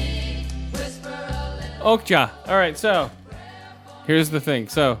 Okay. Okja. All right, so here's the thing.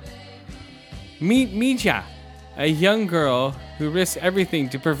 So, meet Mija, a young girl who risks everything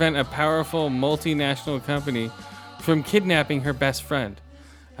to prevent a powerful multinational company from kidnapping her best friend,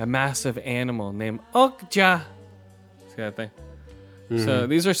 a massive animal named Okja. See that thing? So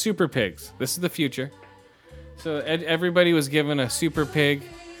these are super pigs. This is the future. So everybody was given a super pig.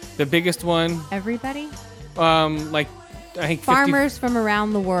 The biggest one, Everybody? like I think 50, Farmers from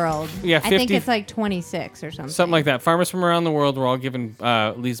around the world. Yeah, I think 50 it's like 26 or something. something like that. Farmers from around the world were all given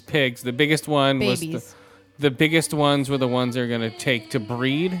these pigs. The biggest one Babies. was the biggest ones were the ones they're going to take to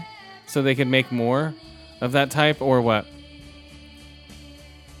breed, so they could make more of that type, or what?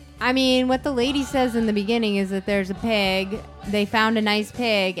 I mean, what the lady says in the beginning is that there's a pig. They found a nice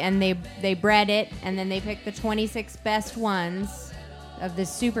pig, and they bred it, and then they picked the 26 best ones of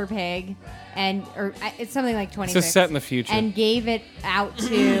this super pig, or it's something like 26. It's just set in the future. And gave it out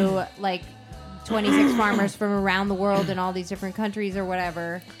to like 26 farmers from around the world in all these different countries or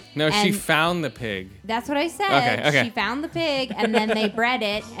whatever. No, she And found the pig. That's what I said. Okay. She found the pig, and then they bred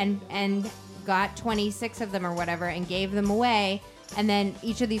it and got 26 of them or whatever and gave them away. And then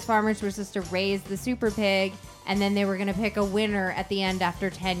each of these farmers were supposed to raise the super pig, and then they were going to pick a winner at the end after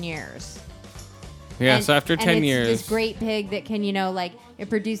 10 years. Yeah, And- so after 10 and years. it's this great pig that can, like, it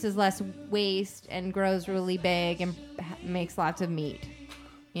produces less waste and grows really big and makes lots of meat.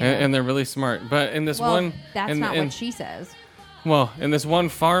 You know? And they're really smart. But in this well, one... that's in- not in- what she says. Well, and this one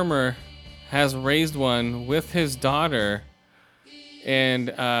farmer has raised one with his daughter, and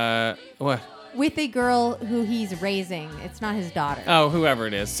what? With a girl who he's raising. It's not his daughter. Oh, whoever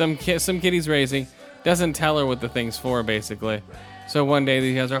it is, some kid he's raising, doesn't tell her what the thing's for, basically. So one day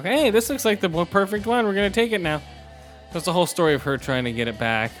he has her, hey, this looks like the perfect one. We're gonna take it now. That's the whole story of her trying to get it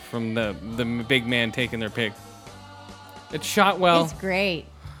back from the big man taking their pig. It shot well. It's great.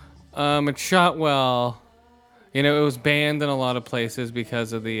 It shot well. It was banned in a lot of places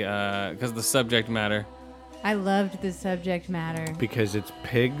because of the subject matter. I loved the subject matter. Because it's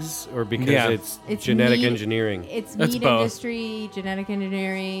pigs or because Yeah. It's genetic meat. engineering? It's It's meat both. industry, genetic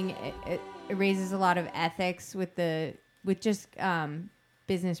engineering. It raises a lot of ethics with just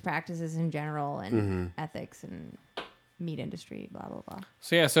business practices in general and ethics and meat industry, blah, blah, blah.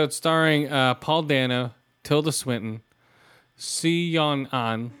 So yeah, so it's starring Paul Dano, Tilda Swinton, Si Yeon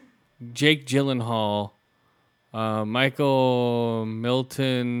An, Jake Gyllenhaal, Michael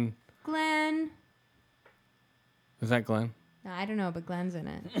Milton. Glenn. Is that Glenn? No, I don't know, but Glenn's in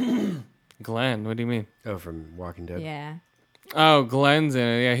it. Glenn, what do you mean? Oh, from Walking Dead. Yeah. Oh, Glenn's in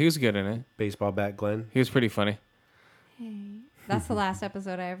it. Yeah, he was good in it. Baseball bat Glenn. He was pretty funny. That's the last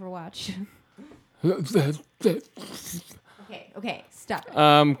episode I ever watched. Okay, stop it.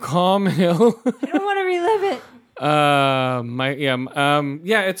 Calm Hill. I don't want to relive it.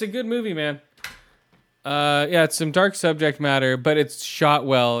 Yeah, it's a good movie, man. Yeah, it's some dark subject matter, but it's shot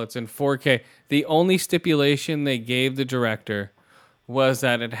well. It's in 4K. The only stipulation they gave the director was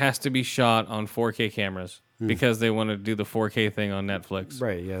that it has to be shot on 4K cameras because they want to do the 4K thing on Netflix.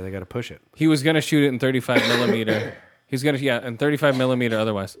 Right, yeah, they got to push it. He was going to shoot it in 35 millimeter. He's going to, in 35 millimeter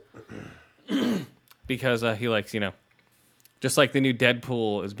otherwise. Because he likes, just like the new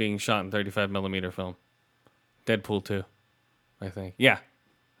Deadpool is being shot in 35 millimeter film. Deadpool 2, I think. Yeah,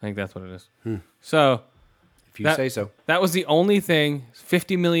 I think that's what it is. So, If you say so. that was the only thing,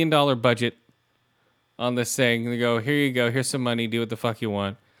 $50 million budget on this thing. They go, here you go, here's some money, do what the fuck you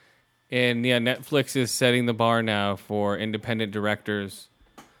want. And yeah, Netflix is setting the bar now for independent directors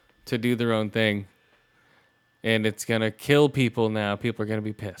to do their own thing. And it's going to kill people now. People are going to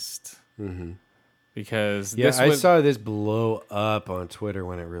be pissed. because Yeah, this I would, saw this blow up on Twitter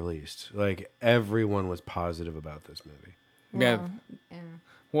when it released. Like everyone was positive about this movie. Yeah. Well, yeah.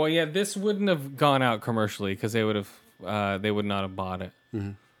 Well, yeah, this wouldn't have gone out commercially because they would not have bought it.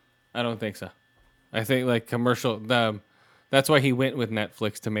 Mm-hmm. I don't think so. I think like commercial. That's why he went with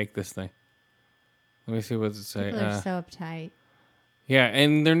Netflix to make this thing. Let me see what it say. People are so uptight. Yeah,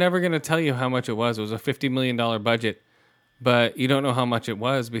 and they're never going to tell you how much it was. It was a $50 million budget, but you don't know how much it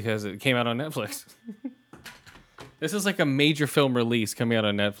was because it came out on Netflix. This is like a major film release coming out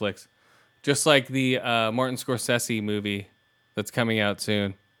on Netflix. Just like the Martin Scorsese movie that's coming out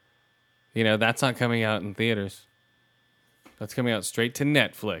soon. You know, that's not coming out in theaters. That's coming out straight to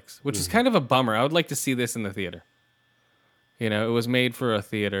Netflix, which is kind of a bummer. I would like to see this in the theater. You know, it was made for a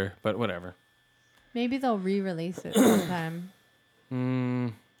theater, but whatever. Maybe they'll re-release it sometime.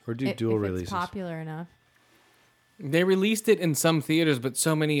 Or do if dual it's releases. popular enough. They released it in some theaters, but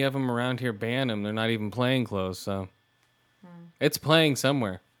so many of them around here ban them. They're not even playing close, so it's playing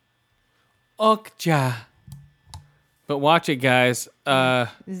somewhere. Okja. But watch it, guys. This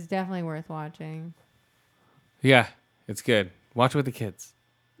is definitely worth watching. Yeah, it's good. Watch it with the kids.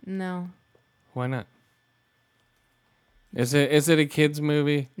 No. Why not? Is it a kids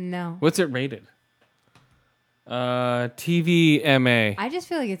movie? No. What's it rated? TVMA. I just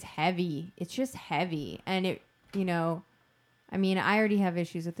feel like it's heavy. It's just heavy. And it, you know, I mean, I already have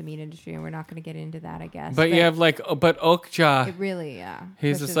issues with the meat industry and we're not going to get into that, I guess. But you have like, but Okja. It really, yeah.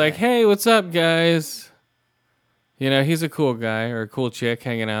 He's pushes just like, it. hey, what's up, guys? You know, he's a cool guy or a cool chick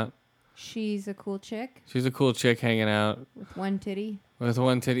hanging out. She's a cool chick She's a cool chick hanging out with one titty. with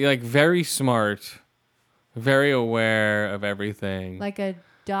one titty. Like, very smart, very aware of everything. Like a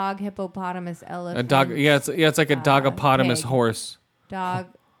dog, hippopotamus, elephant. a dog. Yeah, it's like a dogopotamus pig. horse. Dog,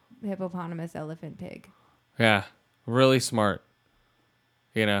 hippopotamus, elephant, pig. Yeah, really smart.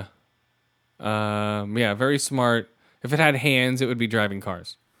 You know, yeah, very smart. If it had hands, it would be driving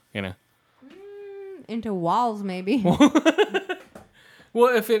cars. You know. Into walls, maybe.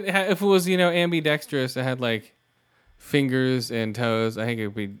 Well, if it was, you know, ambidextrous, it had like fingers and toes. I think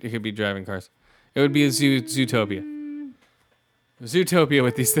it could be driving cars. It would be a Zootopia. Zootopia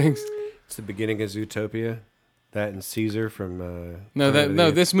with these things. It's the beginning of Zootopia. That and Caesar from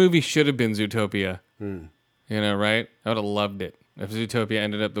This movie should have been Zootopia. You know, right? I would have loved it if Zootopia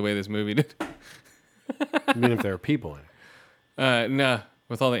ended up the way this movie did. I mean, if there are people in it. No,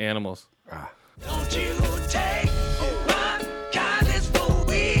 with all the animals. Don't you take my kindness for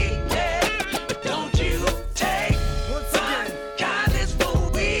weakness. Don't you take my kindness for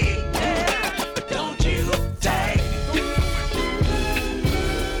weakness. Don't you take.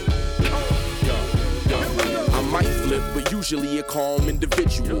 I might flip, but usually a calm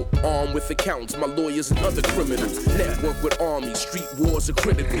individual. Armed with accounts, my lawyers and other criminals. Network with armies, street wars are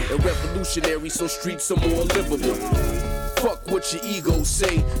critical. And revolutionary, so streets are more livable. Fuck what your ego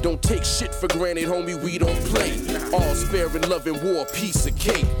say. Don't take shit for granted, homie, we don't play. All's fair in love and war, piece of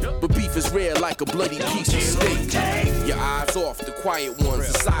cake. But beef is rare like a bloody piece of steak. Your eyes off, the quiet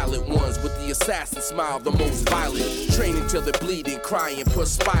ones, the silent ones. With the assassin smile, the most violent. Training till they're bleeding, crying,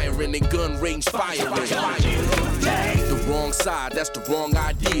 perspiring, and gun range firing. The wrong side, that's the wrong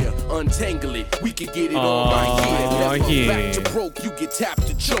idea. Untangle it, we can get it all right here. Never yeah. back to broke, you get tapped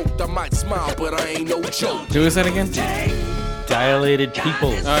and choked. I might smile, but I ain't no joke. Who is that again? Dilated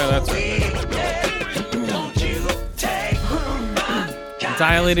people. Oh, that's right.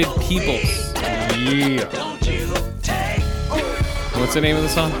 Dilated Peoples. Yeah. What's the name of the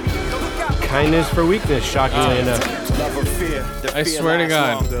song? Kindness for weakness, shockingly enough. I swear to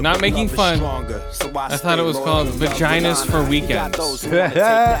God, not making fun. I thought it was called Vaginas for Weekends.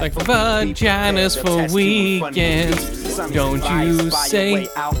 Like Vaginas for Weekends. Don't you say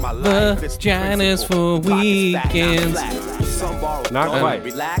Vaginas for Weekends. Not quite.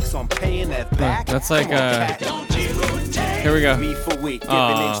 That's like here we go.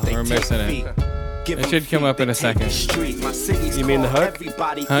 Oh, we're missing it. It should come up in a second. You mean the hook?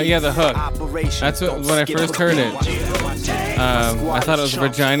 Yeah, the hook. That's what, when I first heard it. I thought it was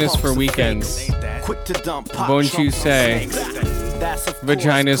Vaginas for Weekends. Won't you say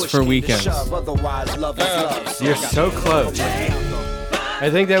Vaginas for Weekends? You're so close. I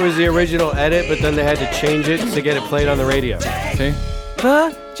think that was the original edit, but then they had to change it to get it played on the radio. See?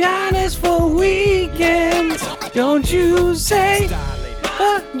 Vaginas for Weekends. Don't you say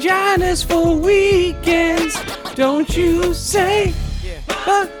Vaginas for Weekends. Don't you say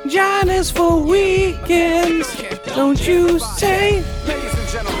Vaginas for Weekends. Don't you say.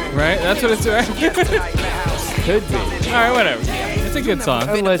 Right? That's what it's right. Could be. Alright, whatever. It's a good song.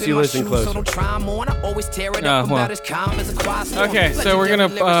 Unless you listen closer. Okay, so we're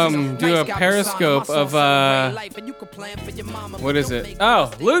gonna do a Periscope of what is it? Oh,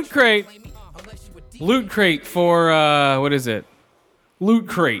 Loot Crate. Loot Crate for what is it? Loot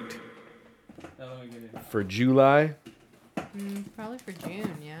Crate. For July? Probably for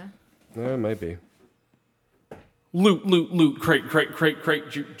June, yeah. No, it might be. Loot, crate,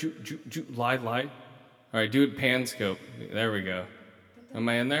 lie. All right, do it panscope. There we go. Am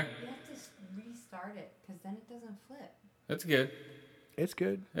I in there? You have to restart it, because then it doesn't flip. That's good. It's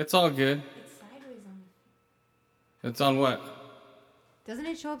good. It's all good. It's sideways on... It's on what? Doesn't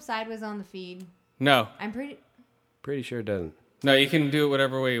it show up sideways on the feed? No. I'm pretty... Pretty sure it doesn't. No, you can do it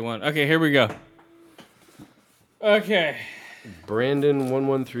whatever way you want. Okay, here we go. Okay.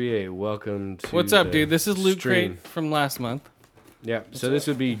 Brandon1138, welcome to What's up, the dude? This is Loot stream. Crate from last month. Yeah, so this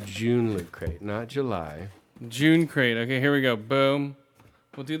would be June Loot Crate, not July. June Crate. Okay, here we go. Boom.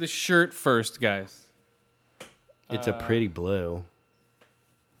 We'll do the shirt first, guys. It's a pretty blue.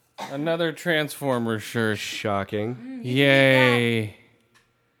 Another Transformers shirt. Shocking. Yay.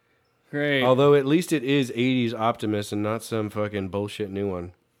 Great. Although at least it is 80s Optimus and not some fucking bullshit new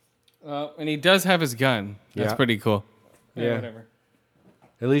one. And he does have his gun. That's Yeah. pretty cool. Yeah. Whatever.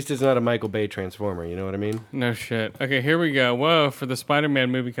 At least it's not a Michael Bay Transformer, you know what I mean? No shit. Okay, here we go. Whoa, for the Spider-Man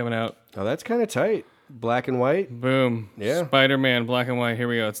movie coming out. Oh, that's kind of tight. Black and white. Boom. Yeah. Spider-Man, black and white. Here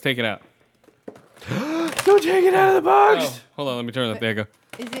we go. Let's take it out. Don't take it out of the box! Oh, hold on. Let me turn it up. There you go.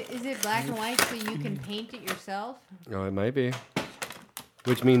 Is it black and white so you can paint it yourself? Oh, it might be.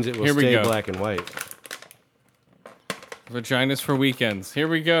 Which means it will Here we stay go. black and white. Vaginas for weekends. Here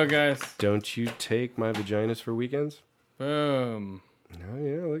we go, guys. Don't you take my vaginas for weekends? Boom. Oh,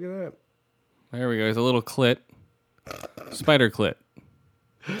 yeah, look at that. There we go. There's a little clit. Spider clit.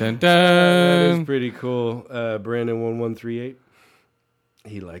 Dun That is dun. pretty cool. Brandon1138.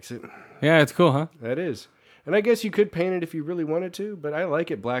 He likes it. Yeah, it's cool, huh? That is. And I guess you could paint it if you really wanted to, but I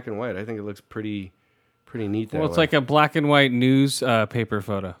like it black and white. I think it looks pretty neat that Well, it's way. like a black and white news paper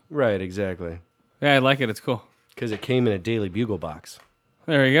photo. Right, exactly. Yeah, I like it. It's cool. Because it came in a Daily Bugle box.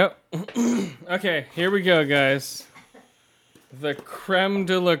 There we go. Okay, here we go, guys. The creme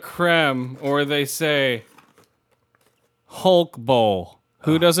de la creme, or they say Hulk Bowl.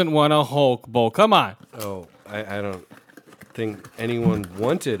 Who doesn't want a Hulk Bowl? Come on. Oh, I don't think anyone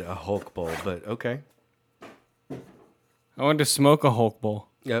wanted a Hulk Bowl, but okay. I wanted to smoke a Hulk Bowl.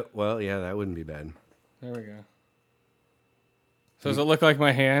 Yeah, well, yeah, that wouldn't be bad. There we go. So does it look like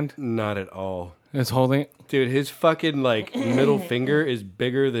my hand Not at all. is holding it? Dude, his fucking, like, middle finger is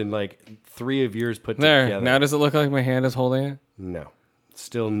bigger than, like, 3 of yours put There. together. Now does it look like my hand is holding it? No.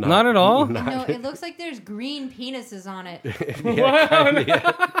 Still not. Not at all? No, it looks like there's green penises on it. It's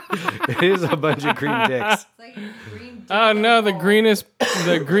It is a bunch of green dicks. like a green Oh no, the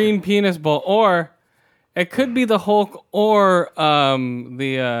green penis bowl, or it could be the Hulk, or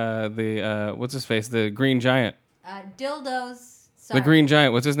the what's his face, the Green Giant, dildos. the Green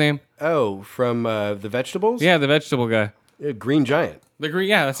Giant. What's his name? Oh, from the vegetables? Yeah, the vegetable guy. Green Giant. The green,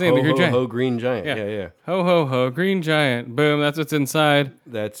 yeah, that's the name. Ho, The Green ho, Giant. ho, Green Giant. Yeah. Yeah, yeah. Ho ho ho, Green Giant. Boom. That's what's inside.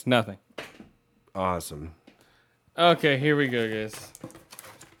 That's Nothing. awesome. Okay, here we go, guys.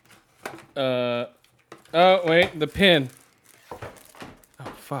 Oh wait, the pin. Oh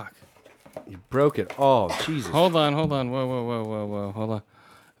fuck. You broke it all. Jesus. Hold on. Whoa. Hold on.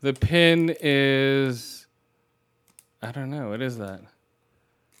 The pin is. I don't know. What is that?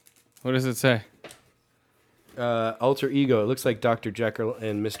 What does it say? Alter Ego. It looks like Dr. Jekyll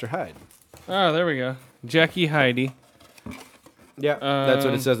and Mr. Hyde. Oh, there we go. Jackie Heidi. Yeah, that's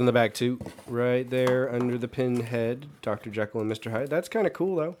what it says on the back, too. Right there under the pin head, Dr. Jekyll and Mr. Hyde. That's kind of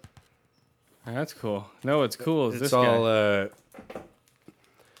cool, though. That's cool. No, what's cool is It's this all, guy.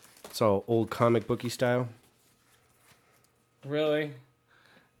 it's all old comic booky style. Really?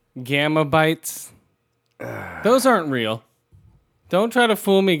 Gamma bites? Those aren't real. Don't try to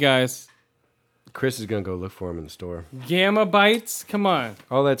fool me, guys. Chris is going to go look for them in the store. Gamma bites? Come on.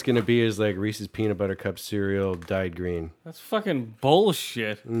 All that's going to be is like Reese's Peanut Butter Cup cereal dyed green. That's fucking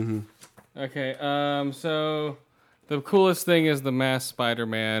bullshit. Mm-hmm. Okay, so the coolest thing is the masked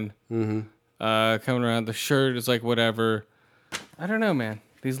Spider-Man coming around. The shirt is like whatever. I don't know, man.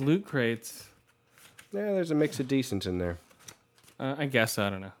 These loot crates. Yeah, there's a mix of decent in there. I guess, I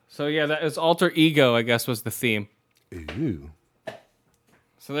don't know. So yeah, that is Alter Ego, I guess, was the theme. Ooh.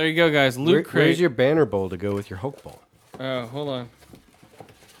 So there you go, guys. Loot crate. Where's your banner bowl to go with your Hulk bowl? Oh, hold on.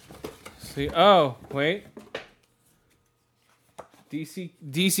 See, oh, wait.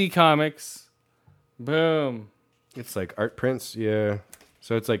 DC Comics. Boom. It's like art prints, yeah.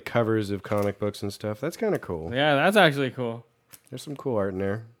 So it's like covers of comic books and stuff. That's kind of cool. Yeah, that's actually cool. There's some cool art in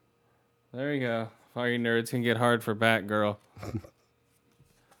there. There you go. All you nerds can get hard for Batgirl.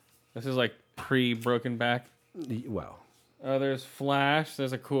 This is like pre-broken back. Well, Oh, there's Flash.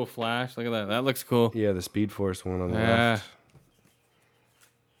 There's a cool Flash. Look at that. That looks cool. yeah, the Speed Force one on the Yeah. left.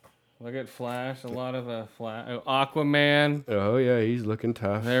 Look at Flash. A lot of Flash. Oh, Aquaman. Oh yeah, he's looking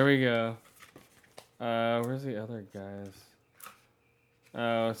tough. There we go. Where's the other guys?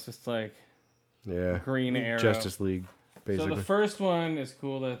 Oh, it's just like Yeah, Green Arrow. Justice League, So basically. the first one is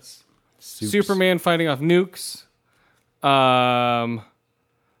cool. That's Supes. Superman fighting off nukes.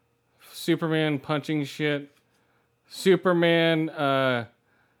 Superman punching shit. Superman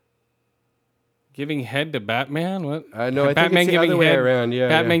giving head to Batman. What? No, I think it's the other way around. Yeah,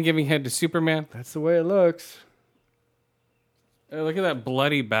 Batman yeah. giving head to Superman. That's the way it looks. Look at that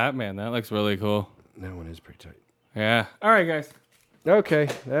bloody Batman. That looks really cool. That one is pretty tight. Yeah. All right, guys. Okay,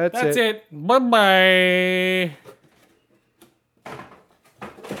 That's it. Bye-bye.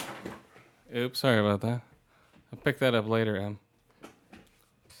 Oops, sorry about that. I'll pick that up later, Em.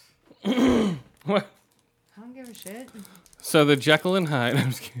 What? I don't give a shit. So the Jekyll and Hyde. I'm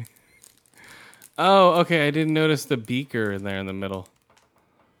just kidding. Oh, okay. I didn't notice the beaker in there in the middle.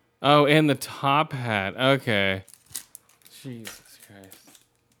 Oh, and the top hat. Okay. Jesus Christ.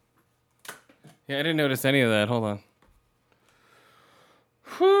 Yeah, I didn't notice any of that. Hold on.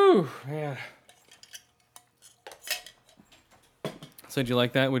 Whew, man. So did you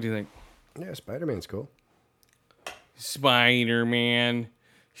like that? What do you think? Yeah, Spider-Man's cool. Spider-Man. And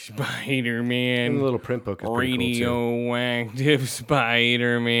Spider-Man. the little print book is pretty cool too. Radioactive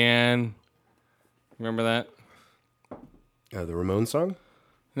Spider-Man. Remember that? The Ramones song?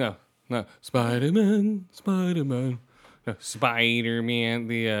 No. Spider-Man. Spider-Man. No, Spider-Man.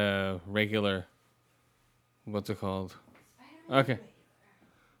 The regular. What's it called? Okay.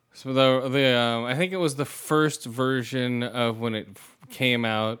 So the I think it was the first version of when it came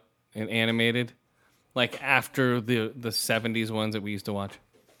out and animated, like after the 70s ones that we used to watch,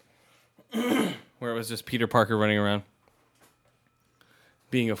 where it was just Peter Parker running around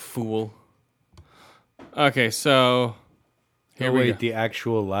being a fool. Okay, so here we go. The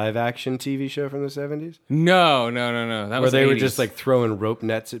actual live-action TV show from the 70s? No. That Where was they were 80s. just like throwing rope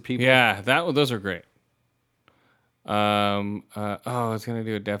nets at people? Yeah, those are great. I was gonna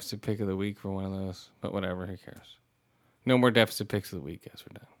do a deficit pick of the week for one of those, but whatever, who cares? No more deficit picks of the week, guys.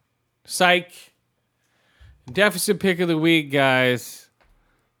 We're done. Psych. Deficit pick of the week, guys.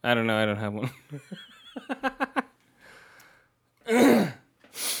 I don't know. I don't have one.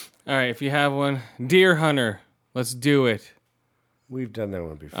 All right, if you have one, Deer Hunter. Let's do it. We've done that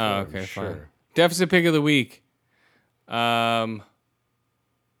one before. Oh, I'm okay, sure. fine. Deficit pick of the week. I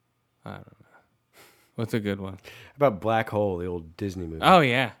don't know. What's a good one? How about Black Hole, the old Disney movie? Oh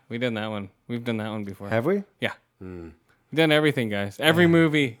yeah, we done that one. We've done that one before. Have we? Yeah. We've done everything, guys. Every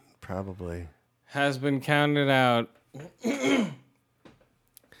movie Probably. has been counted out. Yeah,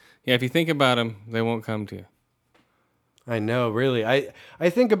 if you think about them, they won't come to you. I know, really. I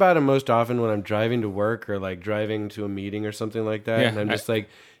think about them most often when I'm driving to work or like driving to a meeting or something like that. Yeah, And I'm just like,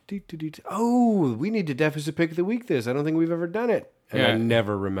 oh, we need to deficit pick of the week this. I don't think we've ever done it. And I Yeah.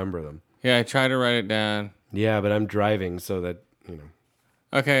 never remember them. Yeah, I try to write it down. Yeah, but I'm driving so that,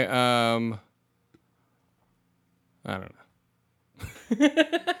 Okay, I don't know.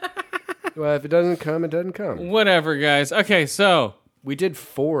 Well, if it doesn't come, it doesn't come. Whatever, guys. Okay, so We did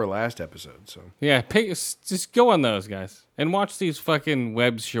 4 last episode, so. yeah, just go on those, guys, and watch these fucking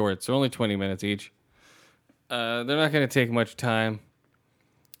web shorts. They're only 20 minutes each. They're not going to take much time.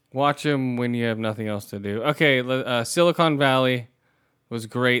 Watch them when you have nothing else to do. Okay, Silicon Valley was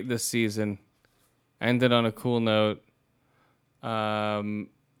great this season. Ended on a cool note. I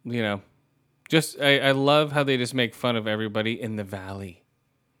love how they just make fun of everybody in the valley.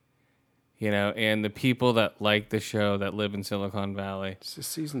 And the people that like the show that live in Silicon Valley. Is this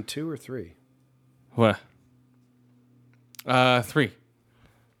season 2 or 3? What? 3.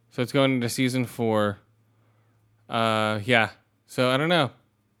 So it's going into season 4. Yeah. So I don't know.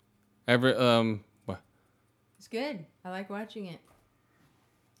 What? It's good. I like watching it.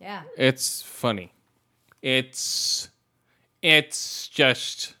 Yeah. It's funny. It's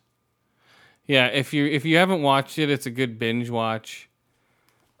just, yeah. If you haven't watched it, it's a good binge watch.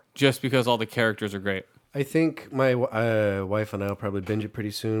 Just because all the characters are great. I think my wife and I will probably binge it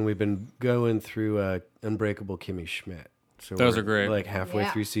pretty soon. We've been going through Unbreakable Kimmy Schmidt. So Those we're are great. Like halfway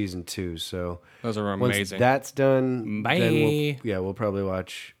Yeah. through season 2. So Those are once amazing. that's done, Bye. then we'll probably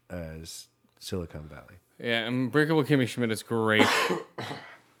watch Silicon Valley. Yeah, Unbreakable Kimmy Schmidt is great.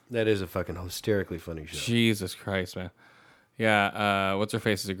 That is a fucking hysterically funny show. Jesus Christ, man. Yeah, what's her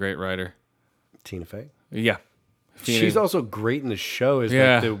face is a great writer. Tina Fey. Yeah, She's also great in the show as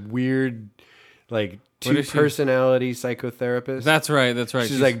Yeah. like the weird, like What two is she? personality psychotherapist. That's right. That's right.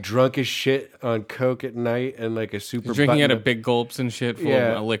 She's like drunk as shit on coke at night and like a super drinking out buttoned of up- big gulps and shit full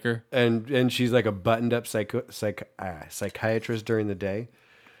Yeah. of liquor. and she's like a buttoned up psychiatrist during the day.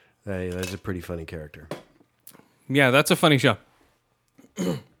 That's a pretty funny character. Yeah, that's a funny show.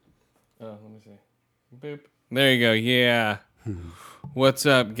 Let me see. Boop. There you go. Yeah. What's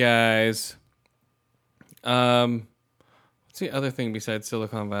up, guys? What's the other thing besides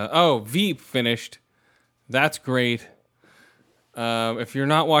Silicon Valley? Oh, Veep finished. That's great. If you're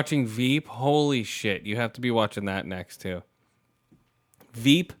not watching Veep, holy shit, you have to be watching that next too.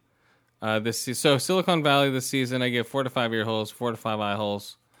 Veep. So Silicon Valley this season, I give 4 to 5 ear holes, 4 to 5 eye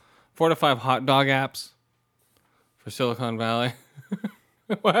holes, 4 to 5 hot dog apps for Silicon Valley.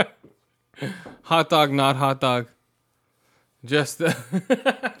 What? Hot dog, not hot dog. Just the.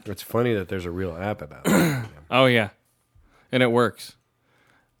 It's funny that there's a real app about it. Oh yeah, and it works.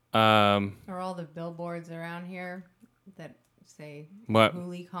 Or all the billboards around here that say What?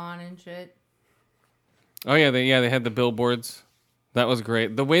 HooliCon and shit. Oh yeah, they had the billboards. That was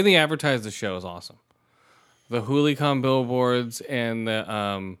great. The way they advertised the show is awesome. The HooliCon billboards and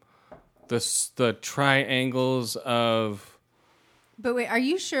the triangles of. But wait, are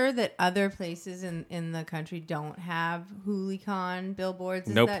you sure that other places in the country don't have HooliCon billboards?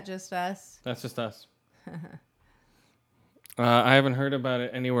 Is Nope. that just us? That's just us. I haven't heard about it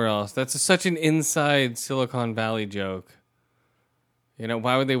anywhere else. That's such an inside Silicon Valley joke. You know,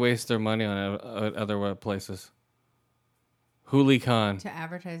 why would they waste their money on other places? HooliCon. To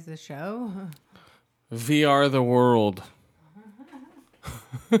advertise the show? VR the world.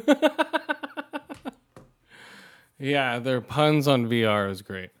 Yeah, their puns on VR is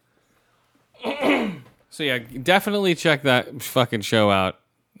great. So yeah, definitely check that fucking show out.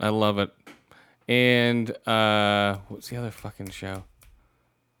 I love it. And what's the other fucking show?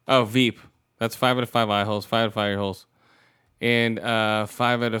 Oh, Veep. That's 5 out of 5 eye holes, 5 out of 5 ear holes, and 5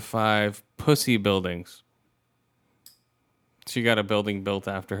 out of 5 pussy buildings. She got a building built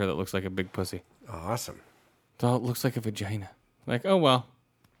after her that looks like a big pussy. Awesome. So it looks like a vagina. Like, oh well.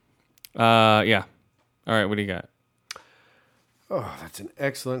 Yeah. All right, what do you got? Oh, that's an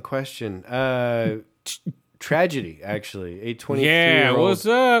excellent question. Tragedy, actually. A 23 Yeah, year old what's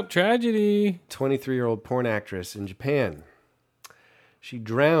up? Tragedy. 23-year-old porn actress in Japan. She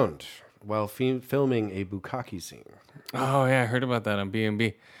drowned while filming a bukkake scene. Oh yeah, I heard about that on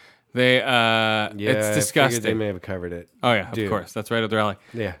B&B. They it's I figured disgusting. they may have covered it. Oh yeah, Dude. of course. That's right up their alley.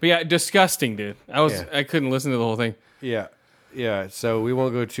 Yeah. But yeah, disgusting, dude. Yeah. I couldn't listen to the whole thing. Yeah. Yeah, so we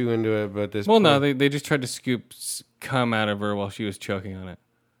won't go too into it, but this Well, no, point- they just tried to scoop cum out of her while she was choking on it.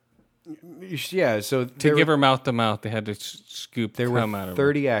 Yeah, so To give her mouth to mouth, they had to scoop there cum were out of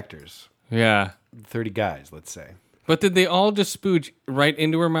 30 actors. her. Yeah. 30 guys, let's say. But did they all just spooge right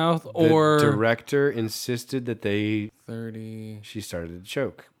into her mouth, The or director insisted that 30? she started to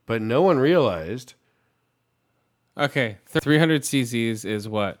choke, but no one realized. Okay, 300 cc's is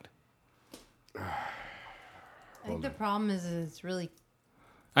what? I think the problem is it's really...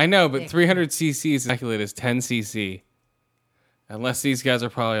 I know, but Thick. 300 cc's is calculated as 10 cc. Unless these guys are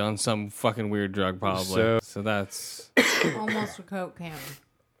probably on some fucking weird drug, probably. So that's almost a Coke can.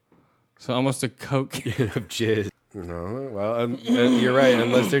 so almost a coke. Of jizz. No, well, you're right.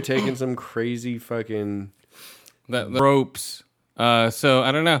 Unless they're taking some crazy fucking. The ropes. So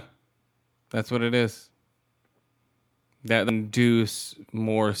I don't know. That's what it is. That induce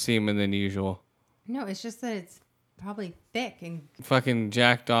more semen than usual. No, it's just that it's probably thick and... Fucking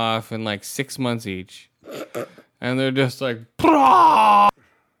jacked off in like 6 months each. And they're just like, "Brah!"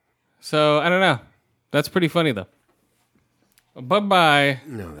 So I don't know. That's pretty funny though. Bye-bye.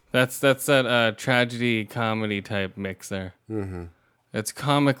 No. That's that tragedy comedy type mix there. Mm-hmm. It's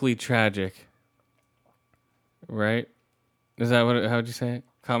comically tragic. Right? Is that how'd you say it?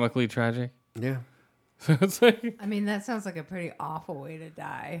 Comically tragic? Yeah. So it's like, I mean, that sounds like a pretty awful way to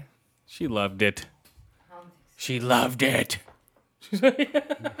die. she loved it. She loved it.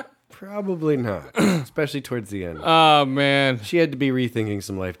 Probably not. Especially towards the end. Oh, man. She had to be rethinking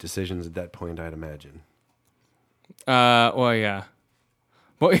some life decisions at that point, I'd imagine. Well, yeah.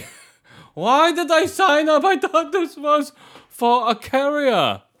 But why did I sign up? I thought this was for a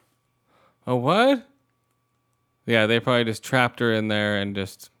carrier. A what? Yeah, they probably just trapped her in there and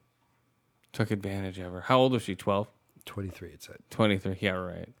just took advantage of her. How old was she? 12? 23, it said. 23. Yeah,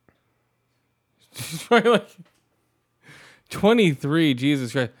 right. She's probably like 23.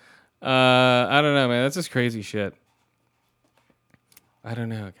 Jesus Christ. I don't know, man. That's just crazy shit. I don't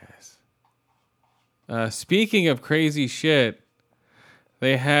know, guys. Speaking of crazy shit,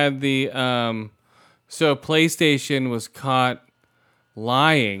 they had the So PlayStation was caught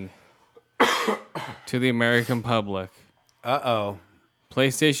lying to the American public. Uh-oh.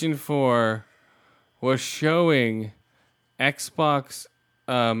 PlayStation 4 was showing Xbox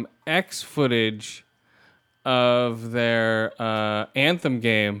X footage of their Anthem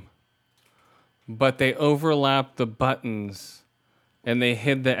game, but they overlapped the buttons and they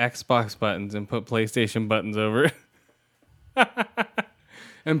hid the Xbox buttons and put PlayStation buttons over it.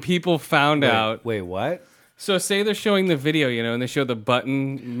 And people found out. Wait, what? So say they're showing the video, and they show the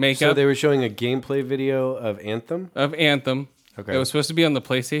button makeup So they were showing a gameplay video of Anthem? of Anthem. Okay. It was supposed to be on the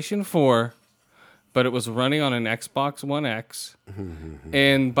PlayStation 4, but it was running on an Xbox One X.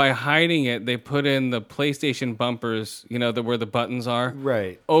 And by hiding it, they put in the PlayStation bumpers, where the buttons are,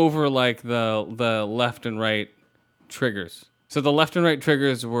 Right. over like the left and right triggers. So the left and right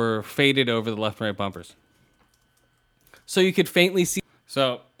triggers were faded over the left and right bumpers. So you could faintly see.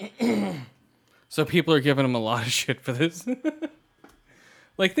 So people are giving them a lot of shit for this.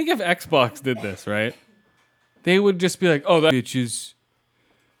 Like, think if Xbox did this, right? They would just be like, oh, that bitches.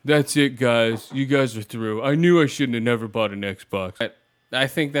 That's it, guys. You guys are through. I knew I shouldn't have never bought an Xbox. I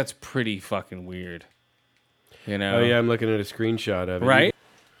think that's pretty fucking weird. Oh, yeah, I'm looking at a screenshot of it. Right?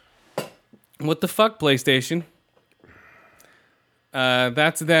 What the fuck, PlayStation?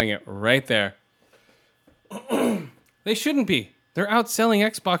 That's them right there. They shouldn't be. They're outselling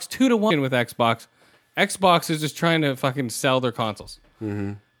Xbox 2-1 with Xbox. Xbox is just trying to fucking sell their consoles.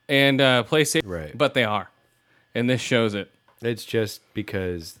 Mm-hmm. And PlayStation, Right. But they are. And this shows it. It's just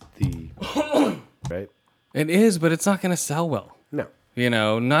because right? It is, but it's not going to sell well.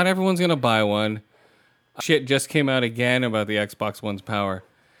 No. Not everyone's going to buy one. Shit just came out again about the Xbox One's power.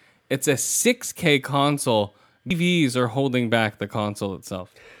 It's a 6K console. TVs are holding back the console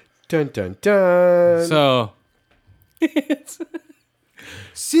itself. Dun, dun, dun. So, it's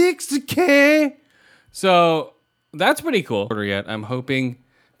 6K. So, that's pretty cool. Yet, I'm hoping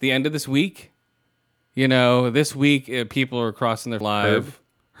the end of this week, this week people are crossing their live.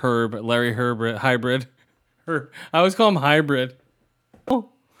 Larry Herbert, hybrid. I always call him hybrid. Oh,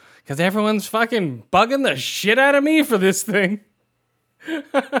 because everyone's fucking bugging the shit out of me for this thing.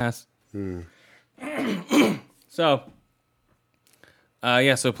 So,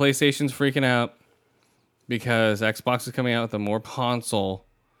 so PlayStation's freaking out because Xbox is coming out with a more console.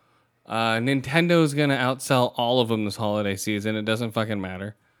 Nintendo's going to outsell all of them this holiday season. It doesn't fucking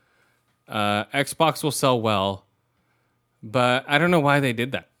matter. Xbox will sell well, but I don't know why they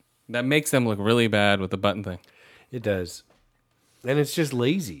did that. That makes them look really bad with the button thing. It does. And it's just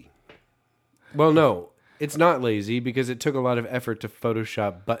lazy. Well, no, it's not lazy because it took a lot of effort to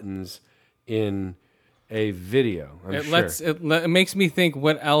Photoshop buttons in a video. It makes me think,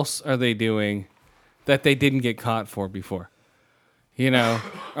 what else are they doing that they didn't get caught for before?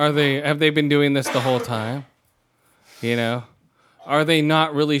 Have they been doing this the whole time? Are they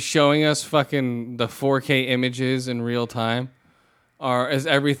not really showing us fucking the 4K images in real time? Is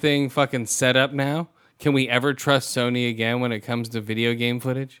everything fucking set up now? Can we ever trust Sony again when it comes to video game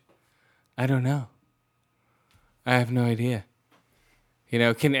footage? I don't know. I have no idea.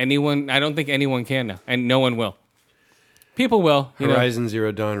 Can anyone? I don't think anyone can now, and no one will. People will. Horizon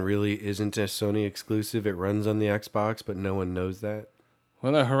Zero Dawn really isn't a Sony exclusive. It runs on the Xbox, but no one knows that.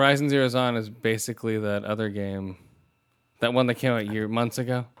 Well, no, Horizon Zero Dawn is basically that other game, that one that came out months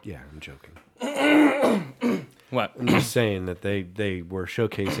ago. Yeah, I'm joking. What? I'm just saying that they were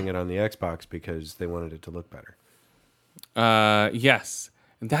showcasing it on the Xbox because they wanted it to look better. Yes,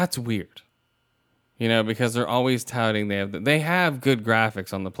 that's weird. Because they're always touting they have good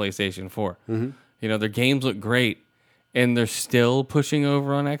graphics on the PlayStation 4. Mm-hmm. Their games look great, and they're still pushing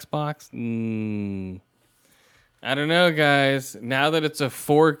over on Xbox. I don't know, guys. Now that it's a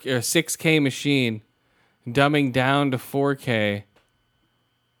 6K machine, dumbing down to 4K.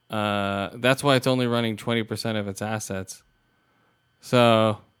 That's why it's only running 20% of its assets.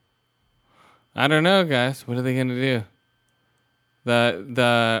 So, I don't know, guys. What are they going to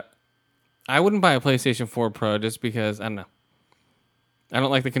do? I wouldn't buy a PlayStation 4 Pro just because, I don't know. I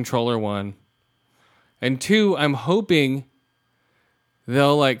don't like the controller, one. And two, I'm hoping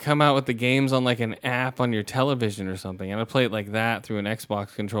they'll come out with the games on an app on your television or something. And I'll play it like that through an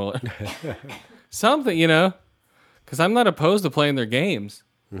Xbox controller. Something, because I'm not opposed to playing their games.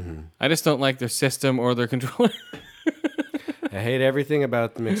 Mm-hmm. I just don't like their system or their controller. I hate everything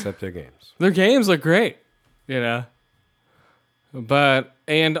about them except their games. Their games look great, But,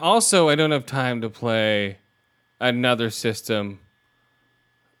 and also I don't have time to play another system.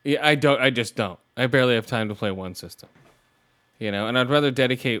 Yeah, I just don't. I barely have time to play one system. And I'd rather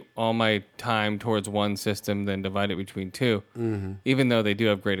dedicate all my time towards one system than divide it between two. Mm-hmm. Even though they do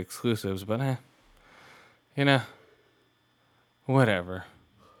have great exclusives, but You know, whatever.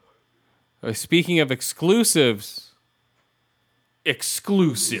 Speaking of exclusives,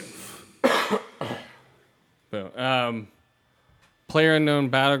 exclusive. Boom. PlayerUnknown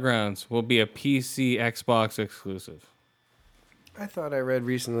Battlegrounds will be a PC Xbox exclusive. I thought I read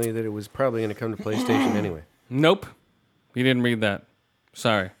recently that it was probably going to come to PlayStation anyway. Nope. You didn't read that.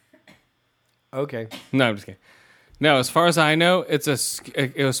 Sorry. Okay. No, I'm just kidding. No, as far as I know, it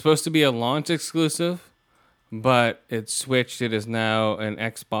was supposed to be a launch exclusive, but it switched. It is now an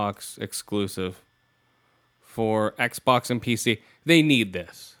Xbox exclusive for Xbox and PC. They need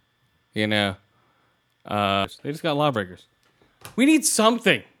this, you know. They just got Lawbreakers. We need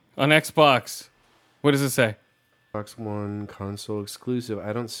something on Xbox. What does it say? Xbox One console exclusive.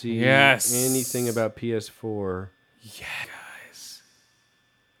 I don't see Yes. anything about PS4. Yeah, guys.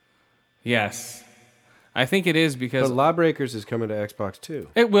 Yes. I think it is because But Lawbreakers is coming to Xbox too.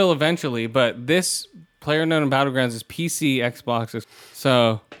 it will eventually, but this PlayerUnknown Battlegrounds is PC, Xbox.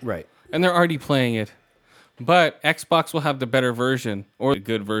 So, Right. and they're already playing it. But Xbox will have the better version or the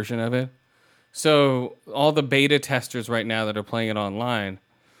good version of it. So, all the beta testers right now that are playing it online,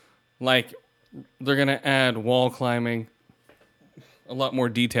 like, they're going to add wall climbing, a lot more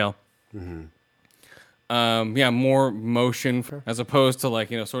detail. More motion as opposed to,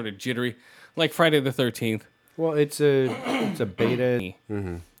 like, you know, sort of jittery, like Friday the 13th. Well, it's a beta.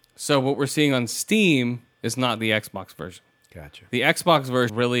 So what we're seeing on Steam is not the Xbox version. Gotcha. The Xbox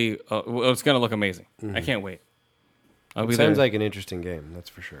version really, it's going to look amazing. I can't wait. I'll be Sounds there. like an interesting game, that's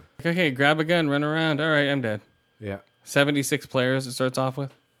for sure. Okay, grab a gun, run around. All right, I'm dead. Yeah. 76 players it starts off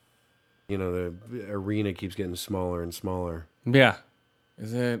with. You know, the arena keeps getting smaller and smaller. Yeah.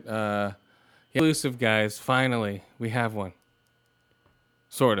 Is it, exclusive, guys. Finally, we have one.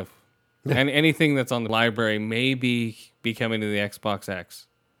 Sort of. And anything that's on the library may be coming to the Xbox X.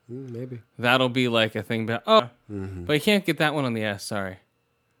 Maybe. That'll be like a thing. But you can't get that one on the S. Sorry,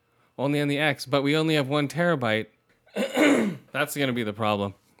 only on the X. But we only have 1 terabyte. That's going to be the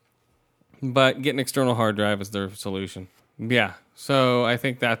problem. But getting external hard drive is their solution. Yeah. So I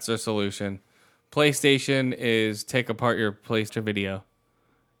think that's their solution. PlayStation is take apart your PlayStation video,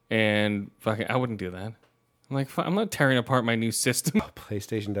 and fucking I wouldn't do that. I'm like, I'm not tearing apart my new system.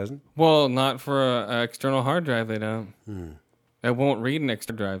 PlayStation doesn't? Well, not for a external hard drive. They don't. It won't read an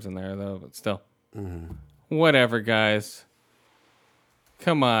extra drives in there though. But still, whatever, guys.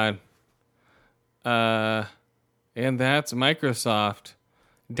 Come on. And that's Microsoft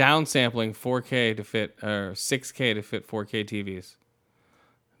downsampling 4K to fit or 6K to fit 4K TVs.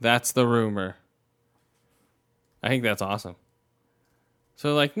 That's the rumor. I think that's awesome.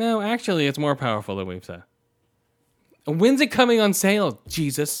 So, like, no, actually, it's more powerful than we've said. When's it coming on sale?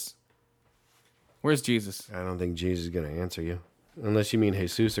 Jesus. Where's Jesus? I don't think Jesus is going to answer you. Unless you mean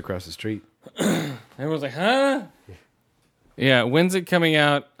Jesus across the street. Everyone's like, huh? Yeah, when's it coming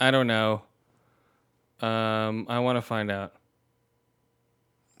out? I don't know. I want to find out.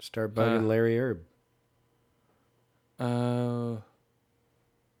 Start bugging Larry Herb.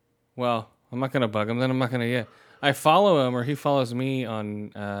 Well, I'm not going to bug him. Then I'm not going to get. I follow him or he follows me on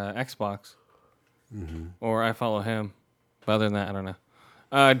Xbox. Or I follow him. But other than that, I don't know.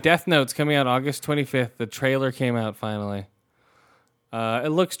 Death Note's coming out August 25th. The trailer came out finally. It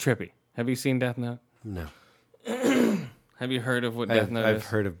looks trippy. Have you seen Death Note? No. Have you heard of what Death Note is? I've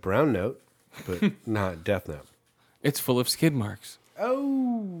heard of Brown Note, but not Death Note. It's full of skid marks.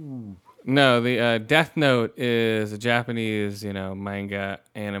 Oh. No, the Death Note is a Japanese, manga,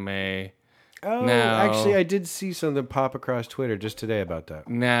 anime. Oh, Now- actually, I did see something pop across Twitter just today about that.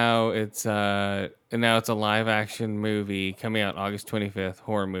 Now it's a live action movie coming out August 25th,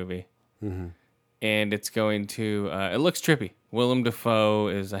 horror movie. And it's going to it looks trippy. Willem Dafoe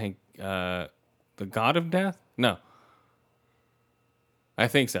is, I think, the god of death? No. I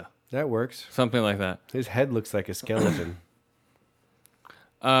think so. That works. Something like that. His head looks like a skeleton.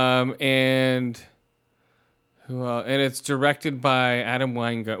 And it's directed by Adam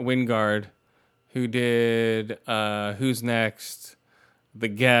Wingard, who did Who's Next, The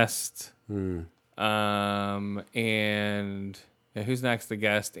Guest, and Who's Next, The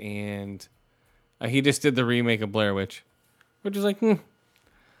Guest, and he just did the remake of Blair Witch, which is like,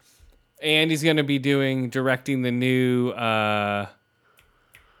 And he's going to be directing the new, God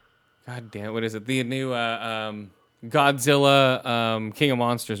damn, what is it? The new Godzilla, King of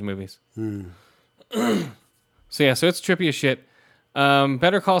Monsters movies. So it's trippy as shit.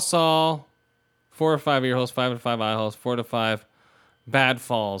 Better Call Saul, 4 or 5 ear holes, 5 to 5 eye holes, 4 to 5 bad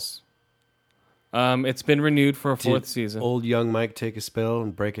falls. It's been renewed for a 4th season. Old young Mike take a spill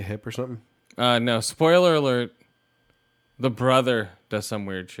and break a hip or something? No, spoiler alert. The brother does some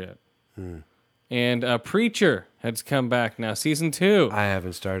weird shit. And Preacher has come back now, season 2. I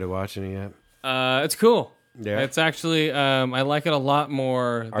haven't started watching it yet. It's cool. Yeah. It's actually, I like it a lot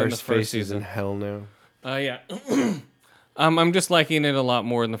more than the Arse first faces season. in hell now. Yeah. I'm just liking it a lot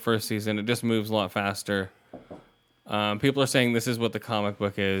more than the first season. It just moves a lot faster. People are saying this is what the comic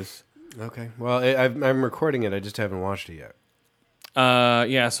book is. Okay. Well, I'm recording it. I just haven't watched it yet.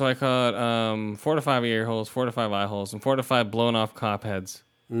 Yeah, so I caught 4 to 5 ear holes, 4 to 5 eye holes, and 4 to 5 blown off cop heads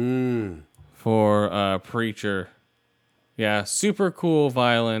for Preacher. Yeah, super cool,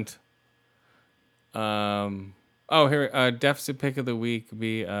 violent. Here, deficit pick of the week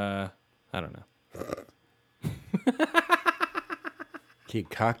be, I don't know. Keep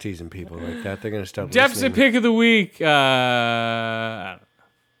cock teasing people like that. They're going to stop Deficit listening. pick of the week. I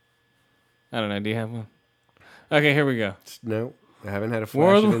don't know. Do you have one? Okay, here we go. No, I haven't had a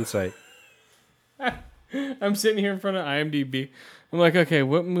War flash of of the- insight. I'm sitting here in front of IMDb. I'm like, okay,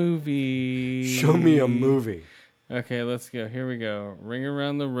 what movie? Show me a movie. Okay, let's go. Here we go. Ring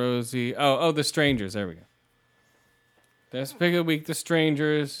Around the Rosie. Oh, The Strangers. There we go. Deficit pick of the week, The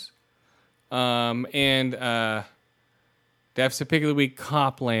Strangers. And Deficit pick of the week,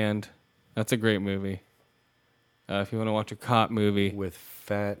 Copland. That's a great movie. If you want to watch a cop movie. With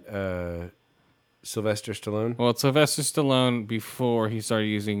fat Sylvester Stallone. Well, it's Sylvester Stallone before he started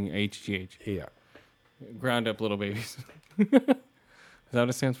using HGH. Yeah. Ground up little babies. Is that what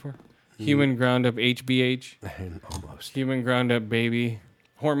it stands for? Human ground up HBH. Almost. Human ground up baby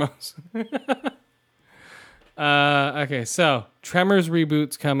hormones. Okay, so Tremors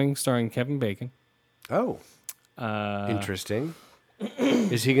reboot's coming, starring Kevin Bacon. Oh. Interesting.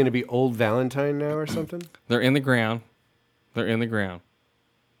 Is he going to be Old Valentine now or something? They're in the ground.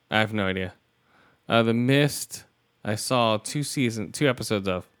 I have no idea. The Mist, I saw 2 episodes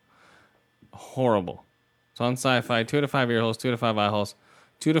of. Horrible. It's on Sci-Fi. 2 to 5 ear holes, 2 to 5 eye holes,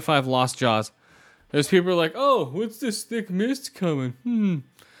 2 to 5 lost jaws. There's people who are like, oh, what's this thick mist coming?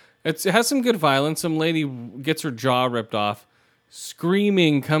 It has some good violence. Some lady gets her jaw ripped off,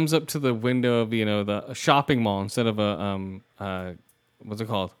 screaming, comes up to the window of the shopping mall instead of a what's it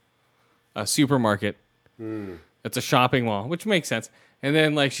called? A supermarket. It's a shopping mall, which makes sense. And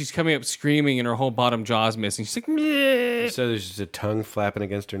then she's coming up screaming, and her whole bottom jaw's missing. She's like, meh. So there's just a tongue flapping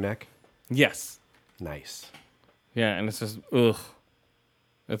against her neck? Yes. Nice. Yeah, and it's just ugh.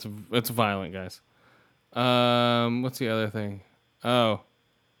 It's violent, guys. What's the other thing? Oh,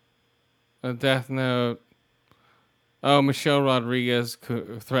 a Death Note. Oh, Michelle Rodriguez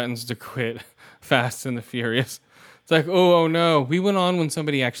threatens to quit Fast and the Furious. It's like, oh no, we went on when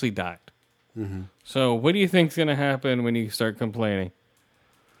somebody actually died. Mm-hmm. So what do you think's gonna happen when you start complaining?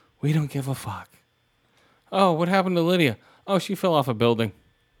 We don't give a fuck. Oh, what happened to Lydia? Oh, she fell off a building.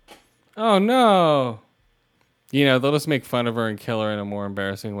 Oh no. They'll just make fun of her and kill her in a more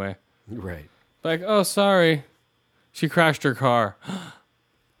embarrassing way. Right. Like, oh, sorry. She crashed her car.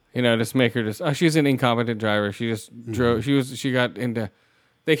 Just make her oh, she's an incompetent driver. She just drove. She got into,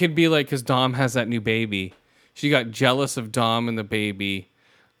 they could be like, because Dom has that new baby. She got jealous of Dom and the baby,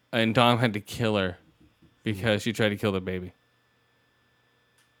 and Dom had to kill her because she tried to kill the baby.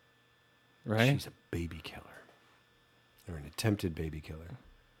 Right? She's a baby killer. Or an attempted baby killer.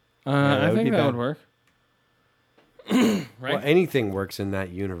 I think be that bad. would work. Right? Well, anything works in that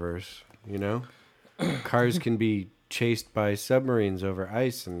universe, Cars can be chased by submarines over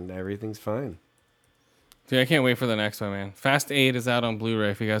ice and everything's fine. Dude, I can't wait for the next one, man. Fast 8 is out on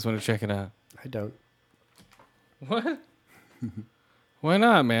Blu-ray if you guys want to check it out. I don't. What? Why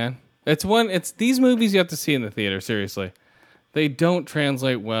not, man? It's these movies you have to see in the theater, seriously. They don't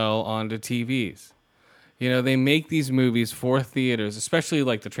translate well onto TVs. They make these movies for theaters, especially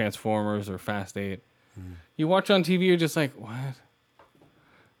like the Transformers or Fast 8. You watch on TV, you're just like, what?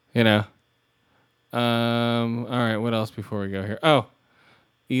 All right, what else before we go here? Oh,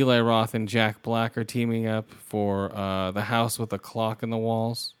 Eli Roth and Jack Black are teaming up for The House with a Clock in the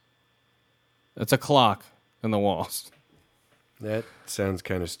Walls. It's a clock in the walls. That sounds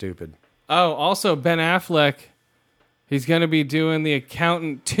kind of stupid. Oh, also Ben Affleck, he's going to be doing The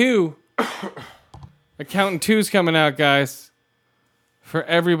Accountant 2. Accountant 2's coming out, guys. For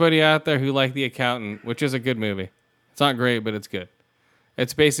everybody out there who like The Accountant, which is a good movie. It's not great, but it's good.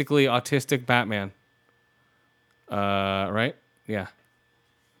 It's basically autistic Batman. Right? Yeah.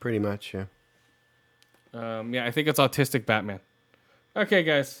 Pretty much, yeah. Yeah, I think it's autistic Batman. Okay,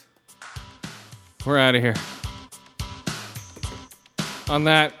 guys. We're out of here. On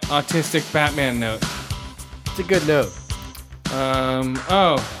that autistic Batman note. It's a good note.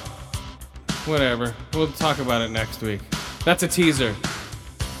 Whatever. We'll talk about it next week. That's a teaser.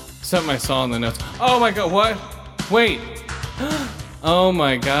 Something I saw in the notes. Oh my god, what? Wait. Oh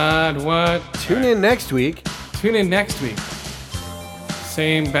my God, what? Tune in next week. Tune in next week.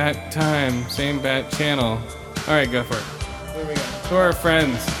 Same bat time, same bat channel. All right, go for it. Where we go? Who are our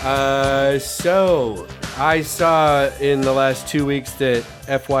friends? So I saw in the last 2 weeks that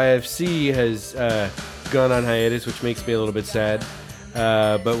FYFC has gone on hiatus, which makes me a little bit sad.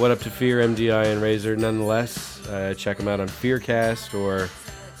 But What Up to Fear, MDI, and Razor nonetheless. Check them out on Fearcast or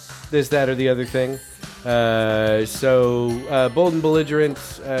this, that, or the other thing. Bold and Belligerent,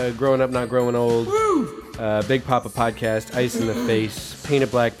 Growing Up, Not Growing Old. Woo! Big Papa Podcast, Ice in the Face,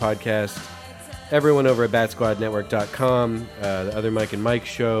 Painted Black Podcast, everyone over at BatsquadNetwork.com, the Other Mike and Mike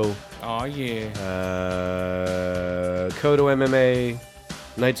Show, Oh yeah. Kodo MMA,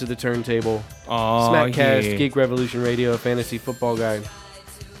 Knights of the Turntable, Oh Smackcast, yeah. Geek Revolution Radio, Fantasy Football Guy,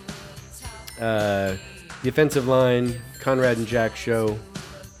 The Offensive Line, Conrad and Jack Show,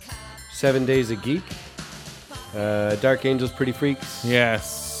 7 Days a Geek, Dark Angels Pretty Freaks.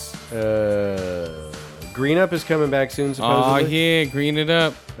 Yes. Green Up is coming back soon, Oh supposedly. yeah, green it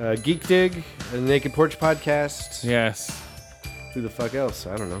up. Geek Dig, the Naked Porch Podcast. Yes. Who the fuck else?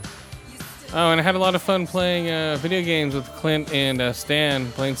 I don't know. Oh, and I had a lot of fun playing video games with Clint and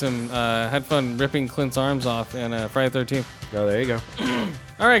Stan. Playing some, had fun ripping Clint's arms off in Friday the 13th. Oh, there you go.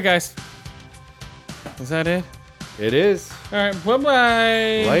 All right, guys. Is that it? It is. All right,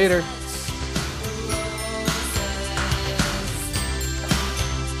 bye-bye. Later.